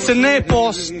 Best pizza in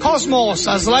Naples. Cosmos,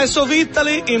 a slice of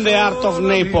Italy in the heart of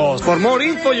Naples. For more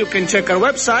info, you can check our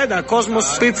website at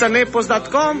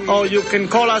cosmospizzanaples.com or you can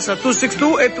call us at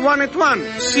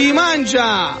 262-8181. Si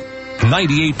mangia!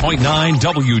 98.9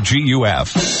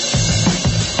 WGUF.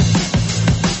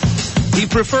 He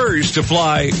prefers to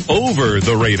fly over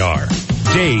the radar.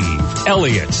 Dave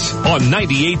Elliott on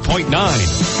 98.9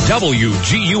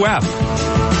 WGUF.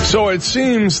 So it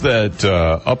seems that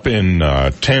up in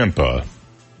Tampa,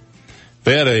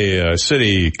 they had a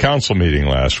city council meeting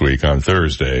last week on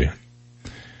Thursday,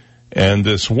 and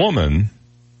this woman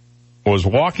was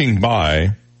walking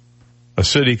by a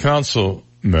city councilman,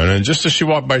 and just as she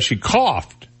walked by, she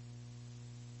coughed.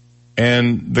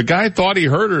 And the guy thought he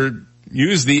heard her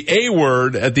use the A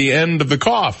word at the end of the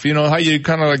cough. You know how you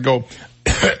kind of like go,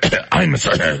 I'm like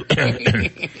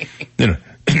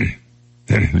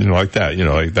that. You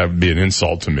know, like that would be an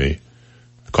insult to me,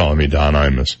 calling me Don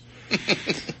Imus.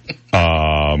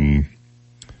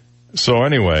 So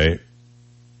anyway,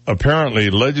 apparently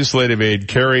legislative aide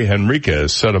Carrie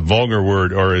Henriquez said a vulgar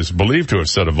word, or is believed to have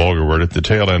said a vulgar word at the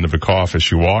tail end of a cough as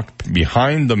she walked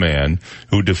behind the man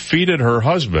who defeated her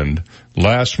husband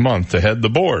last month to head the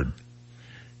board.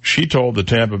 She told the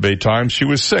Tampa Bay Times she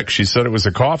was sick. She said it was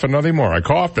a cough and nothing more. I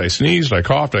coughed, I sneezed, I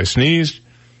coughed, I sneezed,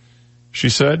 she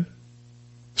said.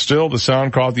 Still, the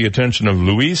sound caught the attention of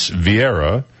Luis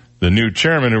Vieira, the new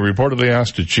chairman, who reportedly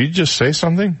asked, did she just say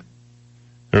something?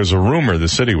 There was a rumor the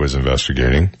city was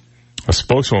investigating. A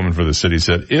spokeswoman for the city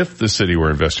said if the city were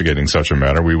investigating such a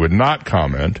matter, we would not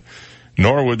comment,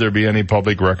 nor would there be any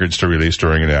public records to release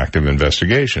during an active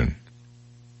investigation.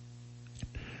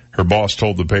 Her boss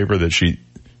told the paper that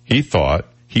he thought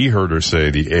he heard her say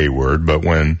the A word, but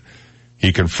when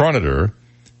he confronted her,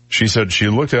 she said she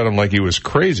looked at him like he was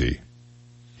crazy.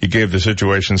 He gave the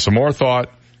situation some more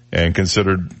thought and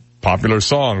considered popular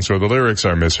songs where the lyrics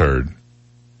are misheard.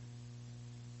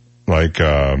 Like,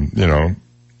 I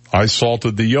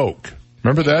salted the yolk.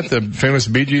 Remember that? The famous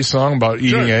Bee Gees song about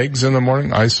eating eggs in the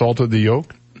morning? I salted the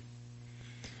yolk.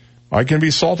 I can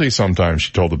be salty sometimes,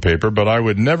 she told the paper, but I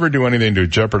would never do anything to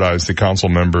jeopardize the council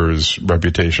member's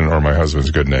reputation or my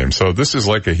husband's good name. So this is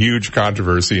like a huge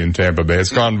controversy in Tampa Bay.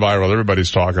 It's gone viral.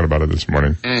 Everybody's talking about it this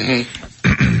morning.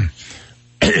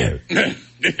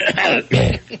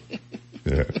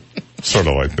 Yeah, sort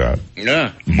of like that.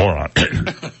 Yeah. Moron.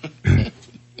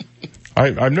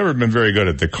 I've never been very good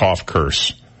at the cough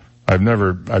curse. I've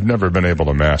never been able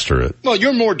to master it. Well,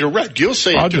 you're more direct. You'll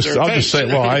say I'll it just say,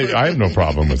 well, I have no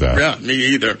problem with that. Yeah, me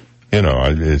either. You know,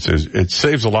 it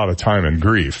saves a lot of time and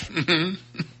grief. Mm-hmm.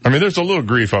 I mean, there's a little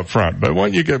grief up front, but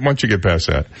once you get past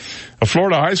that. A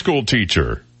Florida high school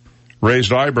teacher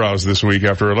raised eyebrows this week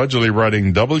after allegedly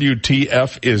writing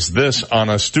WTF is this on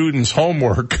a student's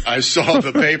homework. I saw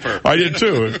the paper. I did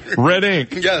too. Red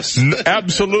ink. Yes.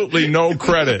 Absolutely no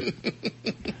credit.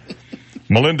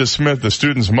 Melinda Smith, the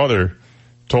student's mother,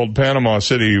 told Panama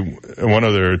City, one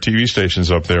of their TV stations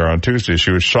up there on Tuesday,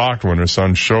 she was shocked when her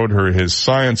son showed her his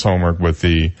science homework with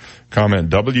the comment,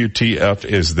 WTF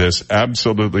is this,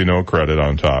 absolutely no credit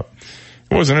on top.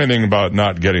 It wasn't anything about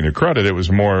not getting the credit. It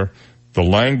was more the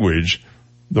language,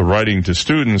 the writing to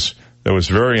students that was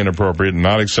very inappropriate and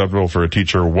not acceptable for a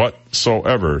teacher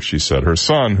whatsoever, she said. Her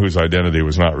son, whose identity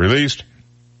was not released,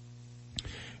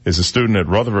 is a student at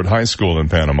Rutherford High School in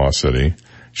Panama City.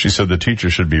 She said the teacher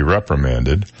should be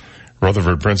reprimanded.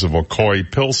 Rutherford Principal Coy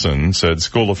Pilson said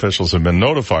school officials have been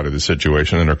notified of the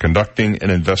situation and are conducting an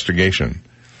investigation.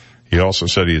 He also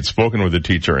said he had spoken with the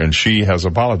teacher and she has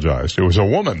apologized. It was a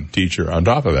woman teacher on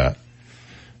top of that.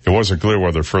 It wasn't clear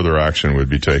whether further action would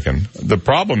be taken. The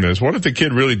problem is, what if the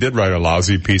kid really did write a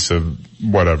lousy piece of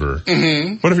whatever?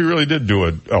 Mm-hmm. What if he really did do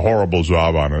a horrible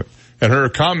job on it? And her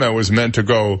comment was meant to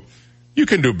go, you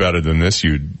can do better than this,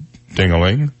 you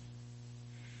ding-a-ling.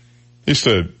 Used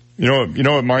to, you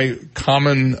know what my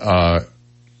common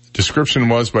description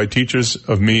was by teachers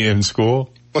of me in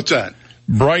school? What's that?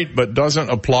 Bright but doesn't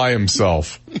apply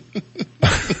himself.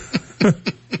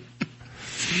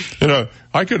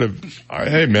 I could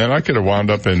have wound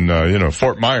up in,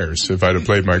 Fort Myers if I'd have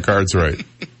played my cards right.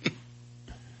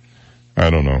 I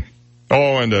don't know.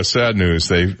 Oh, and sad news,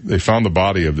 they found the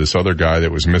body of this other guy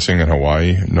that was missing in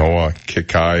Hawaii, Noah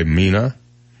Kikai Mina.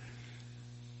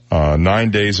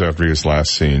 9 days after he was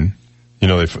last seen.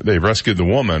 They rescued the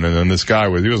woman, and then this guy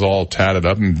he was all tatted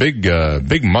up and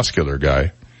big muscular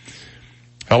guy.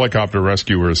 Helicopter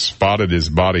rescuers spotted his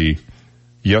body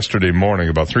yesterday morning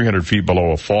about 300 feet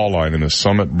below a fall line in the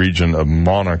summit region of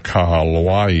Mauna Kea,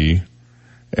 Hawaii.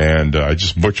 And I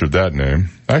just butchered that name.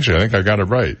 Actually, I think I got it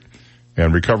right.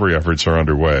 And recovery efforts are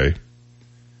underway.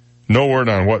 No word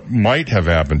on what might have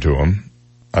happened to him.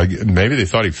 Maybe they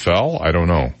thought he fell? I don't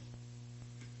know.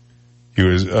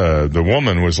 The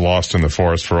woman was lost in the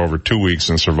forest for over 2 weeks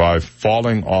and survived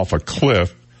falling off a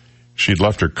cliff. She'd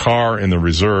left her car in the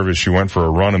reserve as she went for a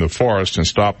run in the forest and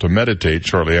stopped to meditate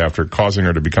shortly after, causing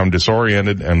her to become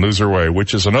disoriented and lose her way,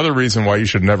 which is another reason why you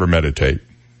should never meditate.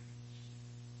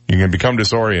 You can become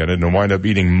disoriented and wind up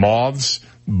eating moths,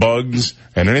 bugs,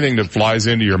 and anything that flies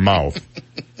into your mouth,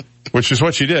 which is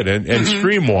what she did, and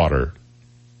stream water.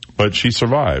 But she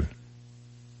survived.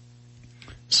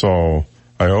 So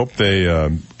I hope they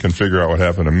can figure out what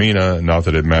happened to Mina. Not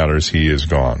that it matters. He is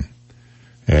gone.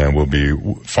 And will be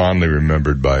fondly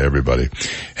remembered by everybody.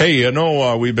 Hey,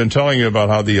 we've been telling you about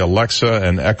how the Alexa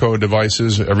and Echo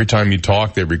devices, every time you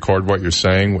talk, they record what you're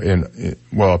saying.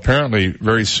 Well, apparently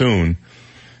very soon,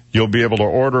 you'll be able to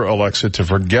order Alexa to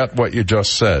forget what you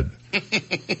just said.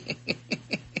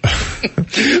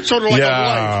 Sort of like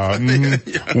a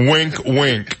wife. Wink,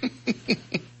 wink.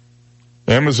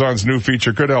 Amazon's new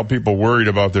feature could help people worried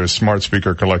about their smart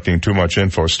speaker collecting too much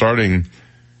info. Starting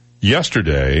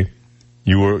yesterday,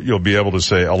 you'll be able to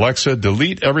say, Alexa,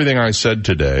 delete everything I said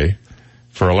today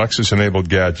for Alexis-enabled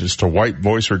gadgets to wipe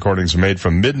voice recordings made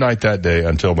from midnight that day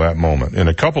until that moment. In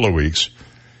a couple of weeks,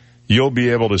 you'll be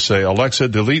able to say, Alexa,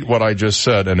 delete what I just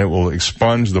said, and it will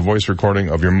expunge the voice recording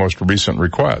of your most recent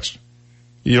request.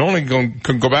 You only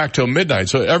can go back till midnight,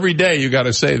 so every day you got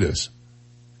to say this.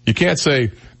 You can't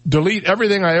say, delete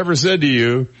everything I ever said to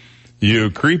you,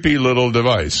 you creepy little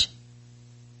device.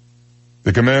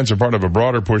 The commands are part of a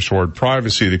broader push toward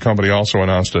privacy. The company also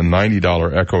announced a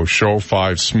 $90 Echo Show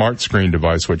 5 smart screen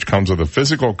device, which comes with a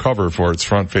physical cover for its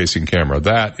front-facing camera.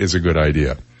 That is a good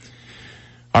idea.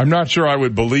 I'm not sure I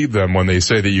would believe them when they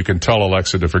say that you can tell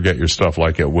Alexa to forget your stuff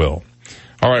like it will.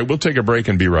 All right, we'll take a break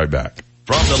and be right back.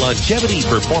 From the Longevity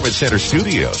Performance Center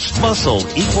studios, muscle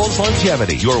equals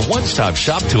longevity. Your one-stop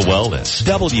shop to wellness.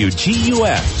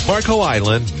 WGUF, Marco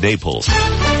Island, Naples.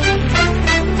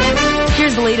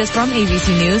 Here's the latest from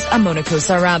ABC News. I'm Monica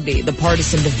Sarabdi. The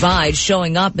partisan divide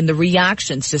showing up in the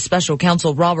reactions to Special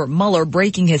Counsel Robert Mueller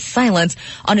breaking his silence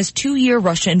on his 2-year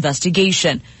Russia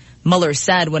investigation. Mueller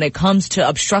said when it comes to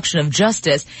obstruction of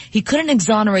justice, he couldn't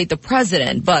exonerate the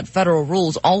president, but federal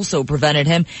rules also prevented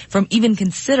him from even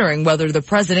considering whether the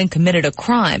president committed a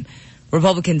crime.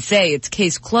 Republicans say it's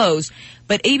case closed,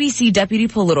 but ABC Deputy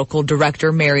Political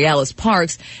Director Mary Alice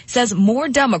Parks says more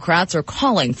Democrats are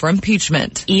calling for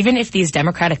impeachment. Even if these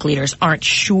Democratic leaders aren't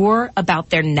sure about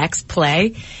their next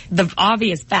play, the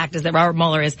obvious fact is that Robert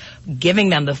Mueller is giving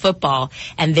them the football,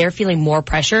 and they're feeling more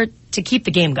pressure to keep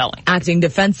the game going. Acting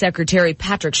Defense Secretary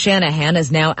Patrick Shanahan is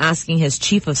now asking his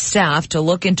chief of staff to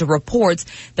look into reports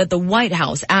that the White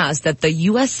House asked that the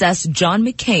USS John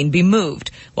McCain be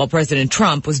moved while President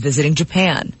Trump was visiting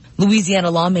Japan.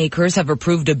 Louisiana lawmakers have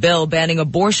approved a bill banning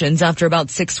abortions after about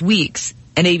 6 weeks.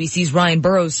 And ABC's Ryan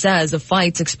Burrows says a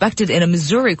fight's expected in a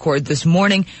Missouri court this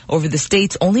morning over the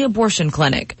state's only abortion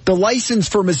clinic. The license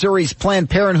for Missouri's Planned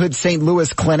Parenthood St.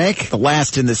 Louis clinic, the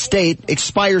last in the state,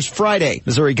 expires Friday.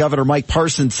 Missouri Governor Mike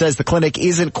Parsons says the clinic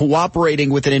isn't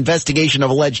cooperating with an investigation of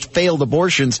alleged failed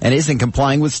abortions and isn't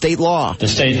complying with state law. The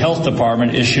state health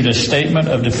department issued a statement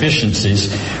of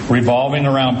deficiencies revolving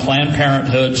around Planned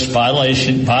Parenthood's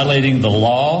violating the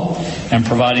law and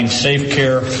providing safe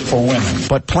care for women.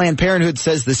 But Planned Parenthood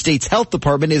says the state's health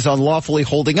department is unlawfully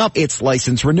holding up its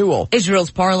license renewal.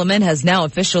 Israel's parliament has now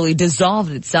officially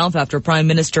dissolved itself after Prime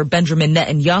Minister Benjamin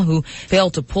Netanyahu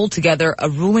failed to pull together a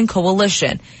ruling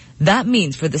coalition. That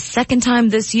means for the second time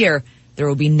this year, there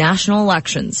will be national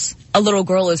elections. A little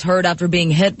girl is hurt after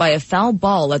being hit by a foul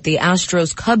ball at the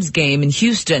Astros-Cubs game in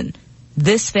Houston.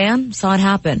 This fan saw it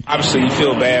happen. Obviously, you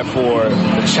feel bad for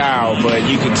the child, but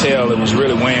you could tell it was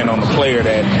really weighing on the player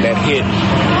that hit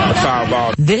the foul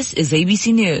ball. This is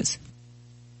ABC News.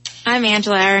 I'm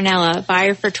Angela Aranella,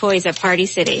 buyer for toys at Party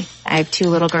City. I have 2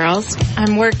 little girls.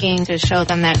 I'm working to show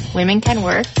them that women can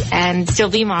work and still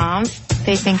be moms.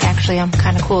 They think actually I'm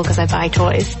kind of cool because I buy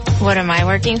toys. What am I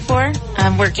working for?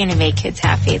 I'm working to make kids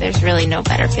happy. There's really no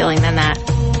better feeling than that.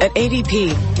 At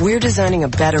ADP, we're designing a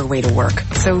better way to work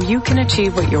so you can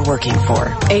achieve what you're working for.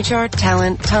 HR,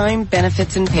 talent, time,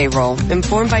 benefits, and payroll.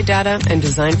 Informed by data and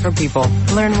designed for people.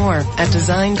 Learn more at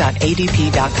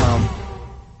design.adp.com.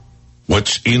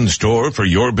 What's in store for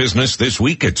your business this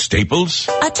week at Staples?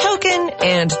 A token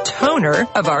and toner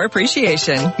of our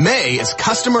appreciation. May is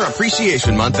Customer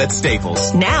Appreciation Month at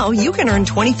Staples. Now you can earn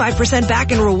 25%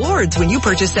 back in rewards when you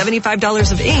purchase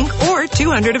 $75 of ink or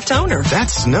 $200 of toner.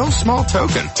 That's no small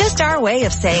token. Just our way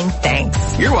of saying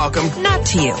thanks. You're welcome. Not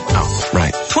to you. Oh,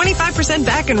 right. 25%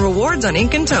 back in rewards on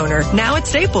ink and toner. Now at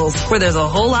Staples, where there's a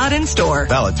whole lot in store.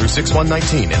 Valid through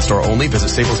 6/1/19. In store only. Visit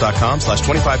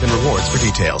staples.com/25 in rewards for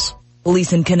details.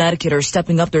 Police in Connecticut are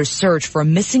stepping up their search for a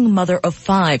missing mother of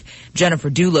 5.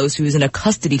 Jennifer Dulos, who is in a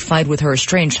custody fight with her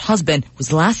estranged husband,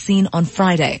 was last seen on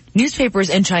Friday. Newspapers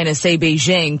in China say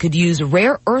Beijing could use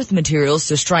rare earth materials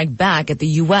to strike back at the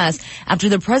U.S. after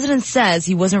the president says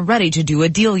he wasn't ready to do a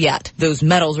deal yet. Those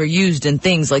metals are used in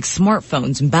things like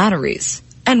smartphones and batteries.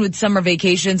 And with summer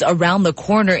vacations around the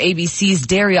corner, ABC's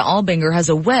Daria Albinger has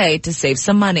a way to save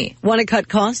some money. Want to cut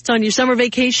costs on your summer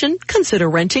vacation? Consider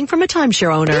renting from a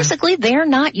timeshare owner. Basically, they're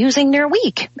not using their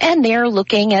week, and they're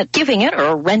looking at giving it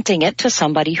or renting it to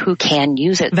somebody who can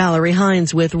use it. Valerie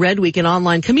Hines with Red Week, an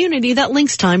online community that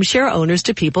links timeshare owners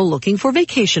to people looking for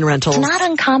vacation rentals. It's not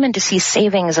uncommon to see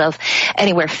savings of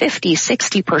anywhere 50,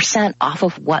 60% off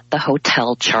of what the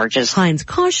hotel charges. Hines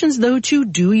cautions, though, to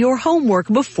do your homework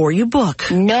before you book.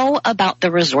 Know about the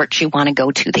resorts you want to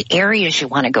go to, the areas you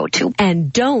want to go to.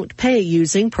 And don't pay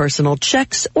using personal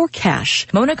checks or cash.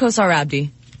 Mona Kosar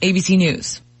Abdi, ABC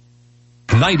News.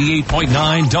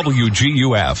 98.9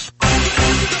 WGUF.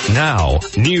 Now,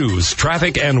 news,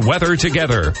 traffic, and weather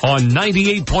together on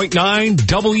 98.9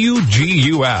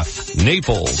 WGUF,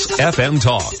 Naples FM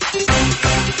Talk.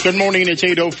 Good morning, it's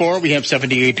 8:04. We have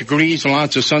 78 degrees,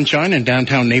 lots of sunshine in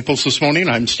downtown Naples this morning.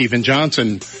 I'm Stephen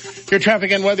Johnson. Your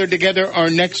traffic and weather together are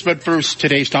next, but first,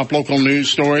 today's top local news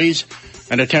stories.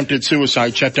 An attempted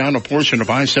suicide shut down a portion of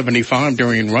I-75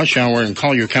 during rush hour in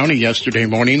Collier County yesterday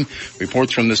morning.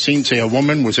 Reports from the scene say a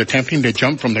woman was attempting to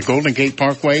jump from the Golden Gate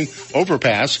Parkway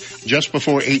overpass just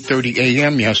before 8:30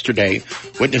 a.m. yesterday.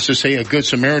 Witnesses say a Good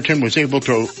Samaritan was able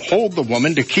to hold the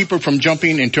woman to keep her from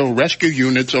jumping until rescue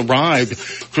units arrived.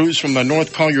 Crews from the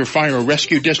North Collier Fire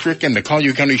Rescue District and the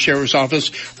Collier County Sheriff's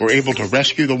Office were able to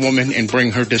rescue the woman and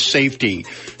bring her to safety.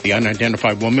 The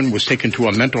unidentified woman was taken to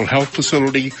a mental health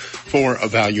facility for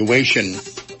evaluation.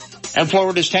 And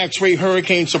Florida's tax-free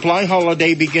hurricane supply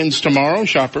holiday begins tomorrow.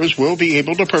 Shoppers will be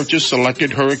able to purchase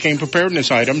selected hurricane preparedness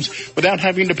items without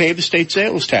having to pay the state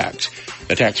sales tax.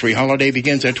 The tax-free holiday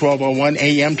begins at 12:01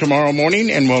 a.m. tomorrow morning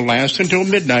and will last until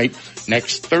midnight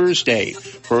next Thursday.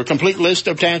 For a complete list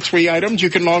of tax-free items,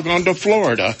 you can log on to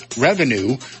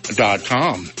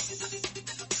floridarevenue.com.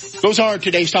 Those are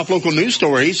today's top local news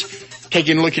stories.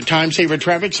 Taking a look at time-saver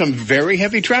traffic, some very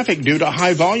heavy traffic due to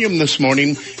high volume this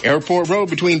morning. Airport Road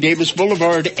between Davis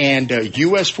Boulevard and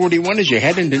US 41 as you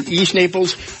head into East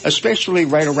Naples, especially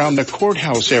right around the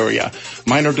courthouse area.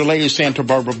 Minor delays Santa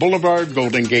Barbara Boulevard,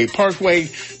 Golden Gate Parkway,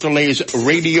 delays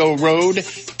Radio Road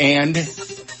and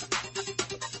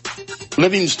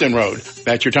Livingston Road.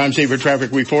 That's your time-saver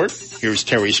traffic report. Here's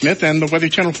Terry Smith and the Weather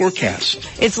Channel forecast.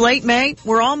 It's late May.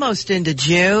 We're almost into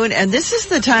June, and this is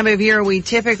the time of year we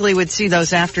typically would see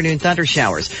those afternoon thunder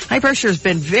showers. High pressure has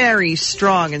been very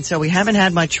strong, and so we haven't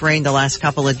had much rain the last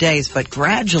couple of days, but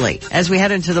gradually, as we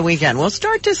head into the weekend, we'll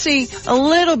start to see a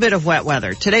little bit of wet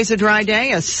weather. Today's a dry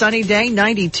day, a sunny day,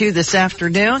 92 this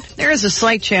afternoon. There is a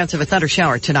slight chance of a thunder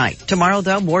shower tonight. Tomorrow,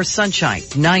 though, more sunshine,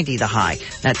 90 the high.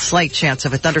 That slight chance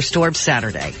of a thunderstorm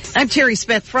Saturday. I'm Terry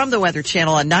Smith from the Weather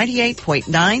Channel on 98.9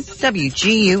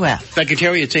 WGUF. Thank you,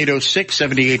 Terry. It's 8:06,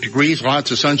 78 degrees,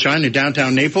 lots of sunshine in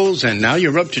downtown Naples, and now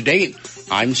you're up to date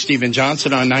I'm Stephen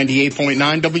Johnson on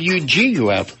 98.9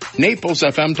 WGUF, Naples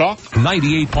FM Talk.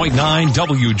 98.9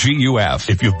 WGUF.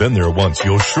 If you've been there once,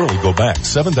 you'll surely go back.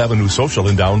 7th Avenue Social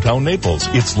in downtown Naples.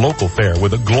 It's local fare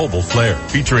with a global flair,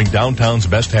 featuring downtown's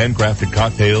best handcrafted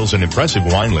cocktails, an impressive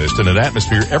wine list, and an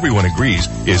atmosphere everyone agrees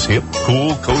is hip,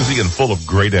 cool, cozy, and full of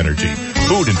great energy.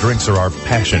 Food and drinks are our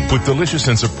passion, with delicious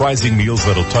and surprising meals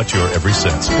that'll touch your every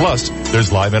sense. Plus,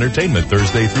 there's live entertainment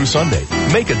Thursday through Sunday.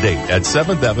 Make a date at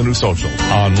 7th Avenue Social.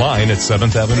 Online at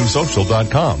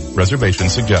 7thAvenueSocial.com.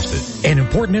 Reservations suggested. An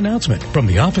important announcement from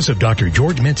the office of Dr.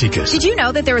 George Menzikas. Did you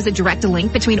know that there is a direct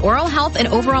link between oral health and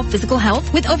overall physical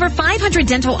health? With over 500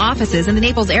 dental offices in the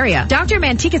Naples area, Dr.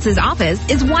 Menzikas' office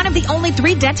is one of the only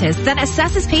 3 dentists that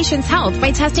assesses patients' health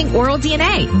by testing oral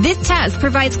DNA. This test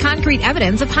provides concrete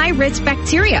evidence of high-risk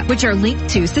bacteria, which are linked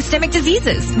to systemic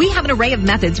diseases. We have an array of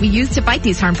methods we use to fight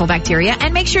these harmful bacteria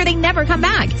and make sure they never come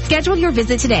back. Schedule your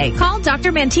visit today. Call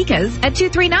Dr. Menzikas at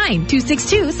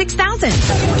 239-262-6000.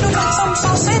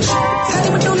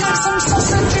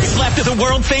 Left at the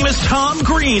world-famous Tom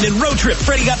Green in Road Trip,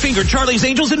 Freddie Got Fingered, Charlie's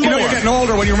Angels, and more. You know you're getting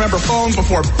older when you remember phones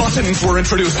before buttons were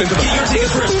introduced into the... Get your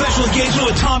tickets for a special engagement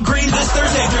with Tom Green this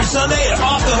Thursday through Sunday at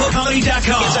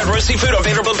OffTheHookComedy.com. Inside Roasty Food on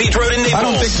Vanderbilt Beach Road in Naples. I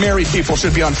don't think married people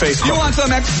should be on Facebook. You want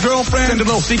some ex-girlfriend sending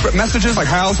little secret messages like,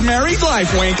 how's married life,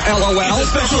 wink, LOL? It's a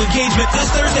special engagement this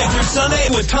Thursday through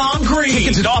Sunday with Tom Green.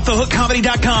 Tickets at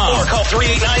OffTheHookComedy.com or call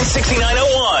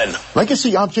 389-6901.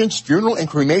 Legacy Options Funeral and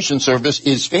Cremation Service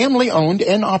is family-owned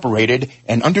and operated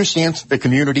and understands the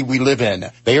community we live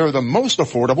in. They are the most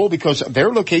affordable because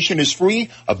their location is free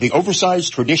of the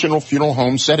oversized traditional funeral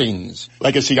home settings.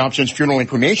 Legacy Options Funeral and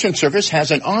Cremation Service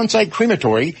has an on-site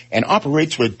crematory and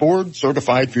operates with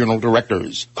board-certified funeral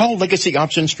directors. Call Legacy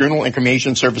Options Funeral and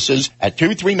Cremation Services at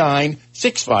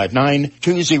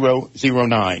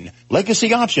 239-659-2009.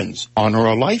 Legacy Options. Honor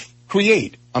a life.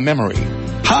 Create a memory.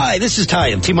 Hi, this is Ty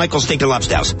of T. Michael's Steak and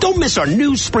Lobster House. Don't miss our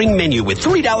new spring menu with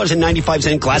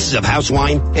 $3.95 glasses of house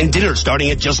wine and dinner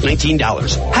starting at just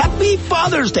 $19. Happy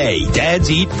Father's Day. Dads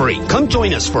eat free. Come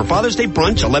join us for Father's Day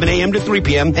brunch, 11 a.m. to 3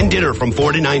 p.m. and dinner from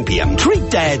 4 to 9 p.m. Treat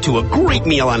Dad to a great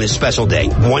meal on his special day.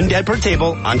 One dad per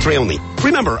table, entree only.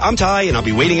 Remember, I'm Ty and I'll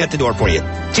be waiting at the door for you.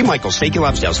 T. Michael's Steak and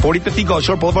Lobster House, 4050 Gulf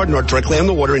Shore Boulevard North, directly on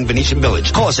the water in Venetian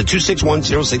Village. Call us at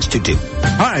 261-0622.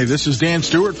 Hi, this is Dan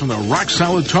Stewart from the Rock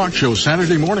Solid Talk Show,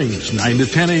 Saturday mornings, 9 to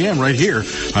 10 a.m. right here on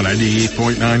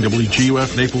 98.9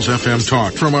 WGUF Naples FM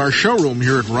Talk. From our showroom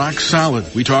here at Rock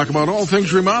Solid, we talk about all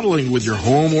things remodeling with your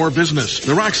home or business.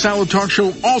 The Rock Solid Talk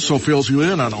Show also fills you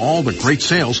in on all the great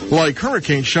sales like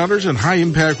hurricane shutters and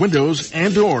high-impact windows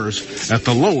and doors at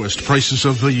the lowest prices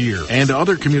of the year and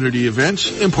other community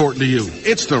events important to you.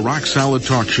 It's the Rock Solid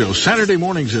Talk Show, Saturday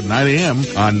mornings at 9 a.m.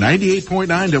 on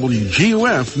 98.9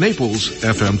 WGUF Naples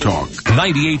FM Talk.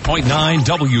 98.9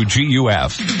 WGUF.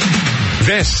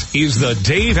 This is the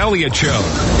Dave Elliott Show.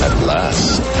 At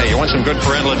last. Hey, you want some good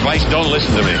parental advice? Don't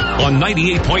listen to me. On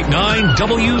 98.9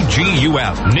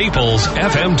 WGUF, Naples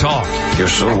FM Talk. You're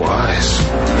so wise.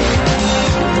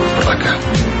 Like a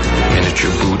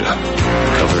miniature Buddha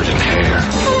covered in hair.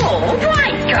 Oh,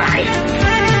 right, guy.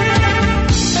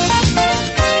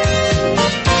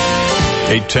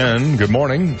 8:10, good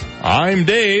morning. I'm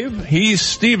Dave. He's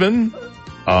Stephen.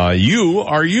 You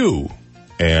are you.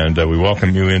 And we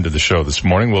welcome you into the show this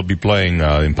morning. We'll be playing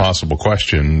Impossible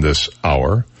Question this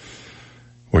hour,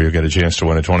 where you'll get a chance to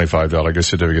win a $25 gift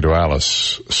certificate to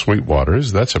Alice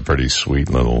Sweetwater's. That's a pretty sweet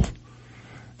little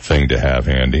thing to have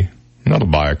handy. And that'll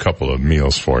buy a couple of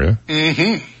meals for you.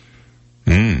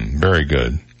 Mm-hmm. Very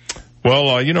good.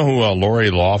 Well, you know who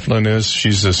Lori Loughlin is?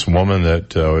 She's this woman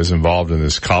that was involved in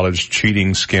this college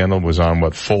cheating scandal, was on,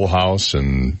 Full House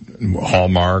and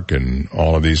Hallmark and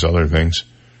all of these other things.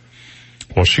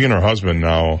 Well, she and her husband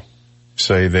now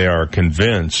say they are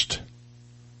convinced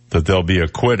that they'll be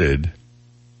acquitted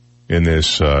in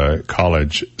this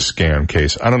college scam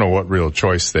case. I don't know what real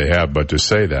choice they have but to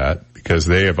say that, because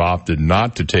they have opted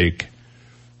not to take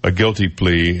a guilty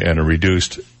plea and a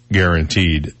reduced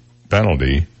guaranteed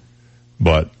penalty,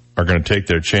 but are going to take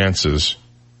their chances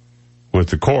with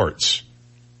the courts.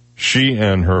 She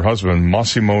and her husband,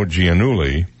 Massimo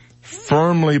Giannulli,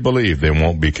 firmly believe they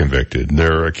won't be convicted.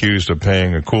 They're accused of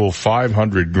paying a cool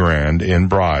 $500,000 in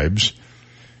bribes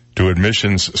to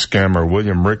admissions scammer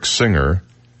William Rick Singer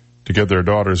to get their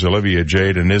daughters Olivia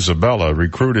Jade and Isabella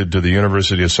recruited to the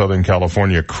University of Southern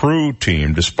California crew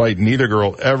team, despite neither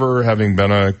girl ever having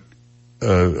been a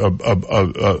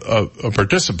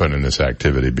participant in this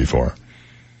activity before.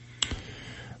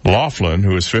 Loughlin,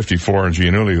 who is 54, and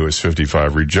Giannulli, who is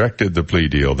 55, rejected the plea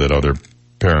deal that other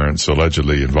parents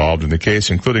allegedly involved in the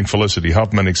case, including Felicity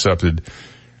Huffman, accepted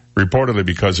reportedly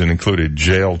because it included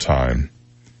jail time.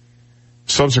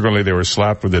 Subsequently, they were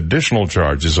slapped with additional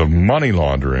charges of money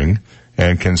laundering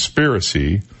and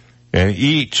conspiracy, and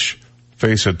each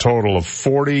face a total of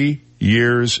 40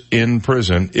 years in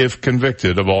prison if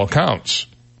convicted of all counts.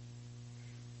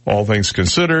 All things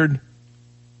considered,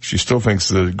 she still thinks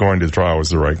that going to trial was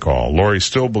the right call. Lori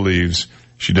still believes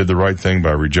she did the right thing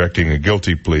by rejecting a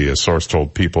guilty plea, a source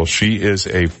told People. She is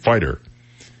a fighter.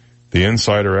 The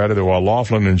insider added that while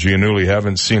Laughlin and Giannulli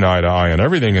haven't seen eye to eye on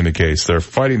everything in the case, they're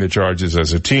fighting the charges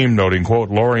as a team, noting, quote,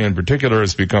 Lori in particular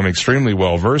has become extremely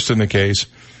well versed in the case.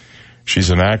 She's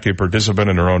an active participant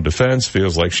in her own defense,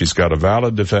 feels like she's got a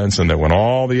valid defense, and that when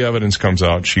all the evidence comes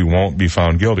out, she won't be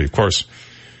found guilty. Of course,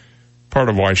 part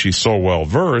of why she's so well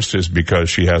versed is because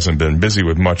she hasn't been busy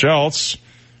with much else.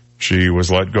 She was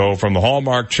let go from the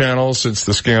Hallmark Channel since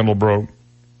the scandal broke.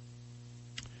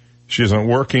 She isn't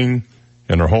working,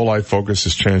 and her whole life focus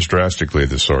has changed drastically,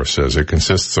 the source says. It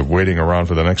consists of waiting around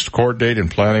for the next court date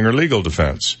and planning her legal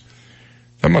defense.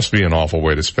 That must be an awful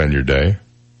way to spend your day.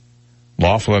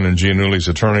 Laughlin and Giannulli's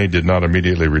attorney did not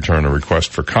immediately return a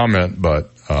request for comment, but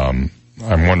I'm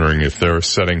wondering if they're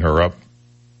setting her up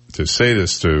to say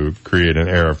this to create an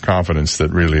air of confidence that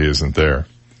really isn't there.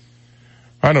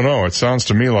 I don't know. It sounds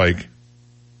to me like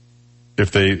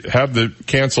if they have the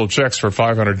canceled checks for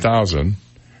 $500,000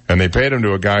 and they paid them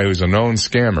to a guy who's a known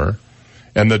scammer,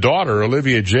 and the daughter,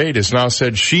 Olivia Jade, has now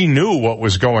said she knew what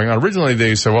was going on. Originally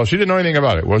they said, well, she didn't know anything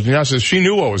about it. Well, now says she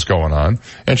knew what was going on,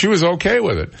 and she was okay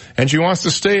with it, and she wants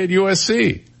to stay at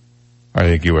USC. I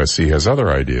think USC has other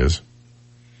ideas.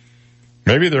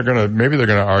 Maybe they're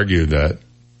gonna argue that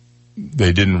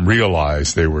they didn't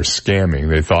realize they were scamming.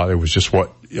 They thought it was just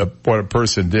what a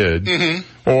person did.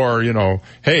 Mm-hmm. Or,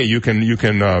 hey, you can give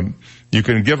them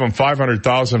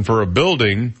 $500,000 for a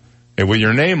building and with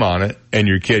your name on it, and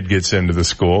your kid gets into the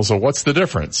school. So what's the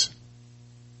difference?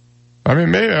 I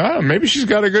mean, maybe she's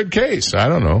got a good case. I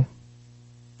don't know.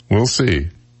 We'll see.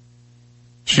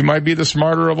 She might be the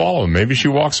smarter of all of them. Maybe she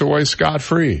walks away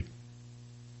scot-free.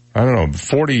 I don't know.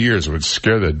 40 years would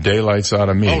scare the daylights out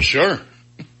of me. Oh, sure.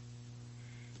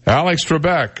 Alex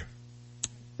Trebek.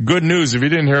 Good news if you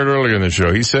didn't hear it earlier in the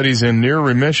show. He said he's in near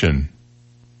remission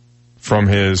from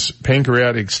his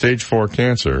pancreatic stage 4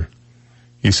 cancer.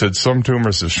 He said some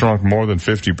tumors have shrunk more than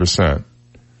 50%.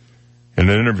 In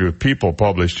an interview with People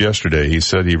published yesterday, he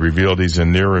said he revealed he's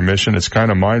in near remission. It's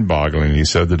kind of mind-boggling. He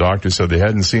said the doctor said they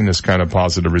hadn't seen this kind of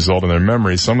positive result in their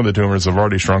memory. Some of the tumors have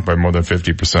already shrunk by more than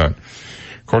 50%.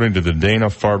 According to the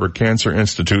Dana-Farber Cancer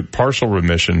Institute, partial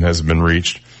remission has been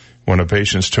reached when a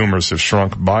patient's tumors have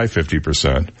shrunk by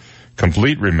 50%.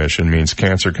 Complete remission means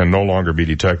cancer can no longer be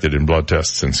detected in blood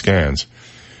tests and scans.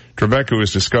 Trebek, who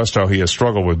has discussed how he has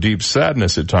struggled with deep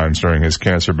sadness at times during his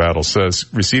cancer battle, says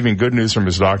receiving good news from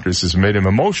his doctors has made him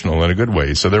emotional in a good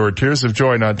way. So there were tears of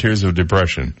joy, not tears of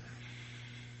depression.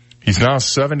 He's now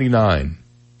 79.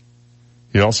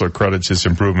 He also credits his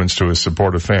improvements to his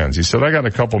supportive fans. He said, I got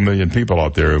a couple million people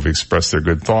out there who've expressed their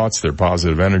good thoughts, their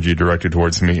positive energy directed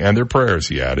towards me, and their prayers,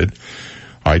 he added.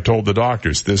 I told the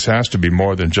doctors this has to be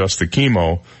more than just the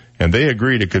chemo, and they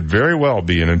agreed it could very well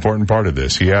be an important part of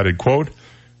this. He added, quote,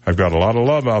 I've got a lot of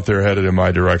love out there headed in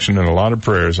my direction and a lot of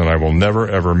prayers, and I will never,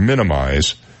 ever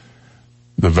minimize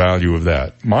the value of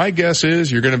that. My guess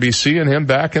is you're going to be seeing him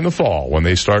back in the fall when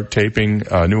they start taping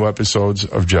new episodes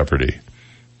of Jeopardy.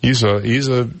 He's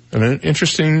an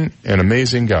interesting and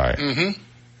amazing guy. Mm-hmm.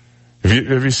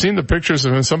 Have you seen the pictures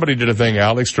of him? Somebody did a thing,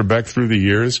 Alex Trebek, through the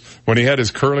years when he had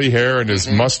his curly hair and his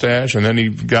mustache, and then he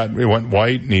went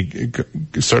white and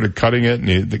he started cutting it and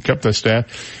he kept the stash.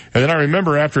 And then I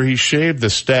remember after he shaved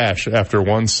the stash after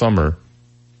one summer,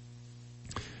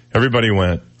 everybody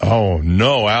went, oh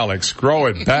no, Alex, grow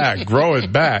it back, grow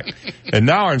it back. And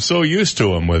now I'm so used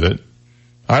to him with it.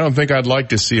 I don't think I'd like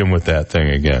to see him with that thing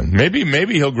again.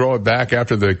 Maybe he'll grow it back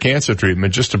after the cancer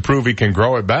treatment just to prove he can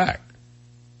grow it back.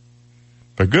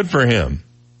 But good for him,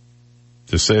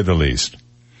 to say the least.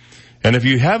 And if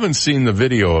you haven't seen the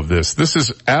video of this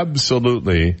is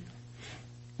absolutely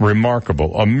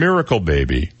remarkable. A miracle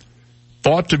baby,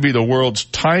 thought to be the world's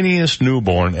tiniest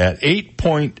newborn at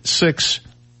 8.6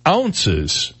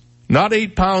 ounces, not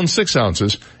 8 pounds, 6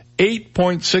 ounces,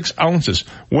 8.6 ounces,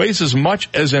 weighs as much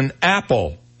as an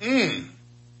apple,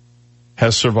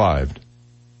 has survived.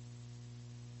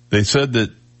 They said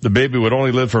that the baby would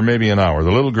only live for maybe an hour.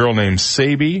 The little girl named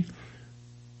Sabi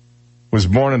was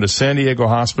born at a San Diego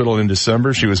hospital in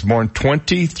December. She was born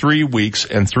 23 weeks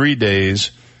and 3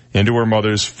 days into her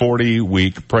mother's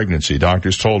 40-week pregnancy.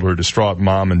 Doctors told her distraught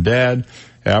mom and dad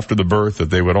after the birth that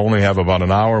they would only have about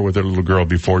an hour with their little girl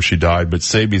before she died. But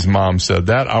Sabi's mom said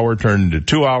that hour turned into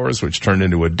 2 hours, which turned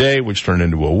into a day, which turned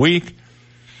into a week.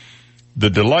 The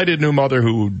delighted new mother,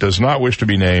 who does not wish to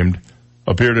be named,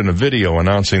 appeared in a video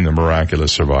announcing the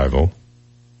miraculous survival.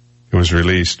 It was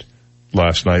released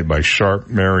last night by Sharp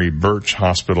Mary Birch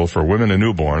Hospital for Women and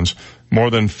Newborns.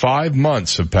 More than 5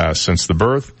 months have passed since the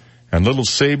birth, and little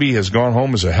Sabi has gone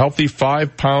home as a healthy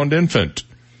 5-pound infant.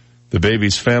 The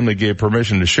baby's family gave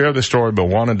permission to share the story but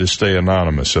wanted to stay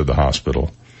anonymous, said the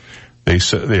hospital.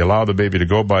 They allow the baby to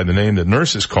go by the name that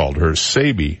nurses called her,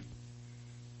 Sabi.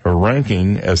 Her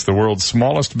ranking as the world's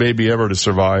smallest baby ever to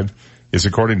survive is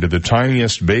according to the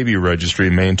tiniest baby registry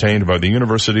maintained by the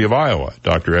University of Iowa.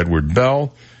 Dr. Edward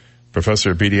Bell,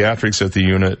 professor of pediatrics at the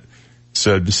unit,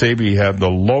 said Sabi had the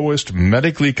lowest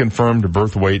medically confirmed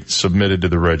birth weight submitted to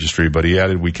the registry, but he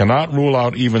added, we cannot rule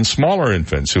out even smaller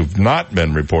infants who've not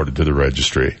been reported to the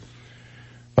registry.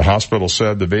 The hospital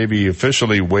said the baby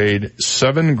officially weighed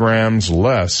 7 grams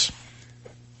less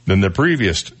than the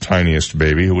previous tiniest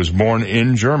baby, who was born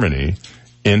in Germany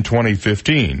in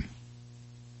 2015.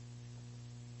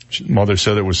 Mother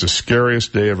said it was the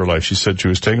scariest day of her life. She said she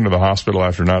was taken to the hospital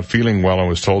after not feeling well and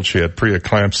was told she had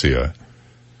preeclampsia.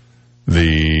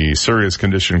 The serious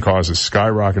condition causes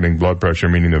skyrocketing blood pressure,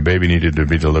 meaning the baby needed to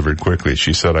be delivered quickly.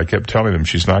 She said, I kept telling them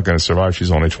she's not going to survive.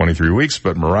 She's only 23 weeks,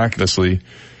 but miraculously,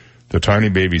 the tiny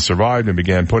baby survived and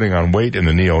began putting on weight in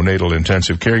the neonatal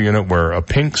intensive care unit, where a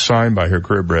pink sign by her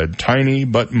crib read, tiny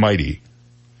but mighty.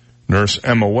 Nurse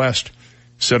Emma West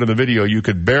said in the video, you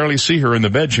could barely see her in the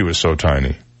bed, she was so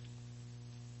tiny.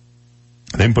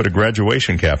 They put a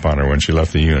graduation cap on her when she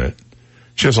left the unit.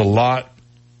 She has a lot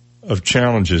of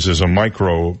challenges as a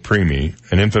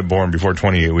micro-preemie, an infant born before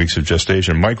 28 weeks of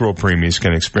gestation. Micro-preemies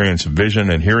can experience vision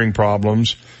and hearing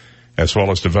problems, as well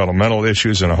as developmental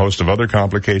issues and a host of other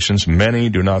complications. Many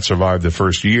do not survive the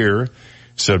first year,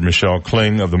 said Michelle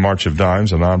Kling of the March of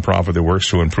Dimes, a nonprofit that works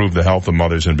to improve the health of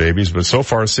mothers and babies. But so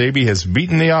far, Sabi has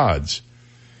beaten the odds.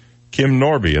 Kim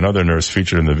Norby, another nurse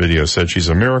featured in the video, said she's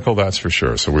a miracle, that's for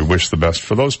sure. So we wish the best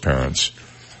for those parents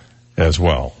as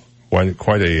well.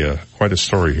 Quite a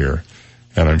story here.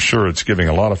 And I'm sure it's giving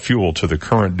a lot of fuel to the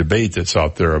current debate that's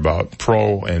out there about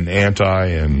pro and anti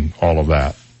and all of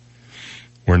that.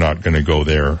 We're not going to go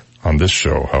there on this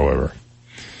show, however.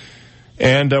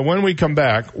 And when we come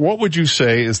back, what would you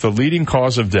say is the leading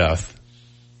cause of death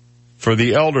for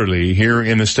the elderly here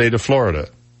in the state of Florida?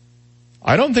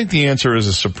 I don't think the answer is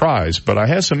a surprise, but I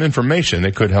have some information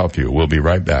that could help you. We'll be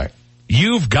right back.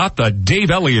 You've got the Dave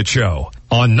Elliott Show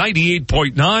on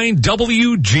 98.9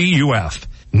 WGUF,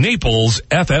 Naples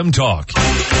FM Talk.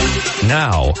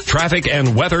 Now, traffic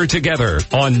and weather together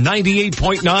on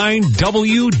 98.9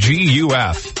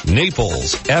 WGUF,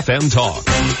 Naples FM Talk.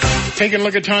 Taking a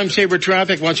look at time-saver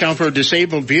traffic. Watch out for a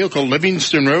disabled vehicle.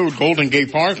 Livingston Road, Golden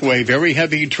Gate Parkway, very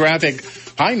heavy traffic.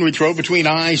 Pine Ridge Road between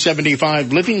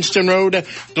I-75, Livingston Road,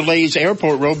 delays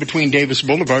Airport Road between Davis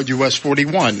Boulevard, US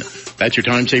 41. That's your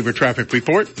time-saver traffic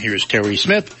report. Here's Terry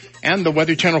Smith and the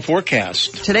Weather Channel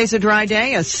forecast. Today's a dry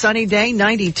day, a sunny day,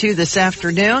 92 this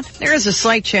afternoon. There is a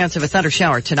slight chance of a thunder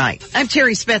shower tonight. I'm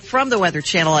Terry Smith from the Weather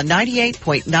Channel on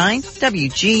 98.9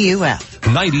 WGUF.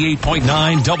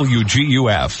 98.9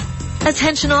 WGUF.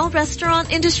 Attention all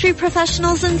restaurant industry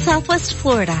professionals in Southwest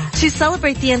Florida. To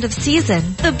celebrate the end of season,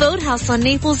 the Boathouse on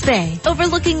Naples Bay,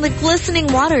 overlooking the glistening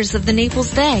waters of the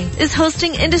Naples Bay, is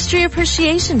hosting Industry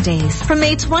Appreciation Days from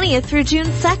May 20th through June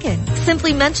 2nd.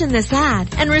 Simply mention this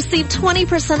ad and receive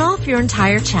 20% off your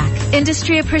entire check.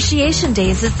 Industry Appreciation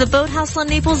Days is the Boathouse on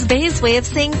Naples Bay's way of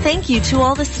saying thank you to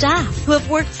all the staff who have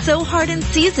worked so hard in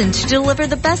season to deliver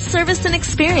the best service and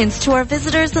experience to our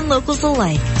visitors and locals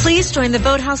alike. Please join the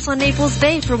Boathouse on Naples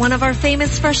Bay for one of our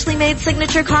famous freshly made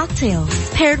signature cocktails,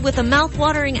 paired with a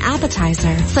mouth-watering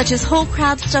appetizer, such as whole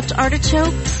crab stuffed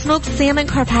artichoke, smoked salmon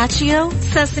carpaccio,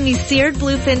 sesame seared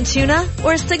bluefin tuna,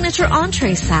 or a signature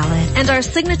entree salad, and our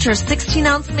signature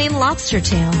 16-ounce Maine lobster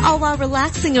tail, all while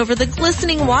relaxing over the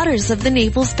glistening waters of the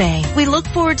Naples Bay. We look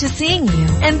forward to seeing you,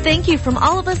 and thank you from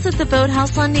all of us at the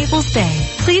Boathouse on Naples Bay.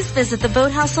 Please visit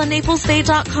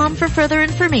theboathouseonnaplesbay.com for further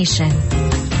information.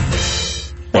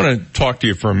 I want to talk to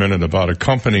you for a minute about a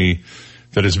company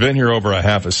that has been here over a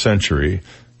half a century,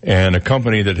 and a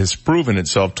company that has proven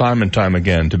itself time and time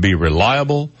again to be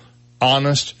reliable,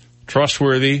 honest,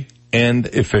 trustworthy, and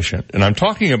efficient. And I'm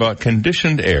talking about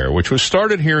Conditioned Air, which was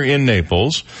started here in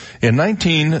Naples in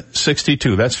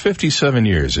 1962. That's 57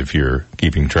 years if you're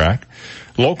keeping track.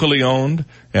 Locally owned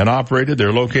and operated.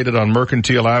 They're located on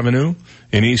Mercantile Avenue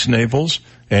in East Naples.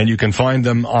 And you can find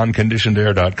them on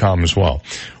conditionedair.com as well.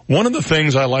 One of the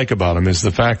things I like about them is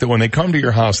the fact that when they come to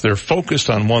your house, they're focused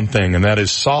on one thing, and that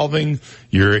is solving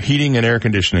your heating and air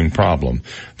conditioning problem.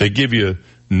 They give you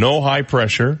no high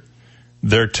pressure.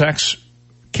 Their techs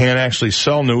can't actually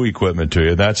sell new equipment to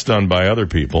you. That's done by other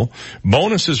people.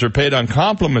 Bonuses are paid on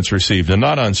compliments received and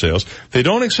not on sales. They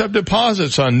don't accept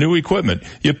deposits on new equipment.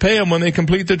 You pay them when they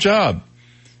complete the job.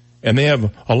 And they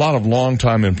have a lot of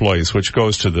long-time employees, which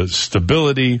goes to the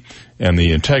stability and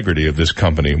the integrity of this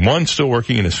company. One still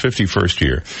working in his 51st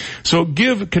year. So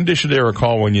give Conditioned Air a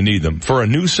call when you need them. For a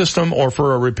new system or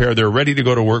for a repair, they're ready to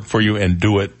go to work for you and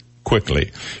do it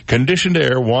quickly. Conditioned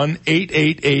Air,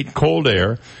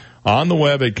 1-888-COLD-AIR, on the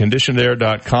web at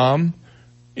conditionedair.com,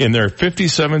 in their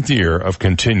 57th year of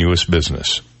continuous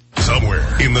business. Somewhere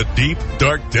in the deep,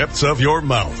 dark depths of your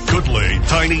mouth could lay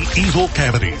tiny, evil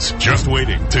cavities, just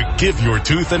waiting to give your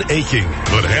tooth an aching.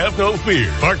 But have no fear.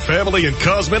 Park Family and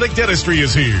Cosmetic Dentistry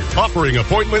is here, offering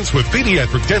appointments with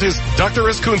pediatric dentist Dr.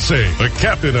 Escunce, the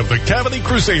captain of the Cavity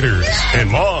Crusaders. And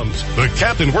moms, the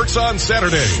captain works on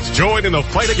Saturdays. Join in the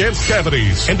fight against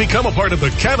cavities and become a part of the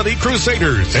Cavity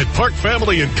Crusaders at Park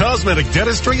Family and Cosmetic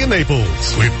Dentistry in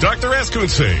Naples with Dr.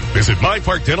 Escunce. Visit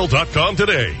myparkdental.com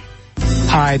today.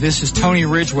 Hi, this is Tony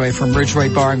Ridgway from Ridgway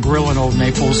Bar and Grill in Old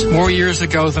Naples. More years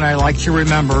ago than I like to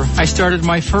remember, I started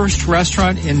my first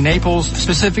restaurant in Naples,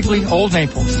 specifically Old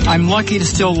Naples. I'm lucky to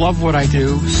still love what I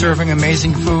do, serving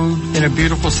amazing food in a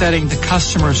beautiful setting to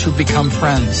customers who become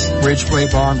friends.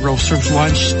 Ridgway Bar and Grill serves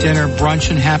lunch, dinner, brunch,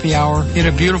 and happy hour in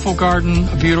a beautiful garden,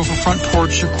 a beautiful front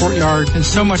porch, a courtyard, and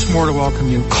so much more to welcome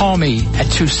you. Call me at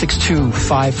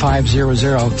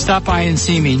 262-5500. Stop by and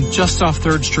see me just off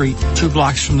 3rd Street, 2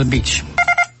 blocks from the beach.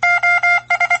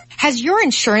 Has your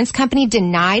insurance company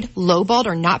denied, lowballed,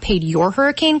 or not paid your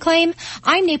hurricane claim?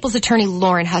 I'm Naples attorney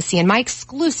Lauren Hussey, and my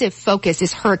exclusive focus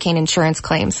is hurricane insurance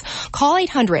claims. Call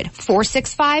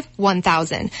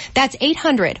 800-465-1000. That's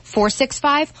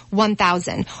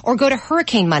 800-465-1000. Or go to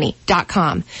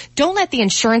hurricanemoney.com. Don't let the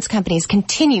insurance companies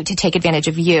continue to take advantage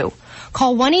of you.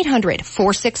 Call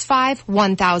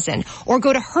 1-800-465-1000 or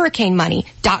go to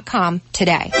hurricanemoney.com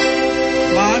today.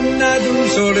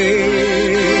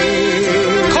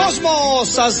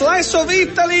 Cosmos, a slice of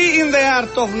Italy in the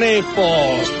heart of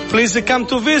Naples. Please come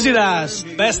to visit us.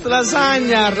 Best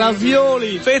lasagna,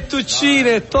 ravioli,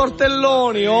 fettuccine,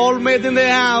 tortelloni, all made in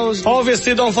the house.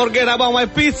 Obviously, don't forget about my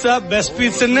pizza. Best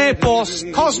pizza in Naples.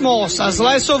 Cosmos, a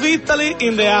slice of Italy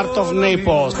in the heart of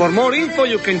Naples. For more info,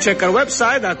 you can check our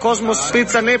website at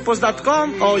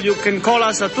cosmospizzanaples.com or you can call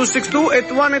us at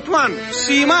 262-8181.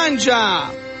 Si mangia!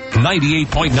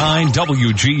 98.9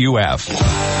 WGUF.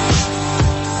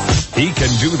 He can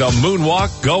do the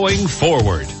moonwalk going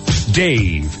forward.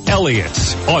 Dave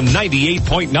Elliott on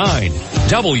 98.9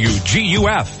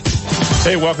 WGUF.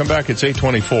 Hey, welcome back. It's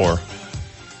 8:24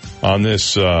 on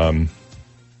this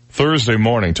Thursday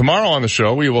morning. Tomorrow on the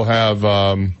show, we will have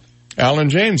Alan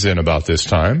James in about this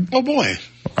time. Oh, boy.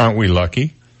 Aren't we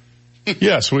lucky?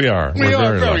 Yes, we are. We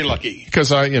are very lucky.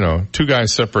 Because two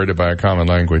guys separated by a common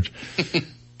language.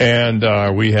 And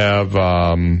we have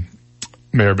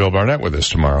Mayor Bill Barnett with us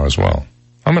tomorrow as well.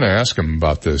 I'm going to ask him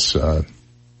about this. I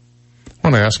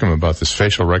want to ask him about this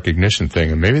facial recognition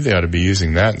thing, and maybe they ought to be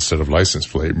using that instead of license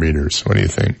plate readers. What do you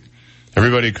think?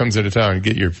 Everybody comes into town and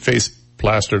get your face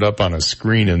plastered up on a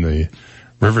screen in the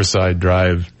Riverside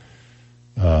Drive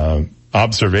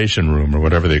observation room or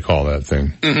whatever they call that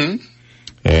thing. Mm-hmm.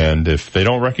 And if they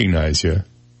don't recognize you,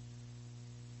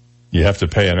 you have to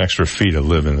pay an extra fee to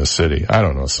live in the city. I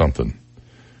don't know, something.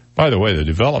 By the way, the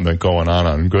development going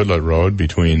on Goodlet Road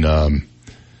between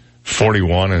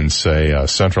 41 and, say,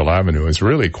 Central Avenue is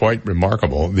really quite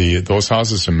remarkable. Those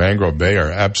houses in Mangrove Bay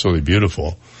are absolutely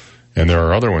beautiful. And there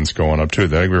are other ones going up, too.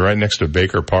 They're right next to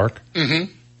Baker Park. Mm-hmm.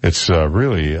 It's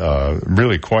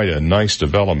really quite a nice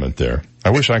development there.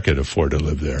 I wish I could afford to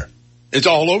live there. It's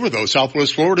all over, though.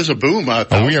 Southwest Florida's a boom.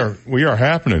 We are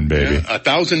happening, baby. Yeah,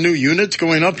 1,000 new units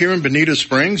going up here in Bonita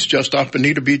Springs, just off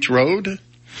Bonita Beach Road.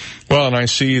 Well, and I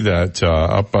see that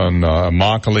up on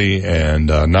Immokalee and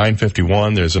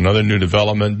 951, there's another new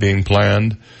development being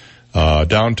planned.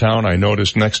 Downtown, I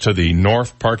noticed next to the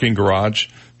north parking garage,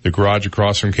 the garage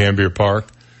across from Cambier Park,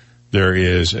 there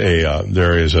is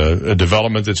a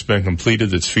development that's been completed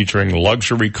that's featuring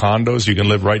luxury condos. You can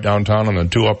live right downtown on the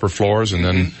 2 upper floors, and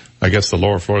then I guess the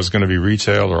lower floor is going to be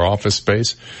retail or office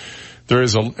space.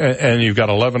 And you've got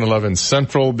 1111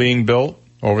 Central being built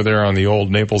over there on the old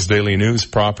Naples Daily News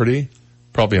property.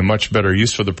 Probably a much better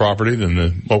use for the property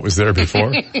than what was there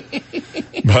before.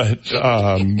 But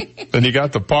then you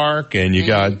got the park, and you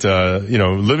got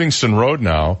Livingston Road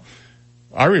now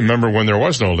I remember when there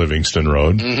was no Livingston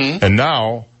Road, and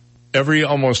now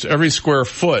almost every square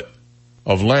foot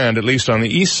of land, at least on the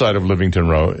east side of Livingston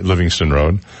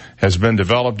Road, has been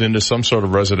developed into some sort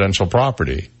of residential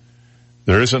property.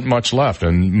 There isn't much left,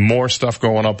 and more stuff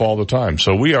going up all the time.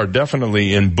 So we are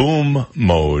definitely in boom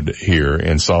mode here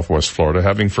in Southwest Florida,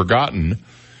 having forgotten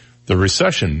the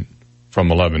recession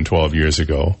from 11, 12 years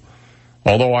ago.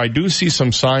 Although I do see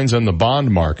some signs in the bond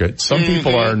market. Some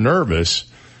people are nervous.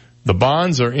 The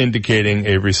bonds are indicating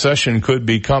a recession could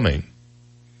be coming.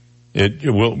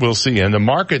 We'll see. And the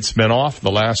market's been off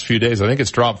the last few days. I think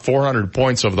it's dropped 400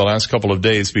 points over the last couple of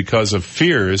days because of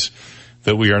fears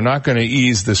that we are not going to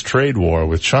ease this trade war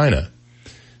with China.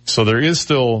 So there is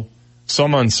still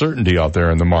some uncertainty out there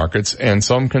in the markets and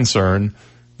some concern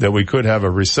that we could have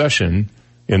a recession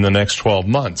in the next 12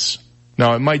 months.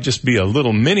 Now, it might just be a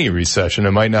little mini recession.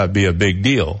 It might not be a big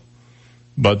deal.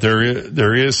 But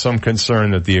there is some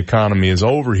concern that the economy is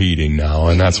overheating now,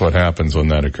 and that's what happens when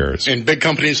that occurs. And big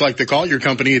companies like the Collier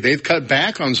Company, they've cut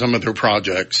back on some of their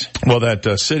projects. Well,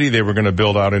 that city they were going to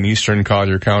build out in eastern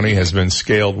Collier County has been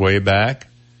scaled way back.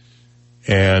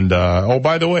 And,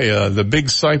 by the way, the Big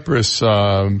Cypress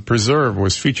Preserve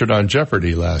was featured on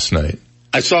Jeopardy last night.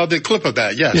 I saw the clip of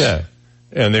that, yes. Yeah.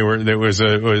 And it was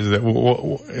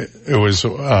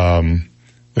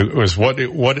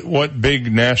what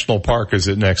big national park is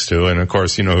it next to? And of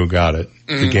course, you know who got it.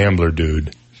 The gambler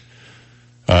dude.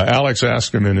 Alex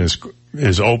asked him in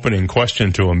his opening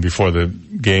question to him before the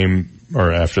game,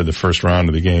 or after the first round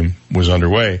of the game was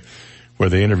underway, where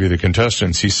they interviewed the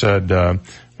contestants. He said,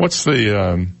 what's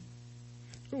the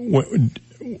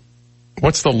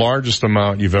largest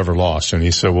amount you've ever lost? And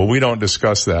he said, well, we don't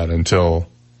discuss that until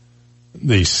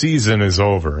the season is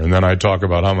over, and then I talk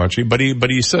about how much but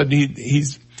he said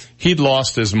he'd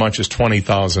lost as much as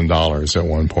 $20,000 at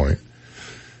one point.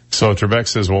 So Trebek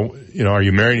says, well, are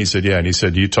you married? And he said, yeah. And he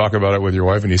said, do you talk about it with your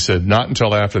wife? And he said, not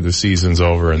until after the season's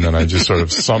over. And then I just sort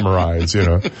of summarize,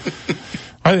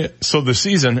 So the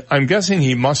season, I'm guessing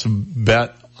he must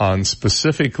bet on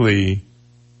specifically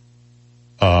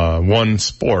one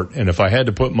sport. And if I had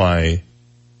to put my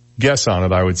guess on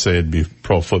it, I would say it'd be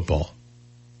pro football.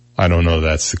 I don't know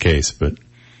that's the case, but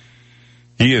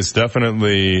he is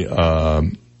definitely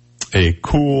a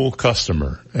cool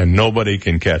customer, and nobody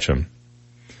can catch him.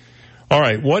 All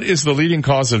right, what is the leading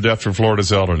cause of death for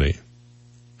Florida's elderly?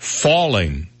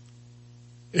 Falling,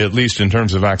 at least in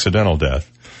terms of accidental death.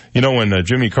 When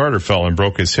Jimmy Carter fell and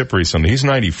broke his hip recently, he's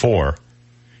 94.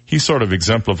 He sort of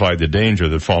exemplified the danger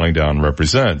that falling down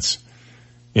represents.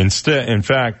 In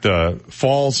fact,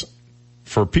 falls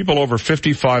for people over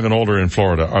 55 and older in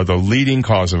Florida are the leading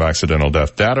cause of accidental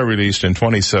death. Data released in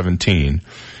 2017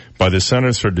 by the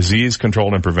Centers for Disease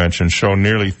Control and Prevention show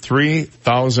nearly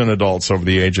 3,000 adults over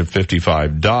the age of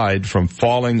 55 died from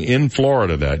falling in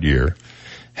Florida that year.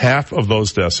 Half of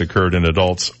those deaths occurred in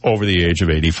adults over the age of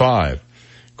 85.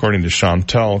 According to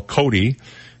Chantel Cody,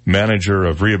 manager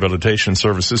of rehabilitation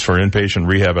services for inpatient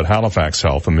rehab at Halifax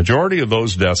Health, the majority of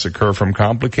those deaths occur from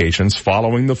complications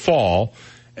following the fall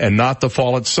and not the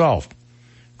fall itself.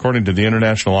 According to the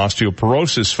International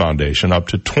Osteoporosis Foundation, up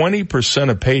to 20%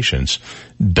 of patients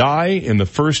die in the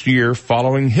first year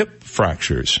following hip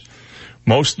fractures,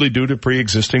 mostly due to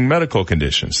pre-existing medical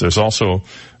conditions. There's also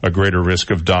a greater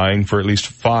risk of dying for at least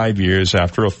 5 years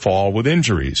after a fall with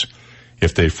injuries.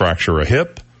 If they fracture a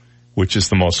hip, which is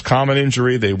the most common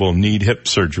injury, they will need hip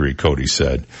surgery, Cody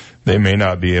said. They may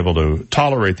not be able to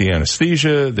tolerate the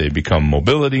anesthesia. They become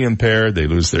mobility impaired. They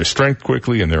lose their strength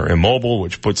quickly, and they're immobile,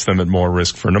 which puts them at more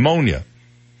risk for pneumonia.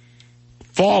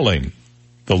 Falling,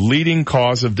 the leading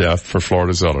cause of death for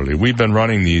Florida's elderly. We've been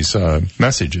running these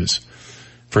messages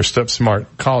for Step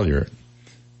Smart Collier.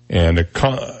 And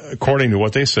according to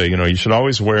what they say, you should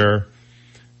always wear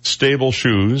stable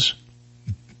shoes.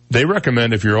 They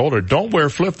recommend if you're older, don't wear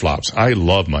flip-flops. I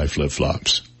love my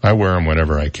flip-flops. I wear them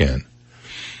whenever I can.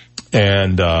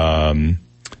 And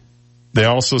they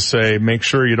also say make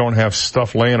sure you don't have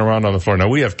stuff laying around on the floor. Now,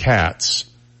 we have cats,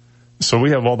 so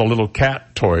we have all the little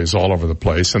cat toys all over the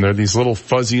place, and they're these little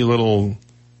fuzzy little,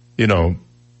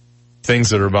 things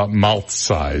that are about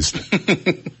mouth-sized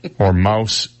or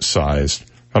mouse-sized.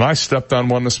 And I stepped on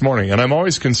one this morning, and I'm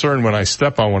always concerned when I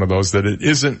step on one of those that it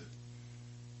isn't,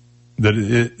 that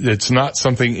it's not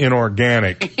something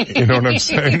inorganic. You know what I'm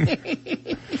saying?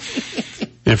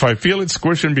 If I feel it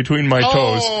squishing between my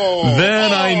toes,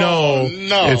 then I know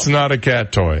it's not a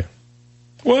cat toy.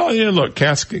 Well, yeah, look,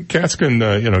 cats can,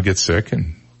 get sick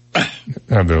and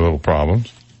have their little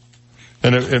problems.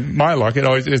 And in my luck,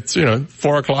 it's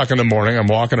 4 o'clock in the morning. I'm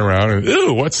walking around and,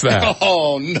 ooh, what's that?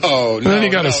 Oh, no. And then you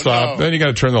got to stop. Then you got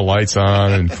to turn the lights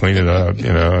on and clean it up.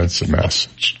 It's a mess.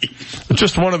 It's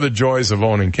just one of the joys of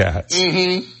owning cats.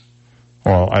 Mm-hmm.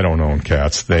 Well, I don't own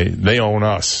cats. They own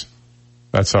us.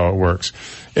 That's how it works.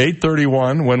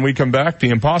 8:31. When we come back, the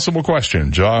impossible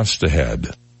question just ahead.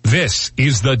 This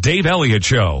is the Dave Elliott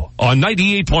Show on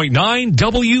 98.9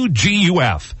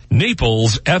 WGUF,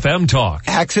 Naples FM Talk.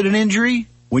 Accident injury?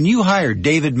 When you hire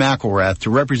David McElrath to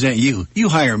represent you, you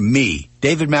hire me,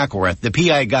 David McElrath, the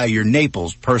PI guy, your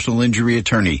Naples personal injury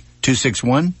attorney.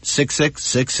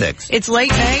 261-6666. It's late,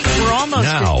 May. We're almost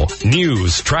now.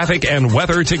 News, traffic, and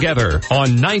weather together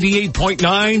on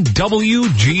 98.9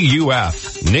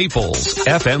 WGUF, Naples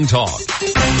FM Talk.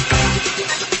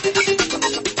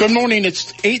 Good morning.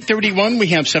 It's 8:31. We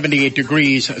have 78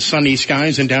 degrees, sunny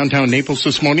skies in downtown Naples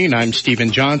this morning. I'm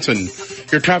Stephen Johnson.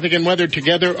 Your traffic and weather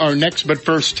together are next, but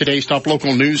first, today's top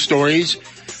local news stories.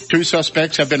 2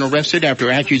 suspects have been arrested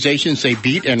after accusations they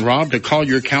beat and robbed a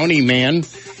Collier County man.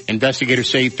 Investigators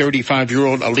say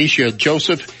 35-year-old Alicia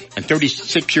Joseph and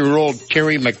 36-year-old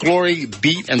Terry McGlory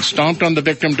beat and stomped on the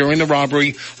victim during the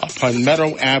robbery of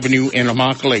Palmetto Avenue in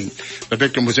Immokalee. The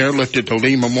victim was airlifted to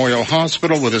Lee Memorial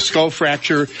Hospital with a skull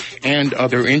fracture and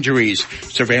other injuries.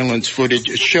 Surveillance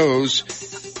footage shows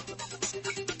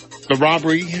the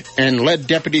robbery and led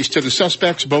deputies to the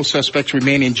suspects. Both suspects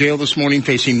remain in jail this morning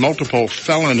facing multiple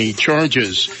felony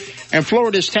charges. And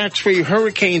Florida's tax-free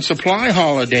hurricane supply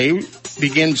holiday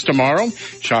begins tomorrow.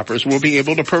 Shoppers will be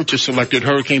able to purchase selected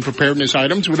hurricane preparedness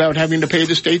items without having to pay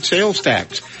the state sales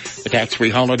tax. The tax-free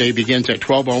holiday begins at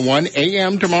 12:01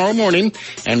 a.m. tomorrow morning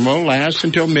and will last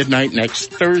until midnight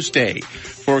next Thursday.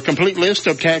 For a complete list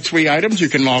of tax-free items, you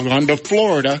can log on to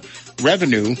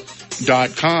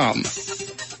floridarevenue.com.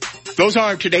 Those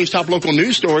are today's top local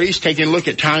news stories. Taking a look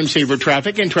at time-saver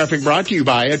traffic, and traffic brought to you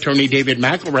by Attorney David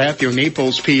McElrath, your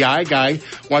Naples PI guy.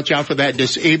 Watch out for that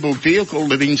disabled vehicle,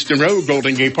 Livingston Road,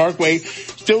 Golden Gate Parkway.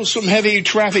 Still some heavy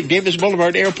traffic, Davis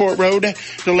Boulevard, Airport Road.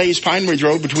 Delays Pine Ridge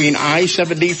Road between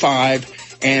I-75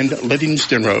 and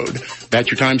Livingston Road. That's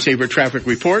your time-saver traffic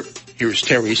report. Here's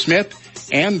Terry Smith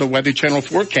and the Weather Channel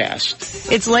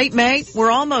forecast. It's late May.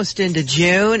 We're almost into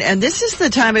June, and this is the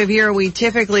time of year we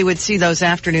typically would see those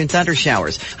afternoon thunder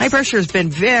showers. High pressure has been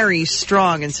very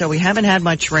strong, and so we haven't had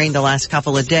much rain the last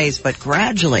couple of days, but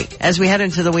gradually, as we head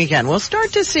into the weekend, we'll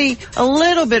start to see a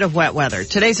little bit of wet weather.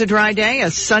 Today's a dry day,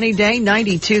 a sunny day,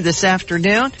 92 this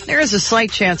afternoon. There is a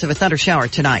slight chance of a thunder shower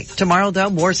tonight. Tomorrow, though,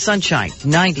 more sunshine,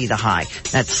 90 the high.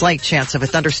 That slight chance of a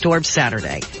thunderstorm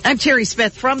Saturday. I'm Terry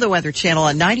Smith from the Weather Channel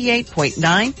on 98.9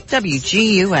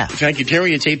 WGUF. Thank you,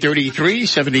 Terry. It's 8:33,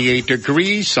 78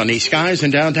 degrees, sunny skies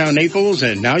in downtown Naples,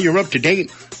 and now you're up to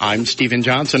date. I'm Stephen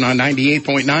Johnson on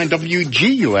 98.9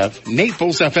 WGUF,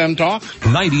 Naples FM Talk.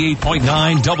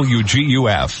 98.9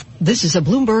 WGUF. This is a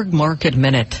Bloomberg Market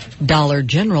Minute. Dollar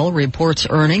General reports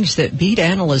earnings that beat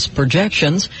analyst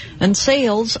projections, and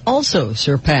sales also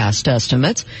surpassed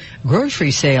estimates.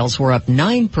 Grocery sales were up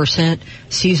 9%.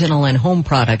 Seasonal and home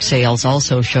product sales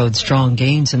also showed strong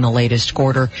gains in the latest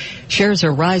quarter. Shares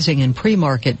are rising in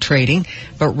pre-market trading,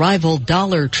 but rival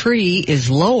Dollar Tree is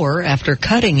lower after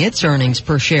cutting its earnings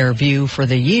per share view for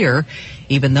the year,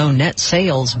 even though net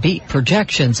sales beat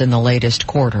projections in the latest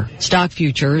quarter. Stock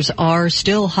futures are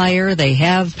still higher. They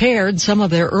have paired some of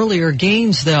their earlier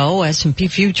gains, though. S&P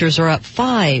futures are up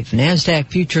 5, NASDAQ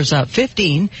futures up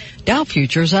 15, Dow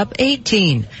futures up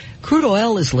 18. Crude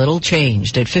oil is little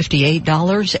changed at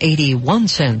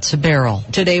 $58.81 a barrel.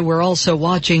 Today we're also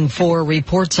watching for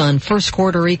reports on first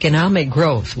quarter economic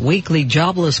growth, weekly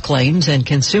jobless claims and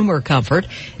consumer comfort,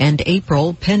 and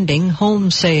April pending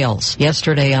home sales.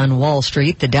 Yesterday on Wall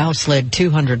Street, the Dow slid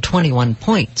 221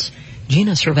 points.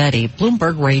 Gina Cervetti,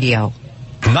 Bloomberg Radio.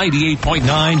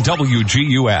 98.9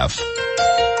 WGUF.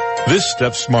 This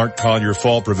Step Smart Collier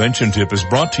Fall Prevention Tip is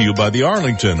brought to you by the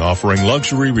Arlington, offering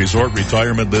luxury resort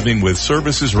retirement living with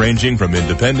services ranging from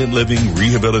independent living,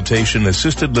 rehabilitation,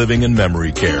 assisted living, and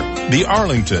memory care. The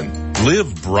Arlington.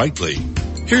 Live brightly.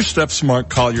 Here's Step Smart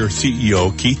Collier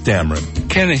CEO Keith Dameron.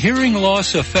 Can a hearing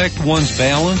loss affect one's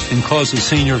balance and cause a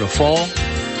senior to fall?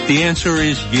 The answer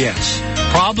is yes.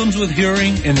 Problems with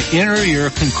hearing in the inner ear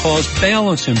can cause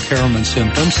balance impairment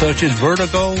symptoms such as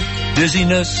vertigo,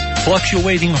 dizziness,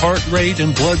 fluctuating heart rate,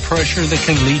 and blood pressure that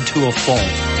can lead to a fall.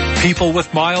 People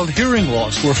with mild hearing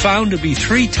loss were found to be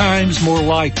 3 times more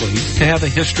likely to have a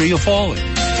history of falling.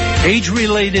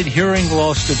 Age-related hearing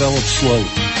loss develops slowly,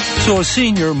 so a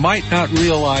senior might not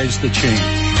realize the change.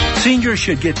 Seniors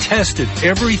should get tested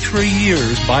every 3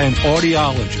 years by an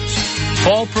audiologist.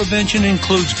 Fall prevention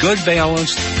includes good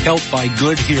balance, helped by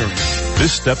good hearing.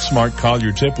 This Step Smart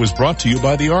Collier tip was brought to you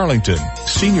by the Arlington,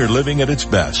 senior living at its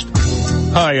best.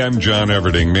 Hi, I'm John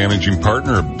Everding, managing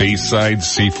partner of Bayside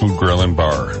Seafood Grill and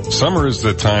Bar. Summer is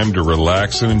the time to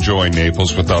relax and enjoy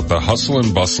Naples without the hustle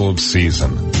and bustle of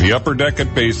season. The Upper Deck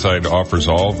at Bayside offers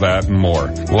all that and more.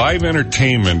 Live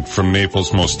entertainment from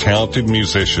Naples' most talented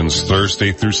musicians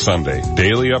Thursday through Sunday.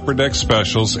 Daily Upper Deck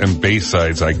specials and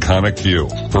Bayside's iconic view.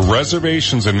 For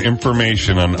reservations and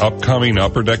information on upcoming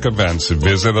Upper Deck events,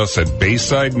 visit us at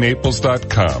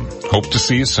BaysideNaples.com. Hope to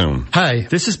see you soon. Hi,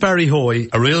 this is Barry Hoy,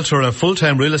 a realtor and a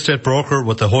full-time real estate broker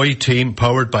with the Hoy team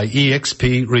powered by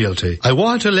eXp Realty. I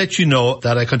want to let you know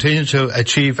that I continue to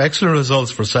achieve excellent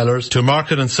results for sellers to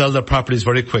market and sell their properties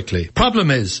very quickly. Problem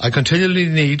is, I continually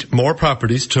need more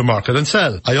properties to market and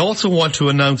sell. I also want to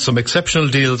announce some exceptional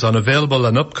deals on available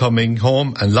and upcoming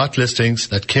home and lot listings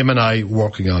that Kim and I are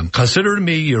working on. Consider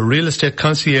me your real estate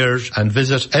concierge and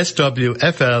visit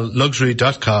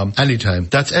swflluxury.com anytime.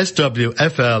 That's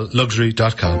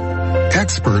swflluxury.com.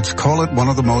 Experts call it one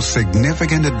of the most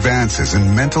significant advances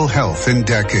in mental health in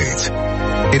decades.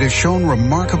 It has shown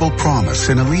remarkable promise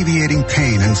in alleviating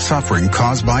pain and suffering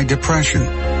caused by depression,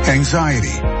 anxiety,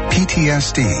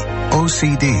 PTSD,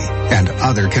 OCD, and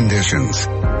other conditions.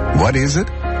 What is it?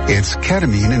 It's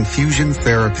ketamine infusion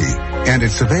therapy, and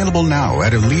it's available now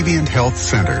at Alleviant Health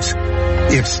Centers.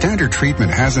 If standard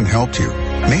treatment hasn't helped you,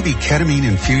 maybe ketamine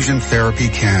infusion therapy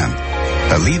can.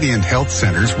 Alleviant Health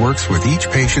Centers works with each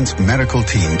patient's medical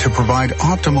team to provide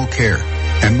optimal care,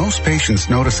 and most patients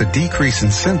notice a decrease in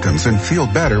symptoms and feel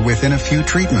better within a few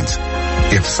treatments.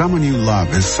 If someone you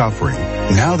love is suffering,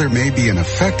 now there may be an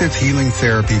effective healing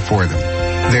therapy for them.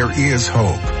 There is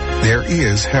hope. There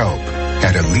is help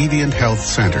at Alleviant Health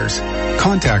Centers.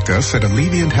 Contact us at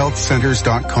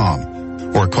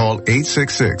AlleviantHealthCenters.com or call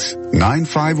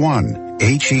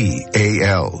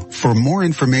 866-951-HEAL for more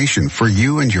information for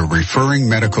you and your referring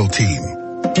medical team.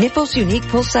 Naples' unique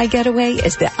poolside getaway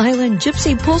is the Island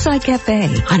Gypsy Poolside Cafe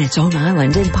on its own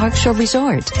island in Park Shore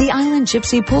Resort. The Island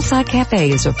Gypsy Poolside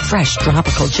Cafe is a fresh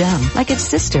tropical gem like its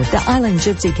sister, the Island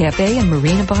Gypsy Cafe and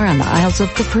Marina Bar on the Isles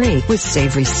of Capri, with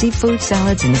savory seafood,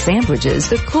 salads, and sandwiches,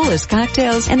 the coolest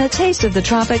cocktails, and a taste of the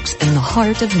tropics in the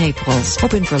heart of Naples.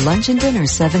 Open for lunch and dinner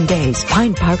 7 days.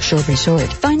 Find Park Shore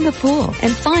Resort, find the pool,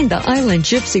 and find the Island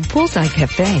Gypsy Poolside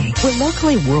Cafe. We're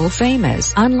locally world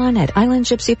famous. Online at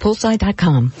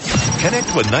islandgypsypoolside.com.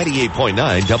 Connect with 98.9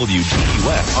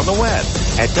 WGUF on the web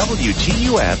at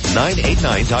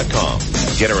WGUF989.com.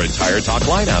 Get our entire talk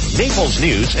lineup, Naples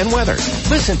news and weather.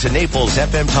 Listen to Naples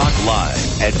FM Talk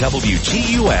live at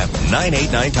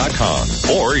WGUF989.com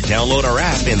or download our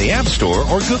app in the App Store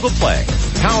or Google Play.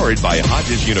 Powered by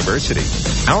Hodges University.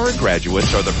 Our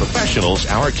graduates are the professionals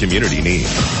our community needs.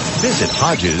 Visit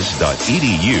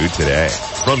Hodges.edu today.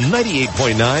 From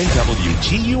 98.9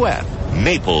 WGUF.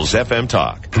 Naples FM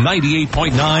Talk.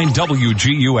 98.9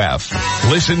 WGUF.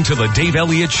 Listen to the Dave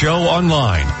Elliott Show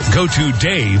online. Go to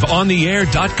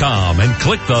DaveOnTheAir.com and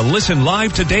click the Listen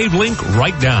Live to Dave link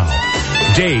right now.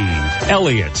 Dave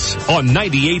Elliott's on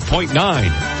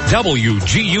 98.9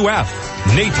 WGUF.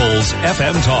 Naples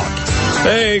FM Talk.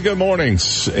 Hey, good morning.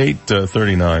 It's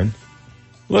 8:39.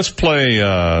 Let's play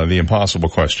the impossible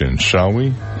question, shall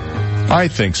we? I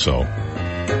think so.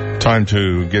 Time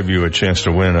to give you a chance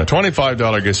to win a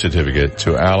 $25 gift certificate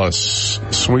to Alice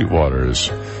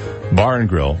Sweetwater's Bar and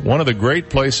Grill, one of the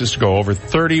great places to go. Over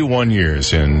 31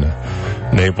 years in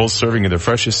Naples, serving you the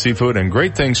freshest seafood and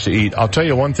great things to eat. I'll tell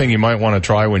you one thing you might want to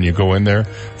try when you go in there: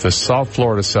 the South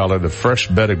Florida salad, a fresh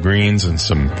bed of greens and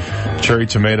some cherry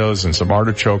tomatoes and some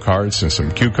artichoke hearts and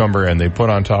some cucumber, and they put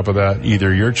on top of that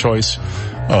either your choice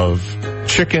of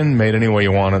chicken made any way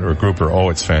you want it or grouper. Oh,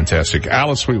 it's fantastic.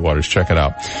 Alice Sweetwater's, check it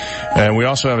out. And we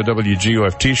also have a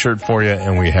WGUF t-shirt for you,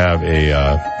 and we have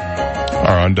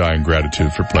our undying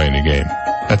gratitude for playing the game.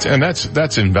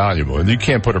 That's invaluable. You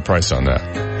can't put a price on that.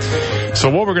 So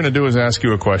what we're going to do is ask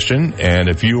you a question, and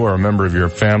if you or a member of your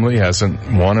family hasn't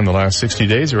won in the last 60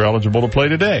 days, you're eligible to play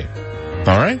today.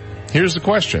 All right? Here's the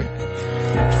question.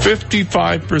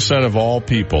 55% of all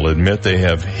people admit they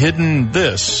have hidden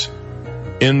this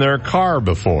in their car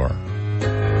before.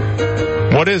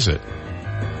 What is it?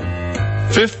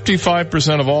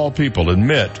 55% of all people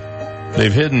admit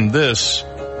they've hidden this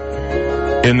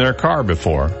in their car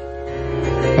before.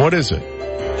 What is it?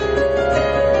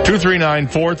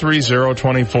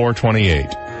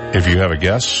 239-430-2428. If you have a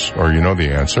guess or you know the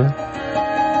answer,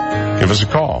 give us a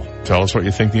call. Tell us what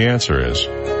you think the answer is.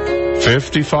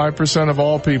 55% of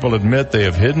all people admit they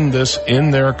have hidden this in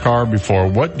their car before.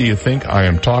 What do you think I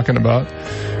am talking about?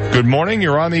 Good morning.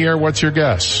 You're on the air. What's your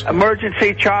guess?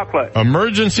 Emergency chocolate.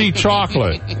 Emergency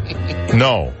chocolate.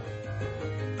 No.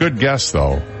 Good guess,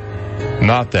 though.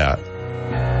 Not that.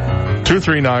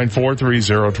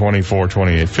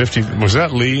 239-430-2428. Was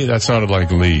that Lee? That sounded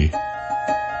like Lee.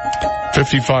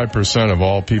 55% of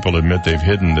all people admit they've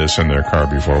hidden this in their car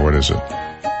before. What is it?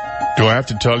 Do I have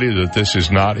to tell you that this is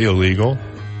not illegal?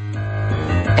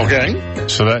 Okay.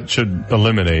 So that should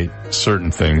eliminate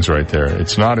certain things right there.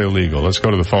 It's not illegal. Let's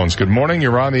go to the phones. Good morning.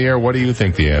 You're on the air. What do you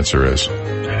think the answer is?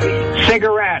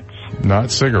 Cigarettes. Not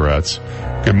cigarettes.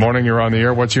 Good morning. You're on the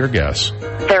air. What's your guess?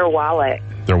 Their wallet.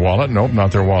 Their wallet? Nope,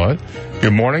 not their wallet.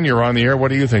 Good morning. You're on the air. What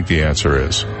do you think the answer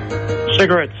is?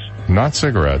 Cigarettes. Not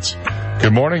cigarettes.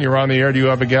 Good morning. You're on the air. Do you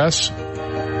have a guess?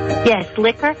 Yes,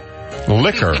 liquor.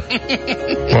 Liquor.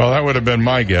 Well, that would have been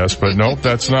my guess, but nope,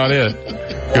 that's not it.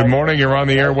 Good morning. You're on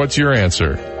the air. What's your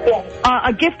answer?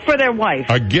 A gift for their wife.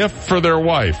 A gift for their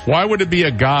wife. Why would it be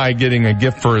a guy getting a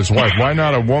gift for his wife? Why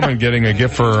not a woman getting a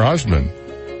gift for her husband?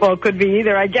 Well, it could be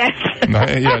either, I guess.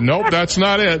 Yeah, nope, that's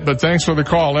not it, but thanks for the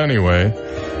call anyway.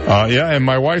 Yeah, and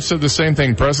my wife said the same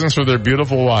thing, presents for their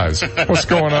beautiful wives. What's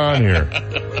going on here?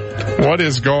 What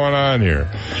is going on here?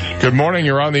 Good morning,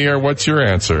 you're on the air. What's your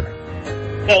answer?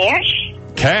 Cash.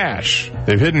 Cash.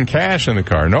 They've hidden cash in the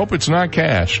car. Nope, it's not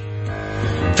cash.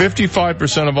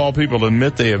 55% of all people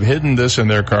admit they have hidden this in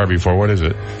their car before. What is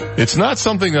it? It's not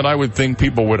something that I would think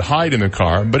people would hide in the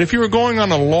car, but if you were going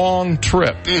on a long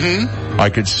trip, I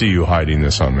could see you hiding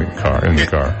this in the car. And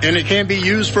it can be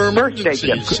used for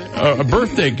emergencies. A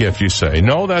birthday gift, you say.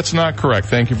 No, that's not correct.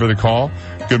 Thank you for the call.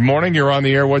 Good morning, you're on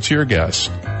the air. What's your guess?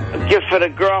 A gift for the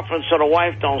girlfriend so the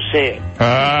wife don't see it.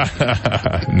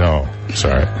 No,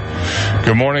 sorry.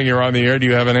 Good morning, you're on the air. Do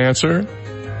you have an answer?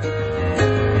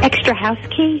 Extra house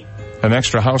key? An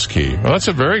extra house key. Well, that's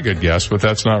a very good guess, but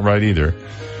that's not right either.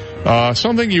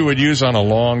 Something you would use on a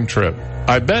long trip.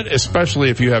 I bet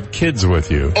especially if you have kids with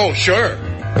you. Oh, sure.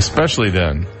 Especially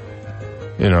then.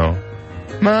 You know,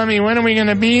 Mommy, when are we going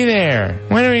to be there?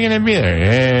 When are we going to be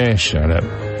there? Shut up.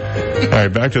 All right,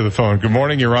 back to the phone. Good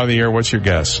morning, you're on the air. What's your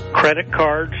guess? Credit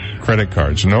cards? Credit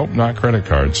cards. Nope, not credit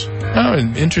cards. Oh,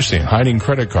 interesting. Hiding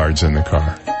credit cards in the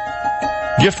car.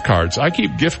 Gift cards. I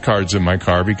keep gift cards in my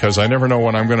car because I never know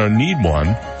when I'm going to need one.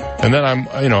 And then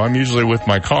I'm usually with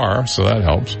my car, so that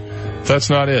helps. That's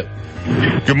not it.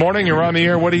 Good morning, you're on the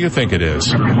air. What do you think it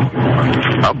is?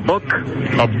 A book.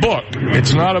 A book.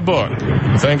 It's not a book.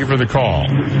 Thank you for the call.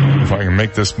 If I can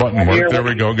make this button work. There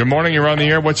we go. Good morning, you're on the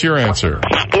air. What's your answer?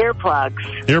 Earplugs.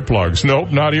 Earplugs.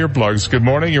 Nope, not earplugs. Good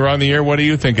morning, you're on the air. What do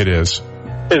you think it is?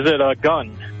 Is it a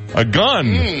gun? A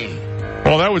gun?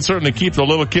 Well, that would certainly keep the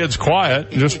little kids quiet,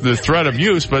 just the threat of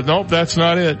use, but nope, that's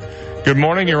not it. Good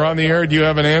morning, you're on the air. Do you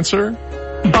have an answer?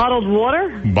 Bottled water?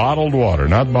 Bottled water,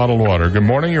 not bottled water. Good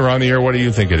morning, you're on the air. What do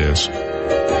you think it is?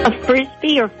 A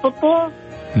frisbee or football?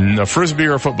 A frisbee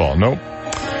or football, nope.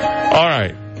 All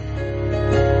right.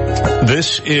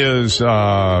 This is,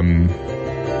 let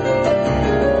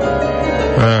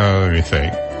me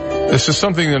think. This is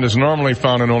something that is normally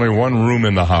found in only one room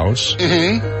in the house.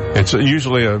 It's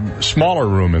usually a smaller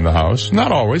room in the house.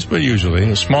 Not always, but usually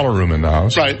a smaller room in the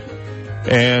house. Right.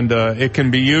 And it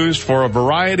can be used for a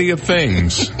variety of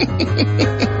things.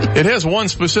 It has one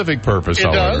specific purpose,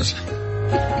 however. It does?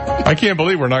 I can't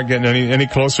believe we're not getting any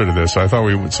closer to this. I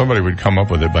thought somebody would come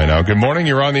up with it by now. Good morning,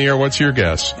 you're on the air. What's your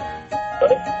guess?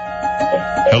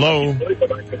 Hello?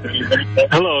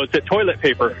 Hello, is it toilet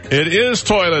paper? It is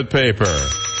toilet paper.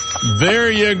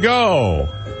 There you go.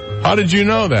 How did you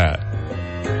know that?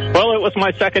 Well, it was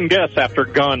my second guess after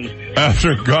gun.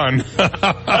 After gun.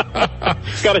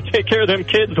 Got to take care of them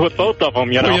kids with both of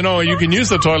them, you know. Well, you know, you can use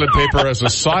the toilet paper as a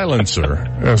silencer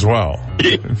as well.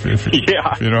 If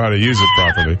you know how to use it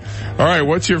properly. All right,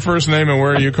 what's your first name and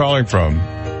where are you calling from?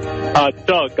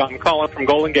 Doug. I'm calling from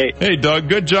Golden Gate. Hey, Doug,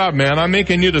 good job, man. I'm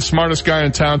making you the smartest guy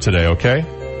in town today, okay?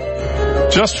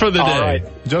 Just for the day. Right.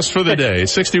 Just for the day.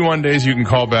 61 days you can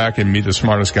call back and meet the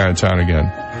smartest guy in town again.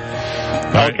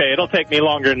 Right. Okay, it'll take me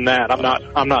longer than that.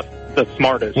 I'm not the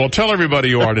smartest. Well, tell everybody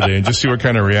you are today and just see what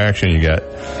kind of reaction you get.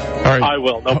 All right. I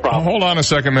will, no problem. Hold on a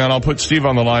second, man. I'll put Steve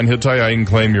on the line. He'll tell you how you can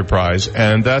claim your prize.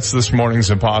 And that's this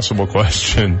morning's impossible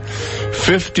question.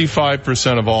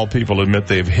 55% of all people admit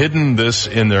they've hidden this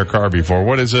in their car before.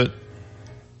 What is it?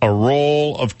 A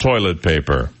roll of toilet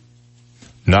paper.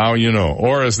 Now you know.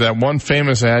 Or as that one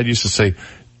famous ad used to say,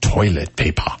 toilet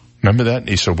paper. Remember that?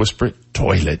 He used to whisper it,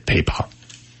 toilet paper.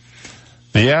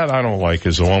 The ad I don't like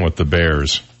is the one with the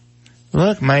bears.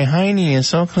 Look, my hiney is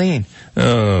so clean.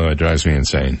 Oh, it drives me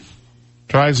insane.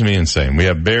 Drives me insane. We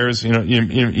have bears,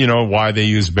 you know why they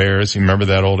use bears? You remember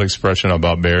that old expression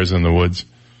about bears in the woods?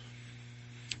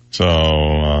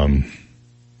 So,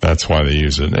 that's why they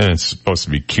use it. And it's supposed to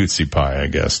be cutesy pie, I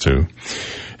guess, too.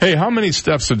 Hey, how many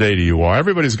steps a day do you walk?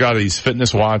 Everybody's got these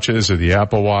fitness watches or the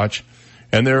Apple Watch.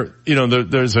 And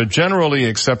there's a generally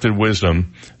accepted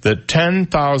wisdom that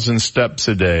 10,000 steps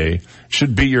a day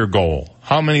should be your goal.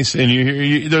 How many,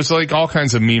 and there's like all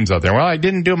kinds of memes out there. Well, I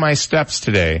didn't do my steps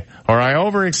today, or I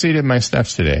overexceeded my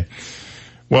steps today.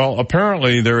 Well,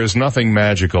 apparently there is nothing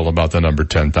magical about the number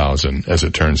 10,000, as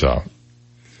it turns out.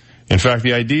 In fact,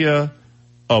 the idea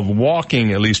of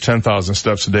walking at least 10,000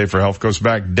 steps a day for health goes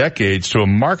back decades to a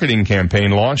marketing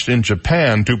campaign launched in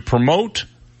Japan to promote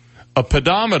a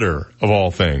pedometer of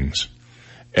all things.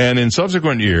 And in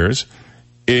subsequent years,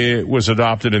 it was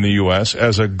adopted in the U.S.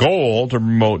 as a goal to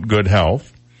promote good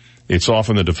health. It's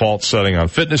often the default setting on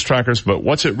fitness trackers, but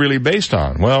what's it really based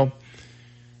on? Well,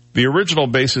 the original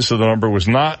basis of the number was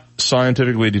not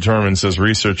scientifically determined, says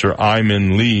researcher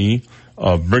Ai-Min Lee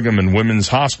of Brigham and Women's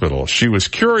Hospital. She was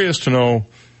curious to know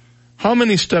how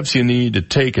many steps you need to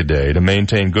take a day to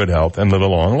maintain good health and live a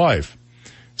long life.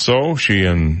 So she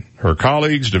and her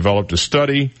colleagues developed a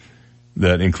study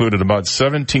that included about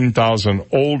 17,000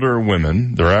 older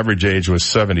women. Their average age was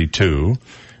 72.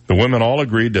 The women all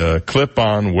agreed to clip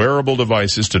on wearable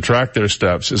devices to track their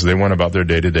steps as they went about their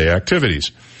day-to-day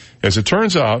activities. As it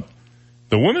turns out,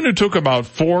 the women who took about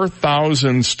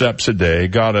 4,000 steps a day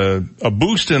got a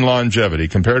boost in longevity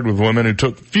compared with women who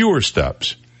took fewer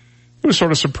steps. It was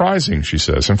sort of surprising, she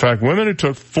says. In fact, women who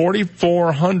took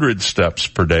 4,400 steps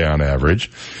per day on average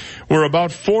were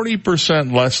about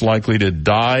 40% less likely to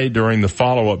die during the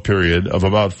follow-up period of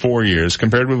about 4 years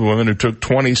compared with women who took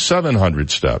 2,700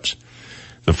 steps.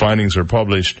 The findings were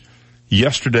published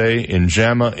yesterday in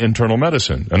JAMA Internal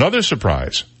Medicine. Another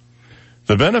surprise,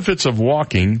 the benefits of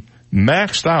walking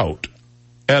maxed out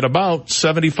at about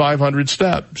 7,500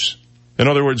 steps. In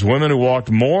other words, women who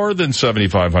walked more than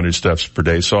 7,500 steps per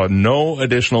day saw no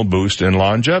additional boost in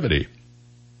longevity.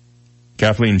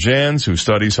 Kathleen Jans, who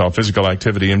studies how physical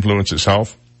activity influences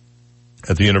health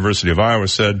at the University of Iowa,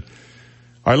 said,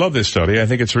 I love this study. I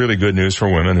think it's really good news for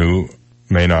women who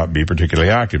may not be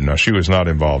particularly active. Now, she was not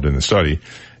involved in the study.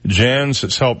 Jans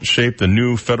has helped shape the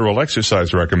new federal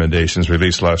exercise recommendations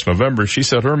released last November. She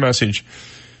said her message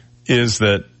is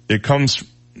that it comes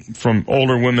from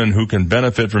older women who can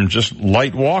benefit from just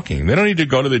light walking. They don't need to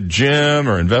go to the gym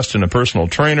or invest in a personal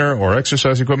trainer or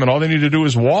exercise equipment. All they need to do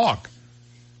is walk.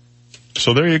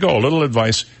 So there you go. A little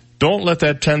advice. Don't let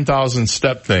that 10,000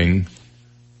 step thing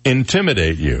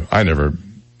intimidate you. I never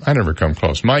come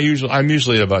close. I'm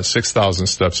usually at about 6,000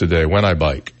 steps a day when I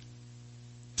bike.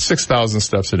 6,000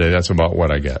 steps a day, that's about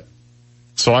what I get.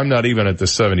 So I'm not even at the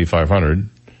 7,500.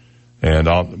 And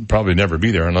I'll probably never be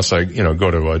there unless I,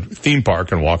 go to a theme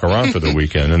park and walk around for the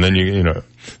weekend. And then the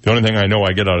only thing I know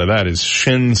I get out of that is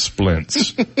shin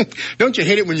splints. Don't you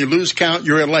hate it when you lose count?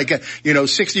 You're at like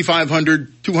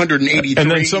 6,500, 283. And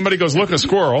then somebody goes, look, a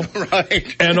squirrel.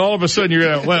 Right. And all of a sudden you're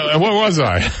at, well, what was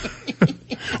I?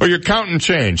 Or your counting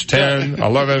changed. 10,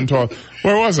 11, 12.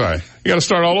 Where was I? You gotta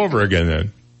start all over again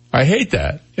then. I hate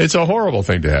that. It's a horrible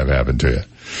thing to have happen to you.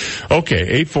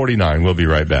 Okay, 8:49. We'll be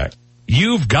right back.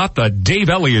 You've got the Dave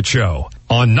Elliott Show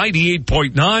on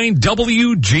 98.9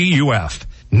 WGUF,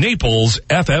 Naples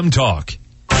FM Talk.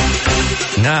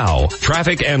 Now,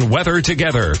 traffic and weather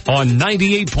together on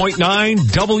 98.9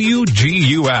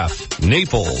 WGUF,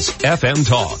 Naples FM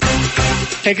Talk.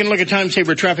 Taking a look at time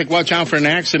saver traffic. Watch out for an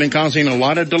accident causing a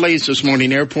lot of delays this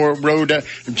morning. Airport Road,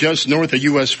 just north of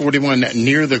US 41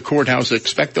 near the courthouse.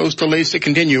 Expect those delays to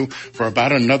continue for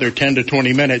about another 10 to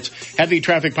 20 minutes. Heavy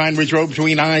traffic Pine Ridge Road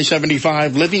between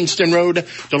I-75, Livingston Road,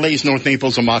 delays North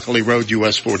Naples, Immokalee Road,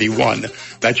 US 41.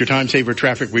 That's your time saver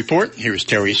traffic report. Here's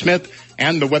Terry Smith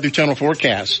and the Weather Channel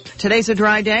forecast. Today's a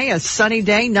dry day, a sunny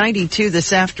day, 92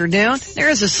 this afternoon. There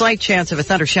is a slight chance of a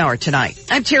thunder shower tonight.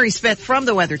 I'm Terry Smith from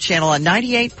the Weather Channel on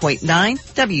 98.9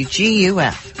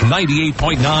 WGUF.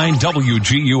 98.9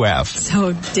 WGUF.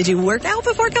 So, did you work out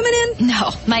before coming in? No,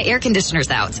 my air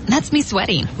conditioner's out. That's me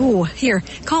sweating. Ooh, here,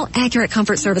 call Accurate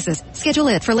Comfort Services. Schedule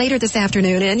it for later this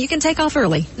afternoon and you can take off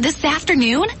early. This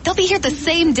afternoon? They'll be here the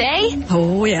same day?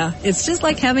 Oh yeah, it's just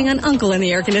like having an uncle in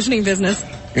the air conditioning business.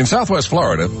 In Southwest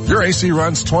Florida, your AC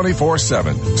runs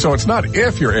 24/7. So it's not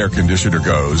if your air conditioner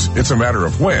goes, it's a matter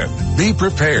of when. Be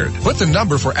prepared. Put the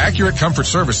number for Accurate Comfort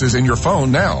Services in your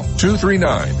phone now.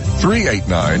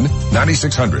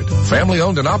 239-389-9600. Family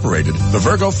owned and operated, the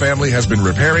Virgo family has been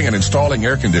repairing and installing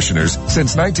air conditioners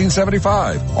since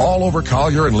 1975, all over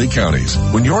Collier and Lee counties.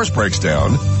 When yours breaks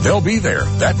down, they'll be there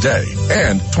that day.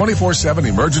 And 24/7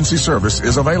 emergency service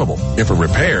is available. If a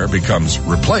repair becomes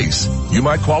replace, you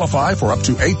might qualify for up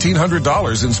to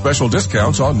 $1,800 in special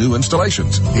discounts on new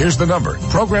installations. Here's the number.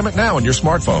 Program it now on your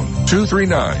smartphone.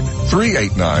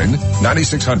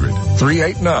 239-389-9600.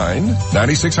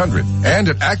 389-9600. And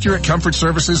at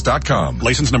AccurateComfortServices.com.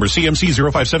 License number CMC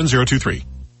 057023.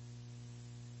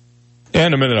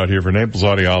 And a minute out here for Naples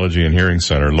Audiology and Hearing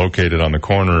Center, located on the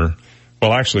corner,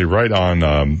 well, actually right on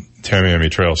Tamiami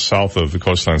Trail, south of the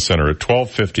Coastline Center at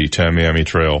 1250 Tamiami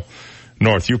Trail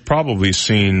North. You've probably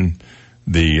seen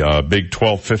the big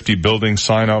 1250 building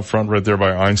sign out front right there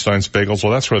by Einstein's Bagels.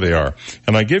 Well, that's where they are.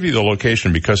 And I give you the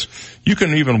location because you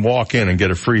can even walk in and get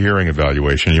a free hearing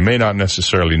evaluation. You may not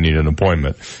necessarily need an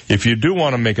appointment. If you do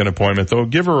want to make an appointment, though,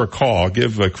 give her a call.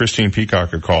 Give Christine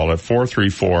Peacock a call at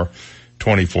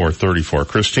 434-2434.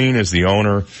 Christine is the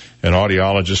owner and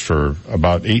audiologist for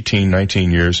about 18, 19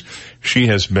 years. She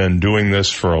has been doing this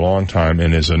for a long time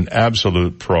and is an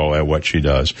absolute pro at what she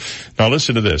does. Now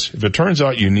listen to this. If it turns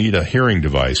out you need a hearing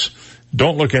device,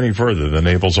 don't look any further than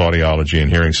Naples Audiology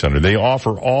and Hearing Center. They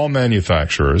offer all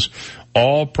manufacturers,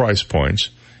 all price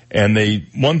points, and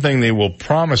one thing they will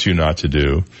promise you not to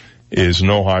do is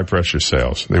no high pressure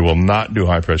sales. They will not do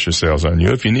high pressure sales on you.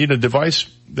 If you need a device,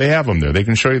 they have them there. They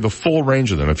can show you the full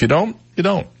range of them. If you don't, you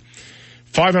don't.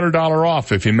 $500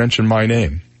 off if you mention my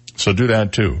name. So do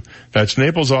that too. That's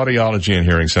Naples Audiology and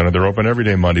Hearing Center. They're open every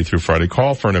day, Monday through Friday.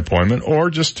 Call for an appointment or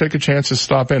just take a chance to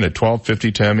stop in at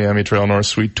 1250 Tamiami Trail North,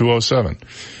 Suite 207.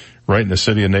 Right in the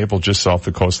city of Naples, just south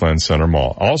of Coastland Center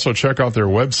Mall. Also check out their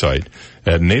website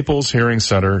at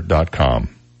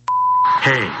napleshearingcenter.com.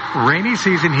 Hey, rainy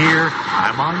season here.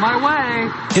 I'm on my way.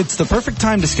 It's the perfect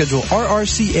time to schedule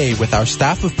RRCA with our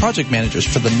staff of project managers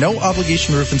for the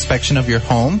no-obligation roof inspection of your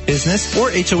home, business,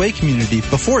 or HOA community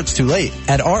before it's too late.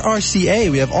 At RRCA,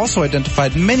 we have also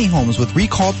identified many homes with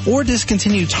recalled or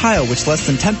discontinued tile, which less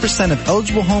than 10% of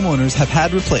eligible homeowners have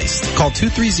had replaced. Call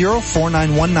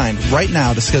 230-4919 right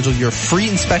now to schedule your free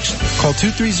inspection. Call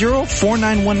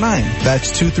 230-4919.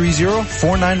 That's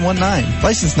 230-4919.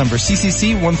 License number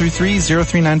CCC 1330395.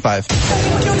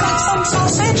 Would you like some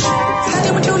sausage?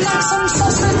 Daddy, would you like some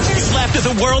sausage? Laughed at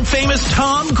the world-famous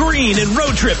Tom Green in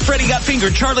Road Trip, Freddie Got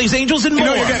Fingered, Charlie's Angels, and more.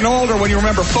 You know you're getting older when you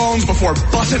remember phones before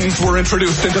buttons were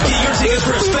introduced into the... Get your tickets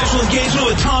for a special engagement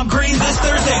with Tom Green this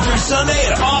Thursday through Sunday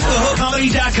at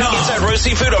OffTheHookComedy.com. Inside Roast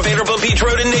Seafood on Vanderbilt Beach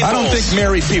Road in Naples. I don't think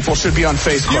married people should be on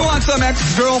Facebook. You want some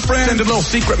ex-girlfriend sending little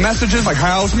secret messages like,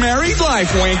 how's married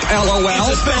life, wink, LOL? It's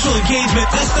a special engagement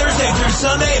this Thursday through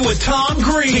Sunday with Tom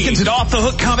Green. Tickets at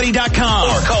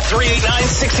OffTheHookComedy.com or call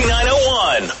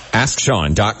 389-6901.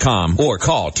 AskSean.com or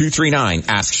call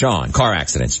 239-ASK-SEAN. Car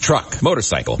accidents, truck,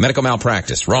 motorcycle, medical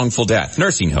malpractice, wrongful death,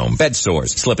 nursing home, bed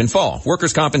sores, slip and fall,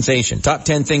 workers' compensation. Top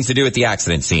 10 things to do at the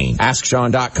accident scene.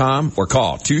 AskSean.com or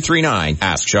call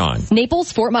 239-ASK-SEAN. Naples,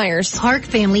 Fort Myers. Park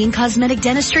Family and Cosmetic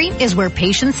Dentistry is where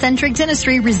patient-centric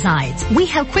dentistry resides. We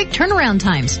have quick turnaround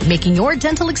times, making your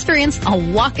dental experience a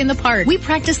walk in the park. We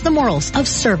practice the morals of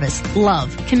service,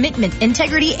 love, commitment,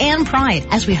 integrity, and pride,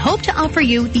 as we hope to offer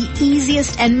you the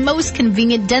easiest and most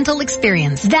convenient dental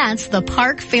experience. That's the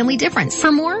Park Family difference.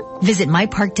 For more, visit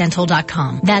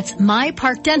myparkdental.com. That's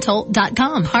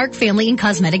myparkdental.com. Park Family and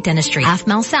Cosmetic Dentistry, half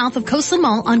mile south of Coastal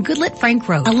Mall on Goodlet Frank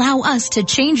Road. Allow us to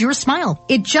change your smile.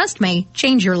 It just may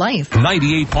change your life.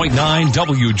 98.9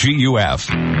 WGUF.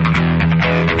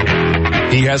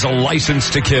 He has a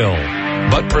license to kill,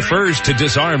 but prefers to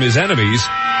disarm his enemies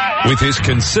with his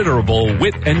considerable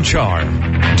wit and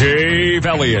charm. Dave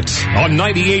Elliott on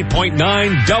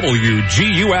 98.9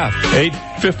 WGUF.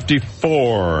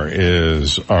 8:54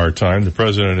 is our time. The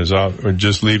president is out,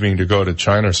 just leaving to go to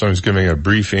China, so he's giving a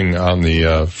briefing on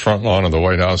the front lawn of the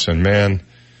White House, and man,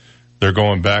 they're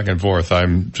going back and forth.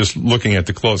 I'm just looking at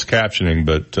the closed captioning,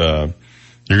 but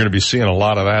you're going to be seeing a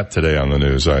lot of that today on the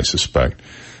news, I suspect.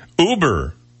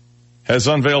 Uber has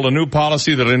unveiled a new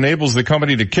policy that enables the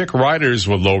company to kick riders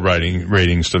with low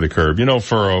ratings to the curb. You know,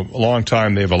 for a long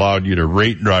time, they've allowed you to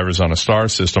rate drivers on a star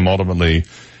system, ultimately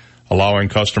allowing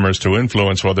customers to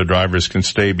influence whether drivers can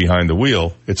stay behind the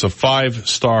wheel. It's a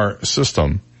 5-star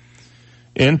system.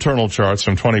 Internal charts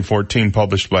from 2014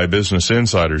 published by Business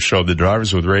Insider showed that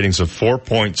drivers with ratings of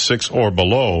 4.6 or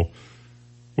below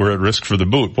were at risk for the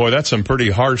boot. Boy, that's some pretty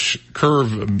harsh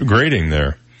curve grading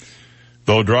there.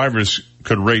 Though drivers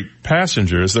could rate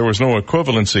passengers, there was no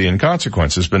equivalency in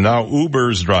consequences, but now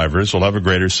Uber's drivers will have a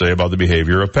greater say about the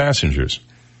behavior of passengers.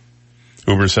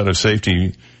 Uber's head of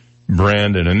safety,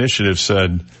 brand, and initiative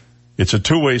said, it's a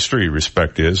two-way street,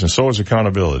 respect is, and so is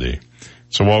accountability.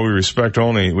 So while we expect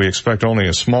only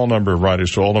a small number of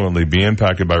riders to ultimately be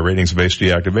impacted by ratings-based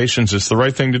deactivations, it's the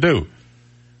right thing to do.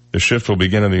 The shift will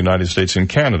begin in the United States and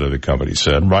Canada, the company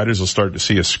said. Riders will start to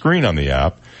see a screen on the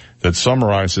app that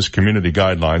summarizes community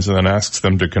guidelines and then asks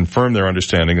them to confirm their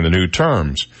understanding of the new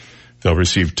terms. They'll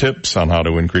receive tips on how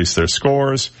to increase their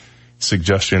scores,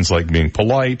 suggestions like being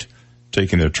polite,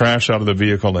 taking their trash out of the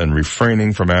vehicle, and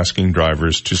refraining from asking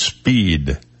drivers to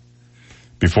speed.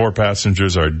 Before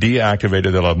passengers are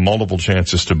deactivated, they'll have multiple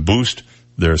chances to boost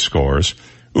their scores.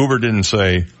 Uber didn't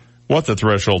say what the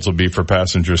thresholds will be for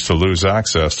passengers to lose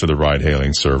access to the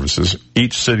ride-hailing services.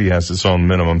 Each city has its own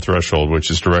minimum threshold, which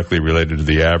is directly related to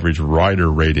the average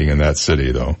rider rating in that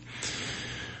city, though.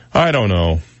 I don't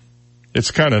know.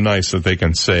 It's kind of nice that they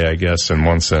can say, I guess, in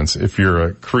one sense, if you're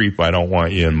a creep, I don't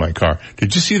want you in my car.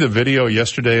 Did you see the video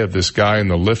yesterday of this guy in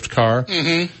the Lyft car?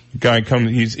 Mm-hmm. The guy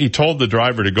he told the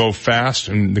driver to go fast,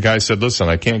 and the guy said, listen,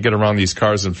 I can't get around these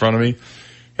cars in front of me.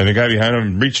 And the guy behind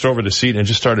him reached over the seat and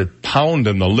just started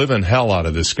pounding the living hell out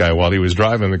of this guy while he was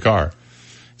driving the car.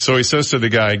 So he says to the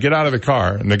guy, get out of the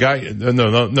car. And the guy,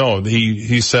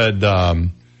 he said,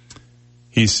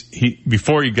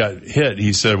 before he got hit,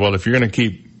 he said, well, if you're going to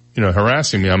keep,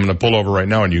 harassing me, I'm going to pull over right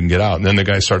now and you can get out. And then the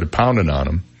guy started pounding on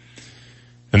him.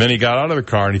 And then he got out of the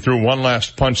car and he threw one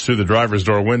last punch through the driver's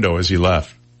door window as he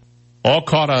left. All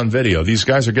caught on video. These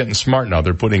guys are getting smart now.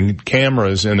 They're putting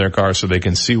cameras in their cars so they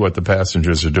can see what the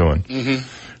passengers are doing. Mm-hmm.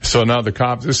 So now the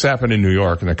cops, this happened in New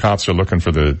York, and the cops are looking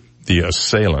for the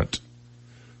assailant,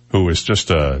 who was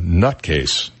just a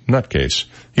nutcase.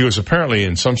 He was apparently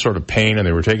in some sort of pain, and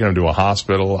they were taking him to a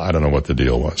hospital. I don't know what the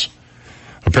deal was.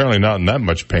 Apparently not in that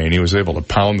much pain. He was able to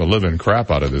pound the living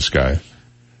crap out of this guy.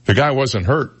 The guy wasn't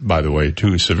hurt, by the way,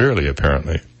 too severely,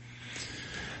 apparently.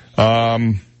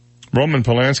 Roman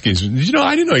Polanski's,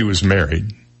 I didn't know he was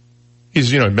married. He's,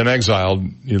 been exiled.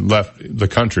 He left the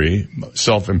country,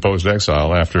 self-imposed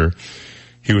exile, after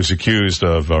he was accused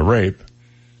of rape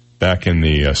back in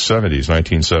the 70s,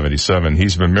 1977.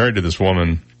 He's been married to this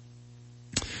woman,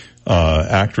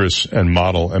 actress and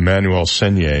model Emmanuelle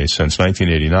Seigner, since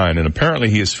 1989. And apparently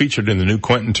he is featured in the new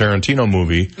Quentin Tarantino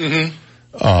movie,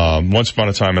 Once Upon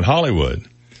a Time in Hollywood.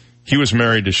 He was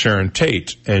married to Sharon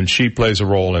Tate, and she plays a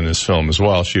role in this film as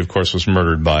well. She, of course, was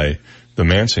murdered by the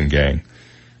Manson gang.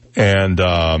 And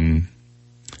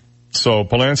so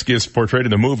Polanski is portrayed in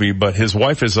the movie, but his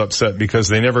wife is upset because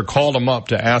they never called him up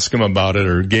to ask him about it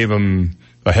or gave him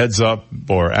a heads up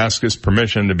or ask his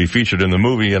permission to be featured in the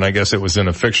movie, and I guess it was in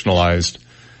a fictionalized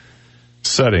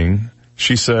setting.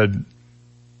 She said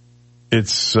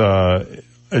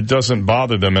it doesn't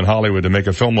bother them in Hollywood to make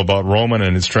a film about Roman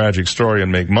and his tragic story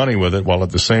and make money with it, while at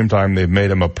the same time they've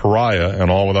made him a pariah,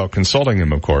 and all without consulting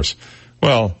him, of course.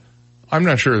 Well, I'm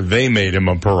not sure they made him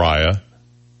a pariah.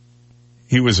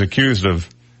 He was accused of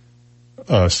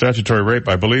statutory rape.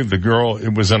 I believe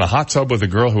it was in a hot tub with a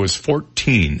girl who was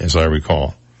 14, as I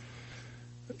recall.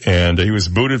 And he was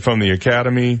booted from the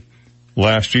academy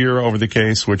last year over the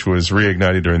case, which was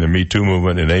reignited during the Me Too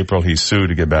movement. In April, he sued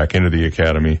to get back into the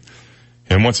academy.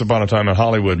 And Once Upon a Time in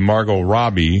Hollywood, Margot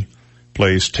Robbie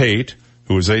plays Tate,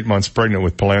 who was 8 months pregnant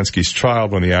with Polanski's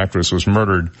child when the actress was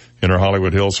murdered in her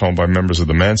Hollywood Hills home by members of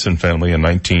the Manson family in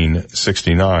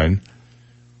 1969.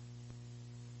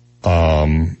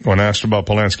 When asked about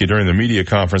Polanski during the media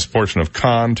conference portion of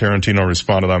Cannes, Tarantino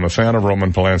responded, I'm a fan of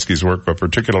Roman Polanski's work, but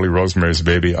particularly Rosemary's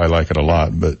Baby. I like it a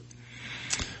lot. But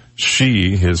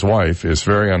she, his wife, is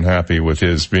very unhappy with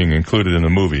his being included in the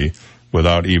movie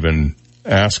without even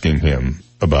asking him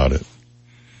about it.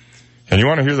 And you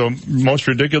want to hear the most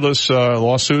ridiculous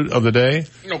lawsuit of the day?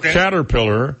 Okay.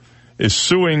 Caterpillar is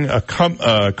suing a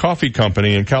coffee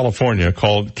company in California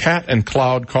called Cat and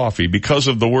Cloud Coffee because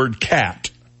of the word cat.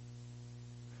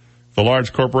 The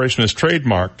large corporation has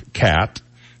trademarked cat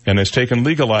and has taken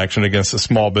legal action against the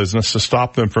small business to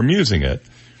stop them from using it.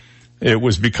 It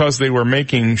was because they were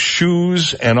making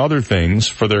shoes and other things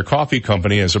for their coffee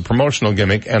company as a promotional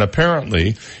gimmick, and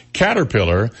apparently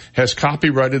Caterpillar has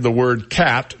copyrighted the word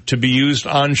cat to be used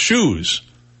on shoes.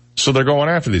 So they're going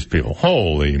after these people.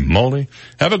 Holy moly.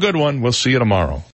 Have a good one. We'll see you tomorrow.